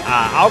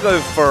I'll go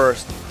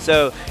first.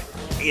 So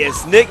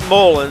It's Nick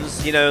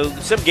Mullins. You know,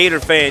 some Gator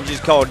fans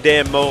just call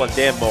Dan Mullins.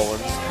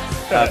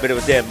 But it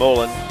was Dan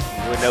Mullen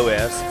with no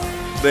S.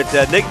 But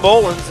Nick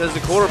Mullins is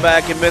the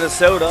quarterback in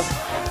Minnesota.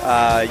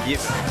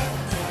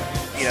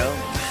 You know,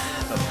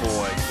 oh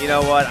boy. You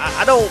know what?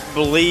 I don't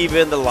believe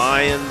in the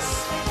Lions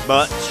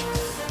much,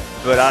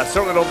 but I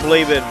certainly don't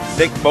believe in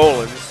Nick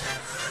Mullins.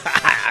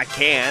 I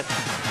can't.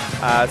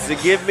 So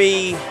give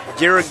me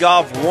Jared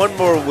Goff one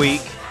more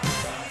week.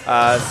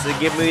 So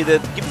give me the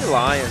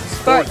Lions.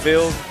 Ford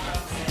Field.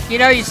 You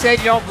know, you said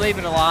you don't believe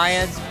in the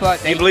Lions, but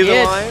they believe in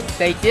did. the Lions?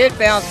 They did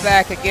bounce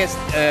back against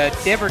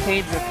Denver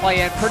teams that were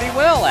playing pretty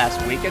well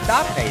last week and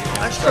dominated.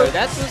 That's so true.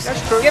 That's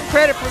true. Give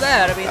credit for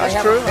that. I mean, That's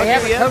they true.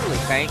 haven't totally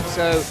tanked.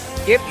 So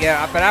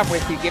but I'm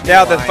with you. Give me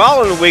Now the the Lions.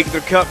 following week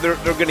they're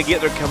going to get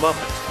their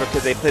comeuppance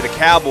because they play the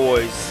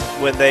Cowboys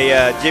when they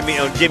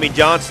Jimmy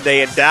Johnson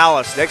Day in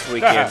Dallas next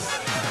weekend.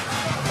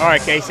 All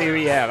right, Casey, who do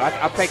you have?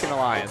 I'm taking the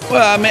Lions.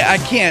 Well, I mean, I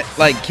can't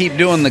keep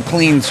doing the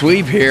clean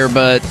sweep here,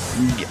 but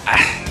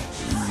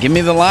give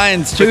me the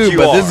Lions too.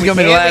 But this is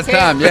gonna be the last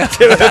time. Yeah,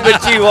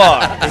 but you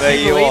are. There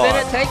you are. Believe in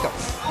it, take them.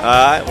 All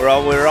right, we're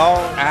all.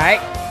 All right.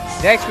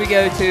 Next, we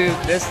go to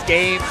this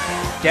game.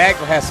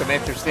 Jaguar has some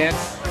interest in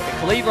the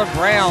Cleveland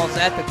Browns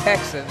at the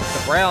Texans.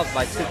 The Browns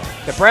by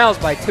 2.5. The Browns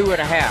by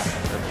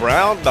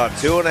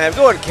 2.5.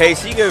 Go ahead,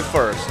 Casey. You go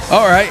first.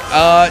 All right.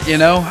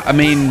 I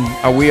mean,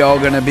 are we all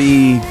gonna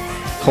be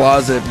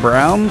closet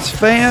Browns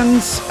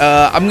fans?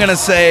 I'm gonna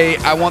say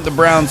I want the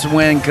Browns to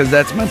win because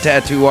that's my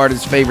tattoo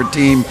artist's favorite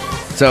team.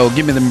 So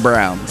give me them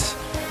Browns.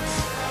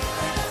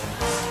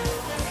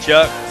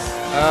 Chuck.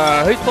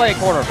 Who's playing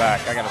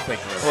quarterback? I got to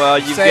think of it. Well,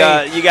 you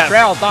got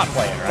Stroud's not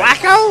playing, right?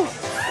 Flacco.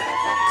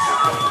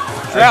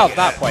 Stroud's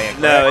not playing.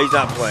 No, he's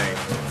not playing.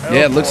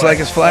 Yeah, it looks like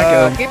it's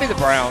Flacco. Give me the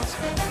Browns.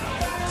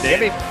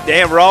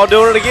 Damn, we're all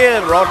doing it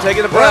again. We're all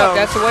taking the Browns. Well,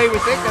 that's the way we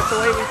think.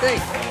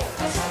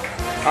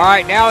 All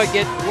right, now it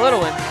gets a little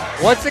one.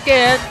 Once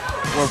again,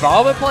 we're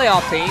involved in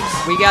playoff teams.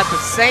 We got the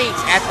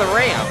Saints at the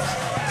Rams.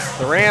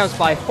 The Rams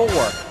by 4.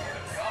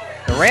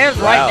 The Rams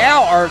right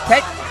now aren't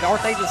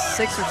they the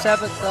 6th or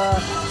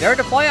 7th? They're in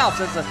the playoffs.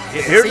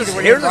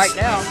 Right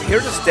now.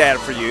 Here's a stat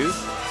for you.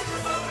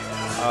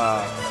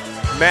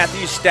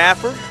 Matthew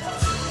Stafford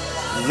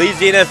leads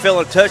the NFL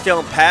in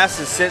touchdown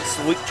passes since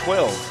week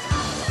 12.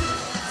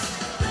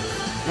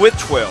 With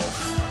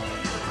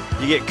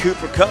 12, you get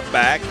Cooper Kupp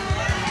back.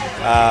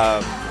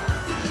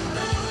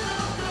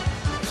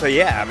 So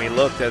yeah, I mean,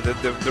 look,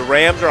 the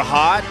Rams are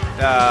hot.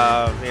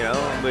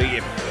 We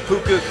get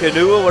Puka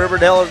Kanua, whatever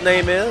the hell his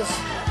name is.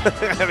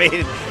 I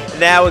mean,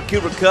 now with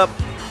Cooper Kupp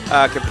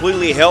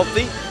completely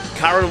healthy,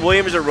 Kyron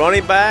Williams are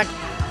running back.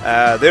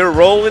 They're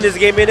rolling. Is the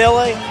game in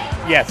LA?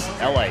 Yes,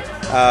 LA.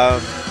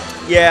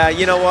 Yeah,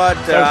 you know what?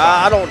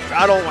 I don't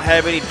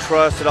have any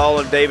trust at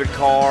all in David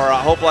Carr.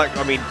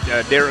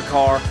 Derek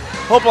Carr.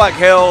 Hope like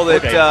hell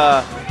that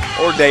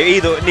or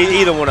Dave,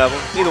 either one of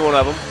them,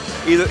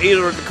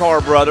 either of the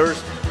Carr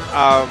brothers.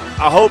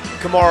 I hope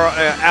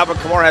Alvin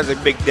Kamara has a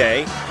big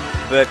day,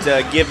 but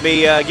give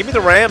me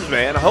the Rams,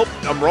 man. I hope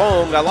I'm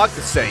wrong. I like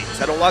the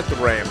Saints. I don't like the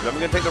Rams. I'm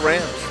going to take the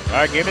Rams. All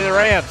right, give me the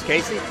Rams,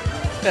 Casey.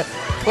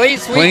 Clean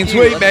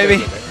sweep,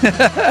 baby.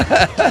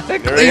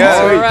 There we go.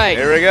 All right.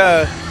 Here we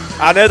go.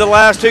 I know the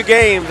last 2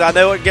 games. I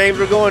know what games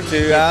we're going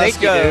to. Let's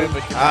go.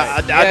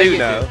 I do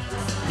know.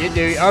 You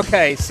do.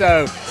 Okay,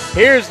 so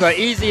here's the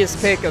easiest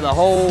pick of the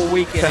whole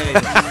weekend.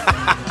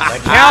 The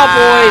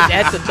Cowboys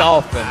at the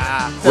Dolphins.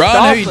 The Ron,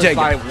 Dolphins who you taking?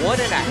 by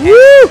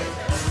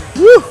 1.5.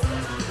 Woo!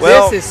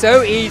 Well, this is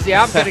so easy.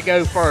 I'm going to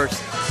go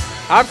first.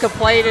 I'm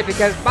complaining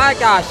because, my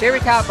gosh,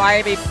 every time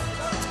Miami,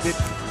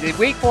 the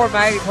week 4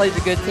 Miami plays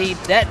a good team,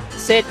 that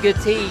said good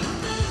team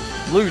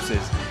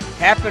loses.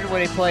 Happened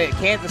when they played at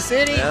Kansas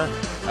City. Yeah.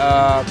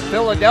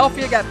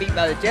 Philadelphia got beat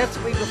by the Jets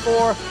the week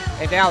before,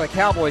 and now the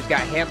Cowboys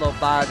got handled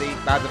by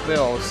the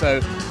Bills.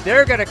 So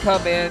they're going to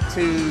come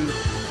into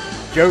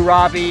Joe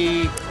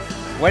Robbie,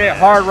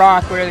 Hard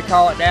Rock, whatever they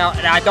call it now.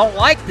 And I don't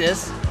like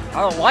this,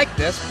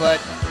 but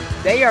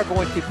they are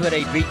going to put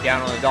a beat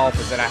down on the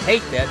Dolphins, and I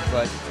hate that,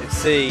 but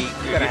it's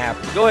going to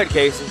happen. Go ahead,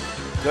 Casey.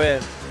 Go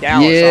ahead.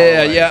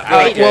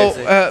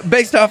 Dallas,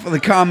 based off of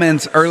the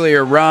comments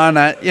earlier, Ron,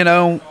 I'm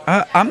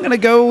going to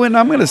go and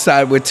I'm going to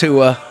side with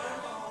Tua.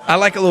 I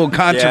like a little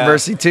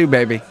controversy too,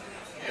 baby.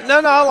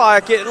 No, I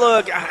like it.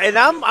 Look, and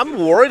I'm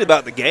worried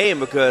about the game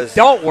because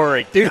don't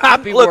worry. Do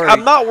not be worried.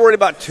 I'm not worried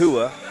about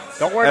Tua.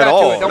 Don't worry at about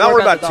all. Tua. Not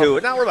worried about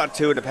Tua. Not worried about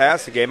Tua in the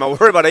passing game. I'm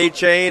worried about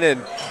A-Chain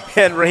and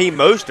Raheem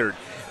Mostert.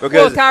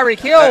 Because Tyreek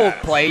Hill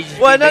plays.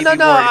 Well, no.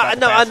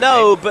 I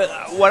know, but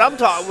what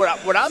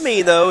I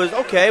mean though is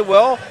okay.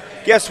 Well,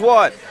 guess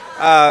what?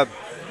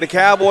 The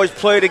Cowboys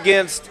played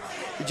against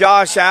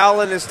Josh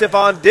Allen and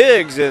Stephon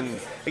Diggs, and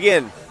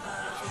again,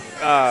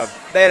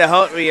 they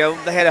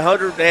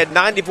had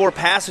 94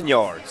 passing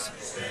yards.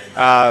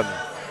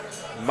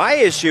 My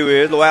issue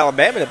is little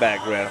Alabama in the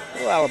background.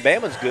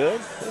 Alabama's good.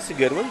 That's a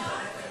good one.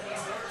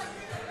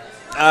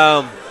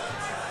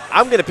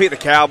 I'm going to pick the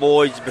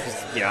Cowboys because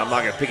I'm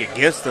not going to pick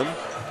against them,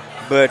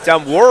 but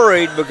I'm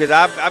worried because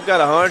I've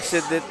got a hunch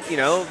that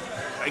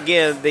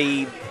again,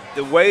 the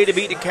way to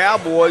beat the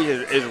Cowboys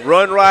is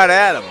run right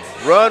at them.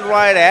 Run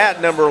right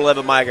at number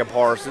 11, Micah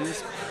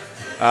Parsons.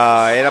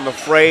 And I'm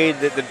afraid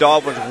that the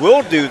Dolphins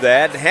will do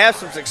that and have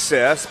some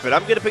success. But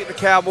I'm going to pick the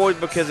Cowboys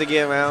because,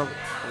 again,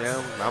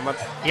 I'm a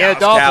Dolphins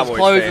Cowboys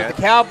close fan. with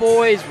the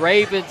Cowboys,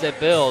 Ravens, and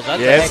Bills.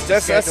 That's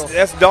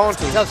That's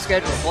daunting. Tough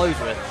schedule to close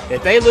with.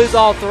 If they lose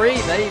all three,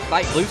 they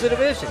might lose a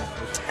division.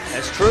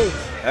 That's true.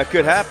 That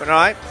could happen. All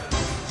right.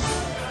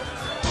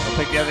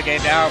 We'll pick the other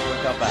game now, and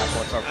we'll come back.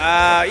 What's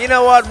our You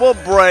know what? We'll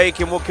break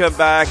and we'll come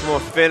back and we'll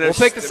finish.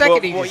 We'll pick the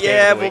second easiest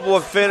game of the week. We'll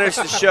finish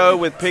the show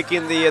with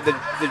picking the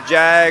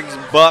Jags,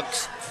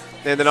 Bucks,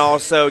 and then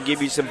also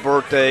give you some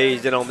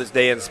birthdays and on this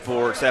day in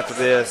sports after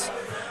this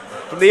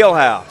from the Ale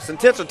House in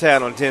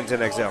Tinseltown on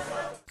 1010XL.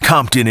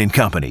 Compton and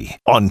Company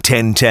on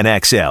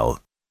 1010XL.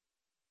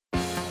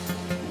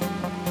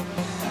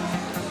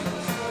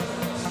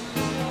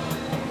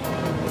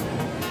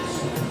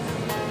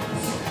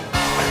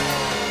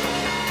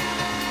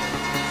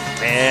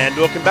 And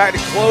we'll come back to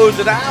close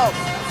it out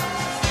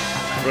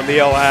from the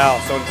Ale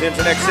House on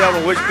 1010XL.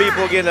 We'll wish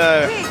people again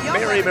a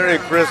Merry, Merry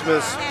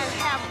Christmas.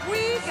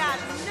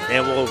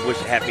 And we'll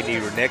wish a Happy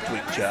New Year next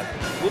week, Chuck.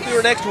 We'll be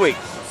here next week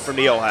from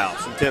the Ale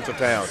House in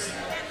Tinseltown.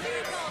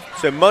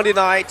 So Monday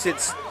nights,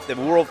 it's the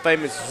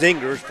world-famous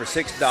Zingers for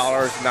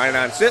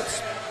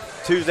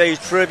 $6.99. Tuesdays,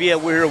 trivia.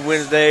 We're here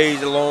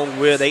Wednesdays along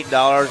with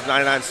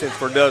 $8.99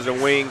 for a dozen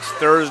wings.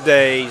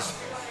 Thursdays,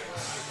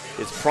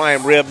 it's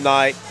prime rib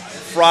night.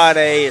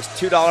 Friday is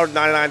 $2.99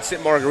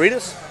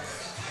 margaritas.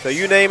 So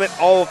you name it,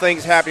 all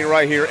things happening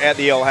right here at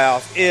the Ale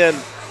House in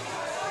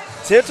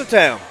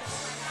Tinseltown.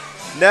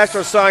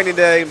 National Signing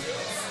Day.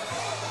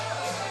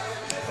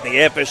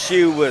 The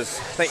FSU was,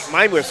 I think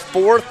mine was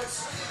 4th.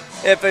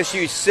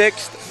 FSU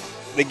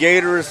 6th. The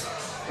Gators,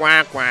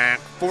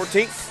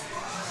 14th.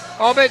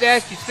 Oh, I meant to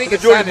ask you, speaking the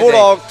of Georgia Signing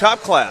Bulldog top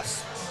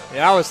class. Day,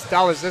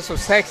 this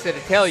was texted to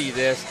tell you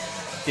this.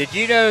 Did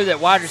you know that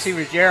wide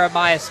receiver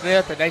Jeremiah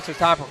Smith, the nation's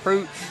top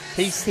recruit,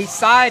 he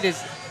signed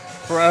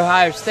for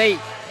Ohio State,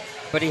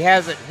 but he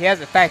hasn't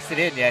faxed it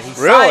in yet. He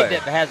signed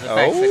it but hasn't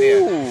faxed it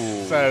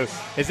in. So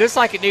is this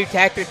like a new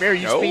tactic? There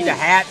used to be the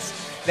hats.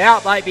 Now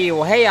it might be,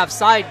 well, hey, I've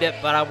signed it,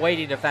 but I'm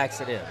waiting to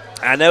fax it in.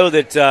 I know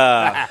that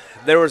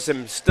there was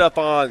some stuff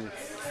on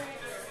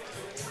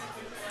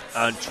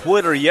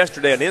Twitter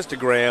yesterday and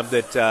Instagram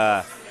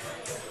that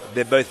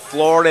both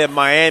Florida and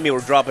Miami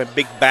were dropping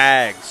big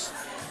bags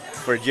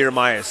for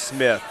Jeremiah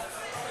Smith.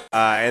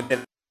 And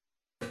then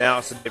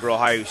announced it for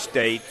Ohio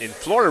State. And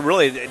Florida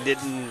really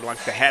didn't,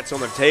 like the hats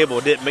on the table,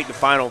 it didn't make the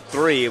final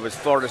three. It was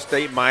Florida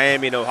State,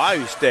 Miami, and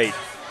Ohio State.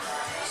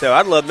 So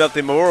I'd love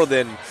nothing more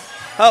than,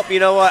 you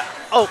know what?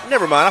 Oh,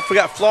 never mind. I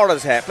forgot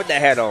Florida's hat. Put that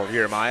hat on,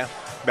 Jeremiah.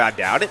 But I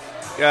doubt it.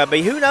 But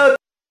who knows?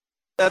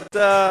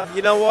 That,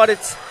 you know what?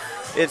 It's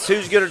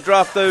who's going to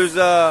drop those,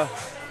 those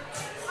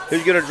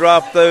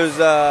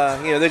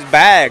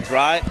bags,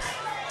 right?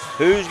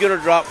 Who's going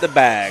to drop the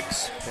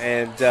bags?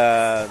 And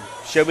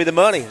show me the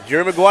money.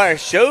 Jerry Maguire,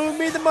 show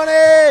me the money.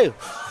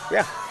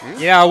 Yeah.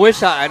 Mm-hmm. Yeah,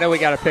 I know we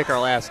got to pick our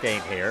last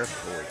game here.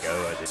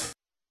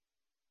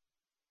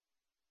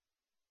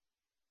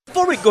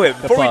 Before we go,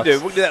 Before we do,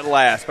 we'll do that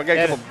last. I got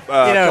a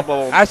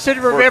couple I should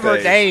remember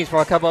birthdays. names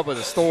when I come up with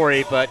a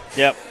story, but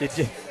yep.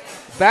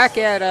 Back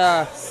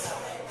at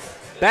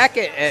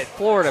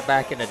Florida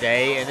back in the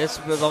day, and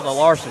this was on the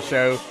Larson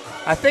show.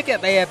 I think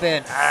it may have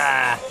been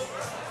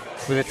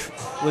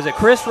was it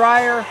Chris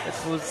Ryer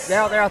that was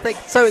out there? I think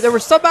so. There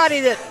was somebody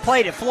that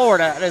played at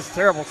Florida. That's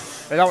terrible.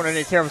 I don't want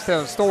any terrible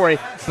telling the story,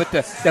 but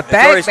the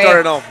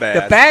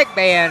bag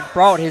man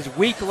brought his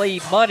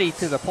weekly money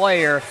to the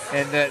player,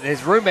 and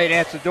his roommate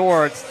answered the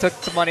door and took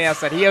some money out.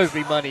 Said he owes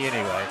me money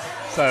anyway.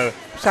 So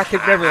I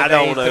could remember. I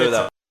don't know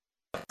that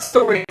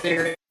story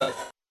there. I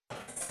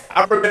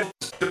remember.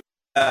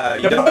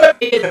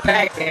 The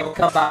bag man will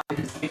come by with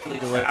his weekly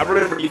delivery. I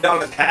remember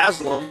Udonis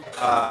Haslam,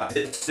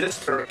 his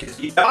sister, because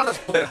Udonis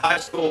played high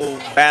school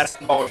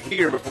basketball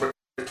here before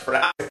he was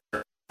out here.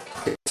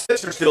 His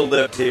sister still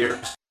lived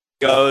here.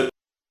 So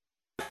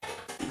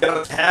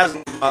Udonis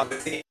Haslam,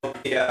 the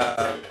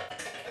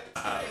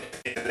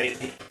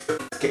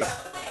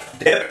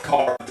debit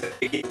card that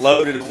they get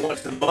loaded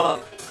once a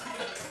month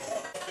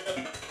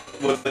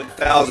with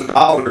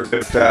 $1,000.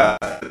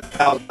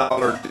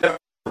 $1,000 debit card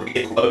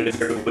get loaded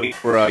every week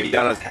for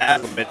Udonis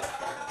Haslam and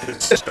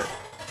his sister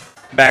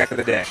back in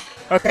the day.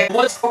 Okay,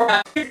 what's for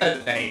our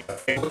name?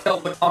 Okay, we'll tell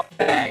them off the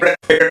bag. Brett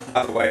Perry,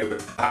 by the way,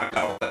 was talking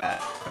about that.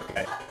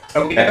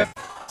 Okay.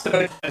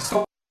 So the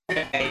story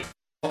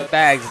on the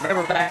bags.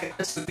 Remember back,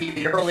 this would be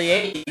the early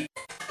 80s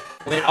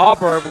when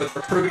Auburn was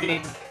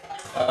recruiting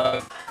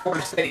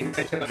Florida State.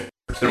 The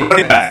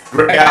running back,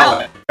 Greg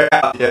Allen.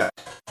 Yeah.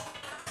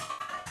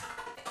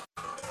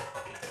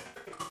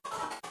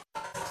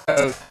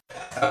 So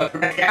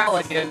Greg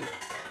Allen did.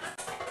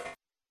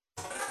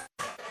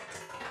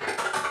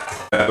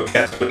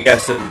 We got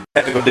some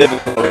technical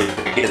difficulties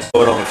to get us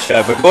going on the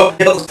show, but we'll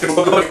go to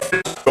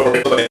the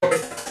story.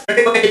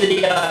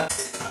 Anyway,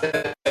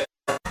 the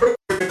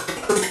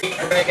recruiting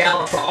Greg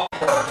Allen for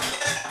Auburn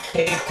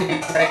came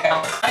to Greg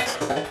Allen High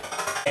School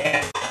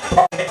and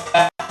get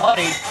that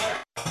money.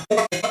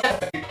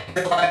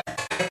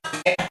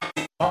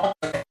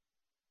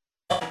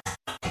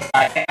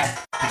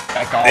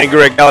 And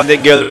Greg Allen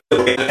didn't go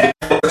there.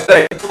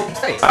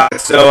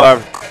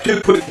 So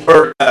two quick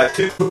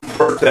birthdays.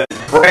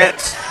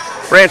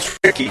 Brant's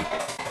Ricky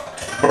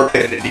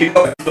birthday. Did you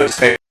know what to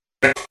say?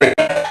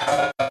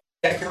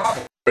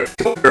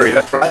 Tilbury,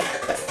 that's right.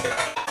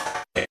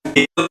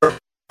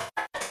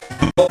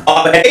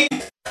 Bob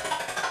Hayes.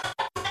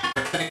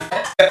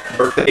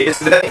 Birthday is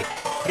today.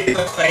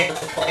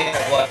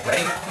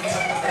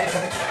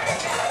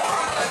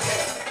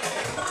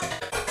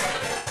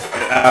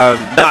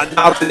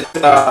 Not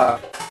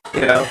that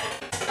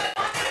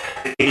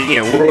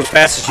world's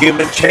fastest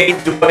human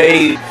changed the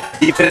way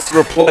defense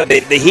were played.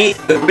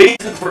 The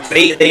reason for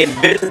they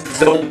invented the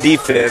zone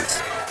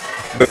defense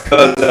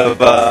because of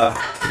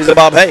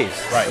Bob Hayes,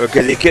 right?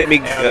 Because he couldn't be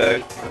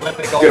good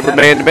for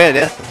man to man.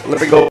 Yeah,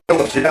 let me go.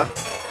 Yeah.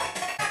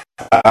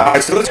 All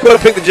right, so let's go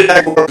ahead and pick the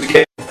Jaguars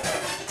again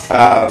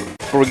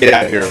before we get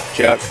out of here,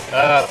 Chuck.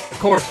 Of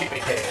course, you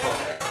can take.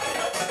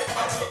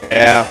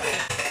 Yeah.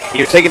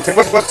 You're taking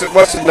what's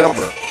the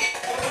number?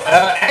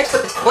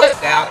 Actually, it's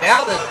flipped now.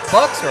 Now the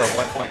Bucks are a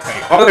 1-point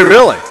favorite. Are they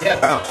really? Yeah.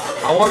 Wow.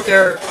 I want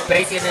their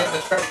bacon in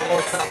the Trevor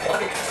Lawrence top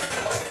 20.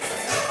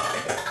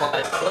 It's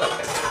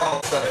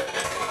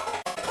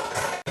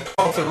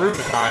called the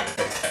Rubicon.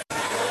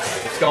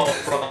 It's going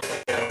from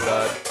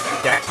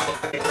Jacksonville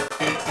to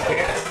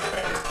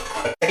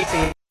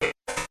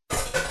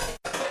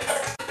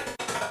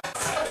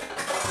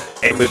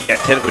and we've got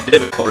technical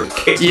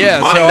difficulties.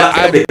 Yeah, so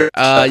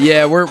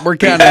we're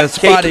kind of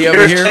spotty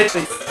over here.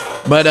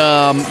 But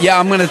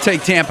I'm going to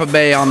take Tampa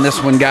Bay on this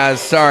one, guys.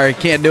 Sorry,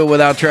 can't do it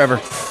without Trevor.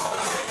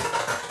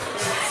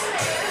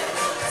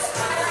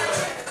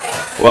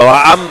 Well,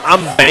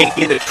 I'm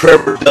banking that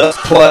Trevor does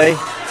play.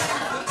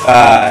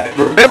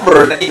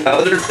 Remember,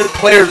 there's been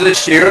players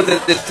this year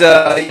that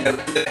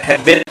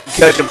have been in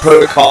concussion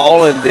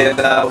protocol, and then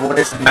when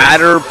it's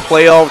matter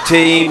playoff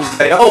teams,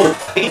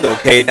 he's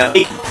okay now,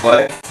 he can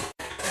play.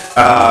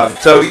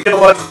 So you know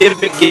what?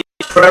 Give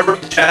Trevor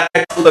Jack.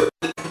 Look,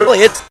 really,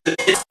 it's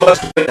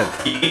must win.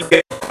 You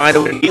got to find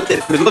a way to get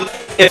this. Look,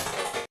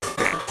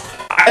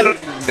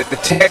 the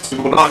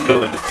Texans will not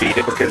go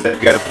undefeated because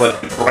they've got to play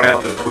the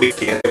Browns this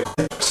weekend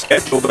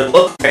schedule. But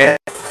look, man,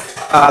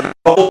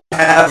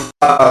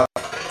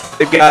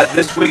 they've got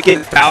this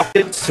weekend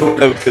Falcons, who are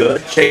no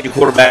good, changing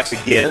quarterbacks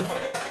again.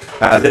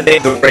 Then they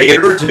have the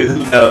Raiders,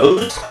 who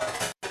knows,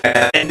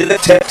 and then the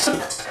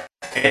Texans.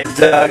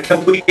 And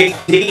come week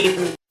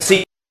 18,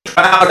 see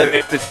out of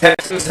if the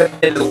Texans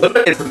have been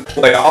eliminated from the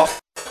playoffs,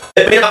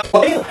 they may not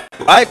play them,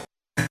 right?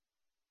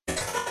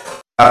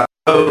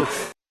 So,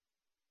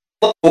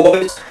 look,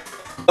 boys,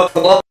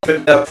 buckle up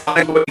and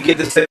find a way to get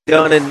this thing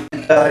done in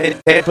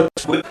Tampa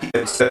this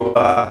weekend. So,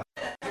 I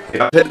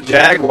picked the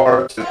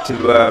Jaguars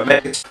to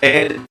make a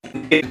stand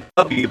and get a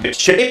W. But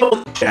shame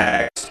on the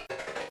Jags.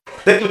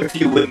 Think of a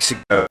few weeks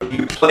ago,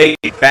 you played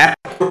a back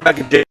quarterback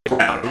of Jay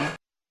Brown.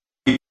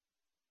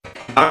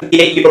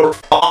 98-year-old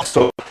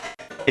fossil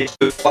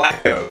into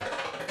Flacco.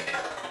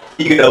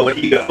 You go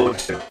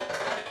 0-2.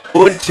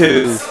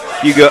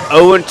 0-2. You go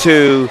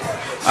 0-2.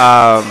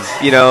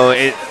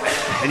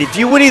 And if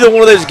you win either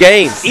one of those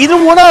games, either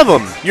one of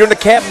them, you're in the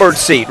catbird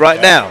seat right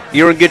now.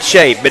 You're in good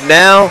shape. But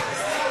now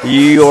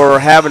you are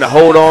having to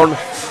hold on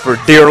for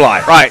dear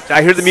life. Right,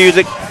 I hear the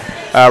music.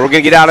 We're going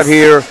to get out of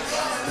here.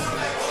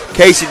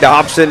 Casey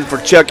Dobson for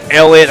Chuck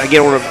Elliott.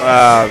 Again,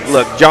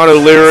 look, John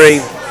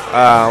O'Leary.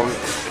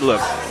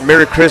 Look,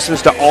 Merry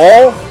Christmas to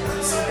all.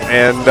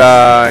 And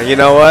you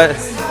know what?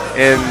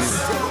 And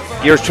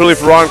yours truly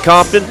for Ron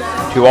Compton.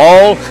 To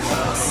all,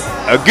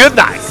 a good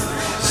night.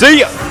 See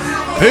ya.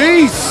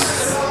 Peace.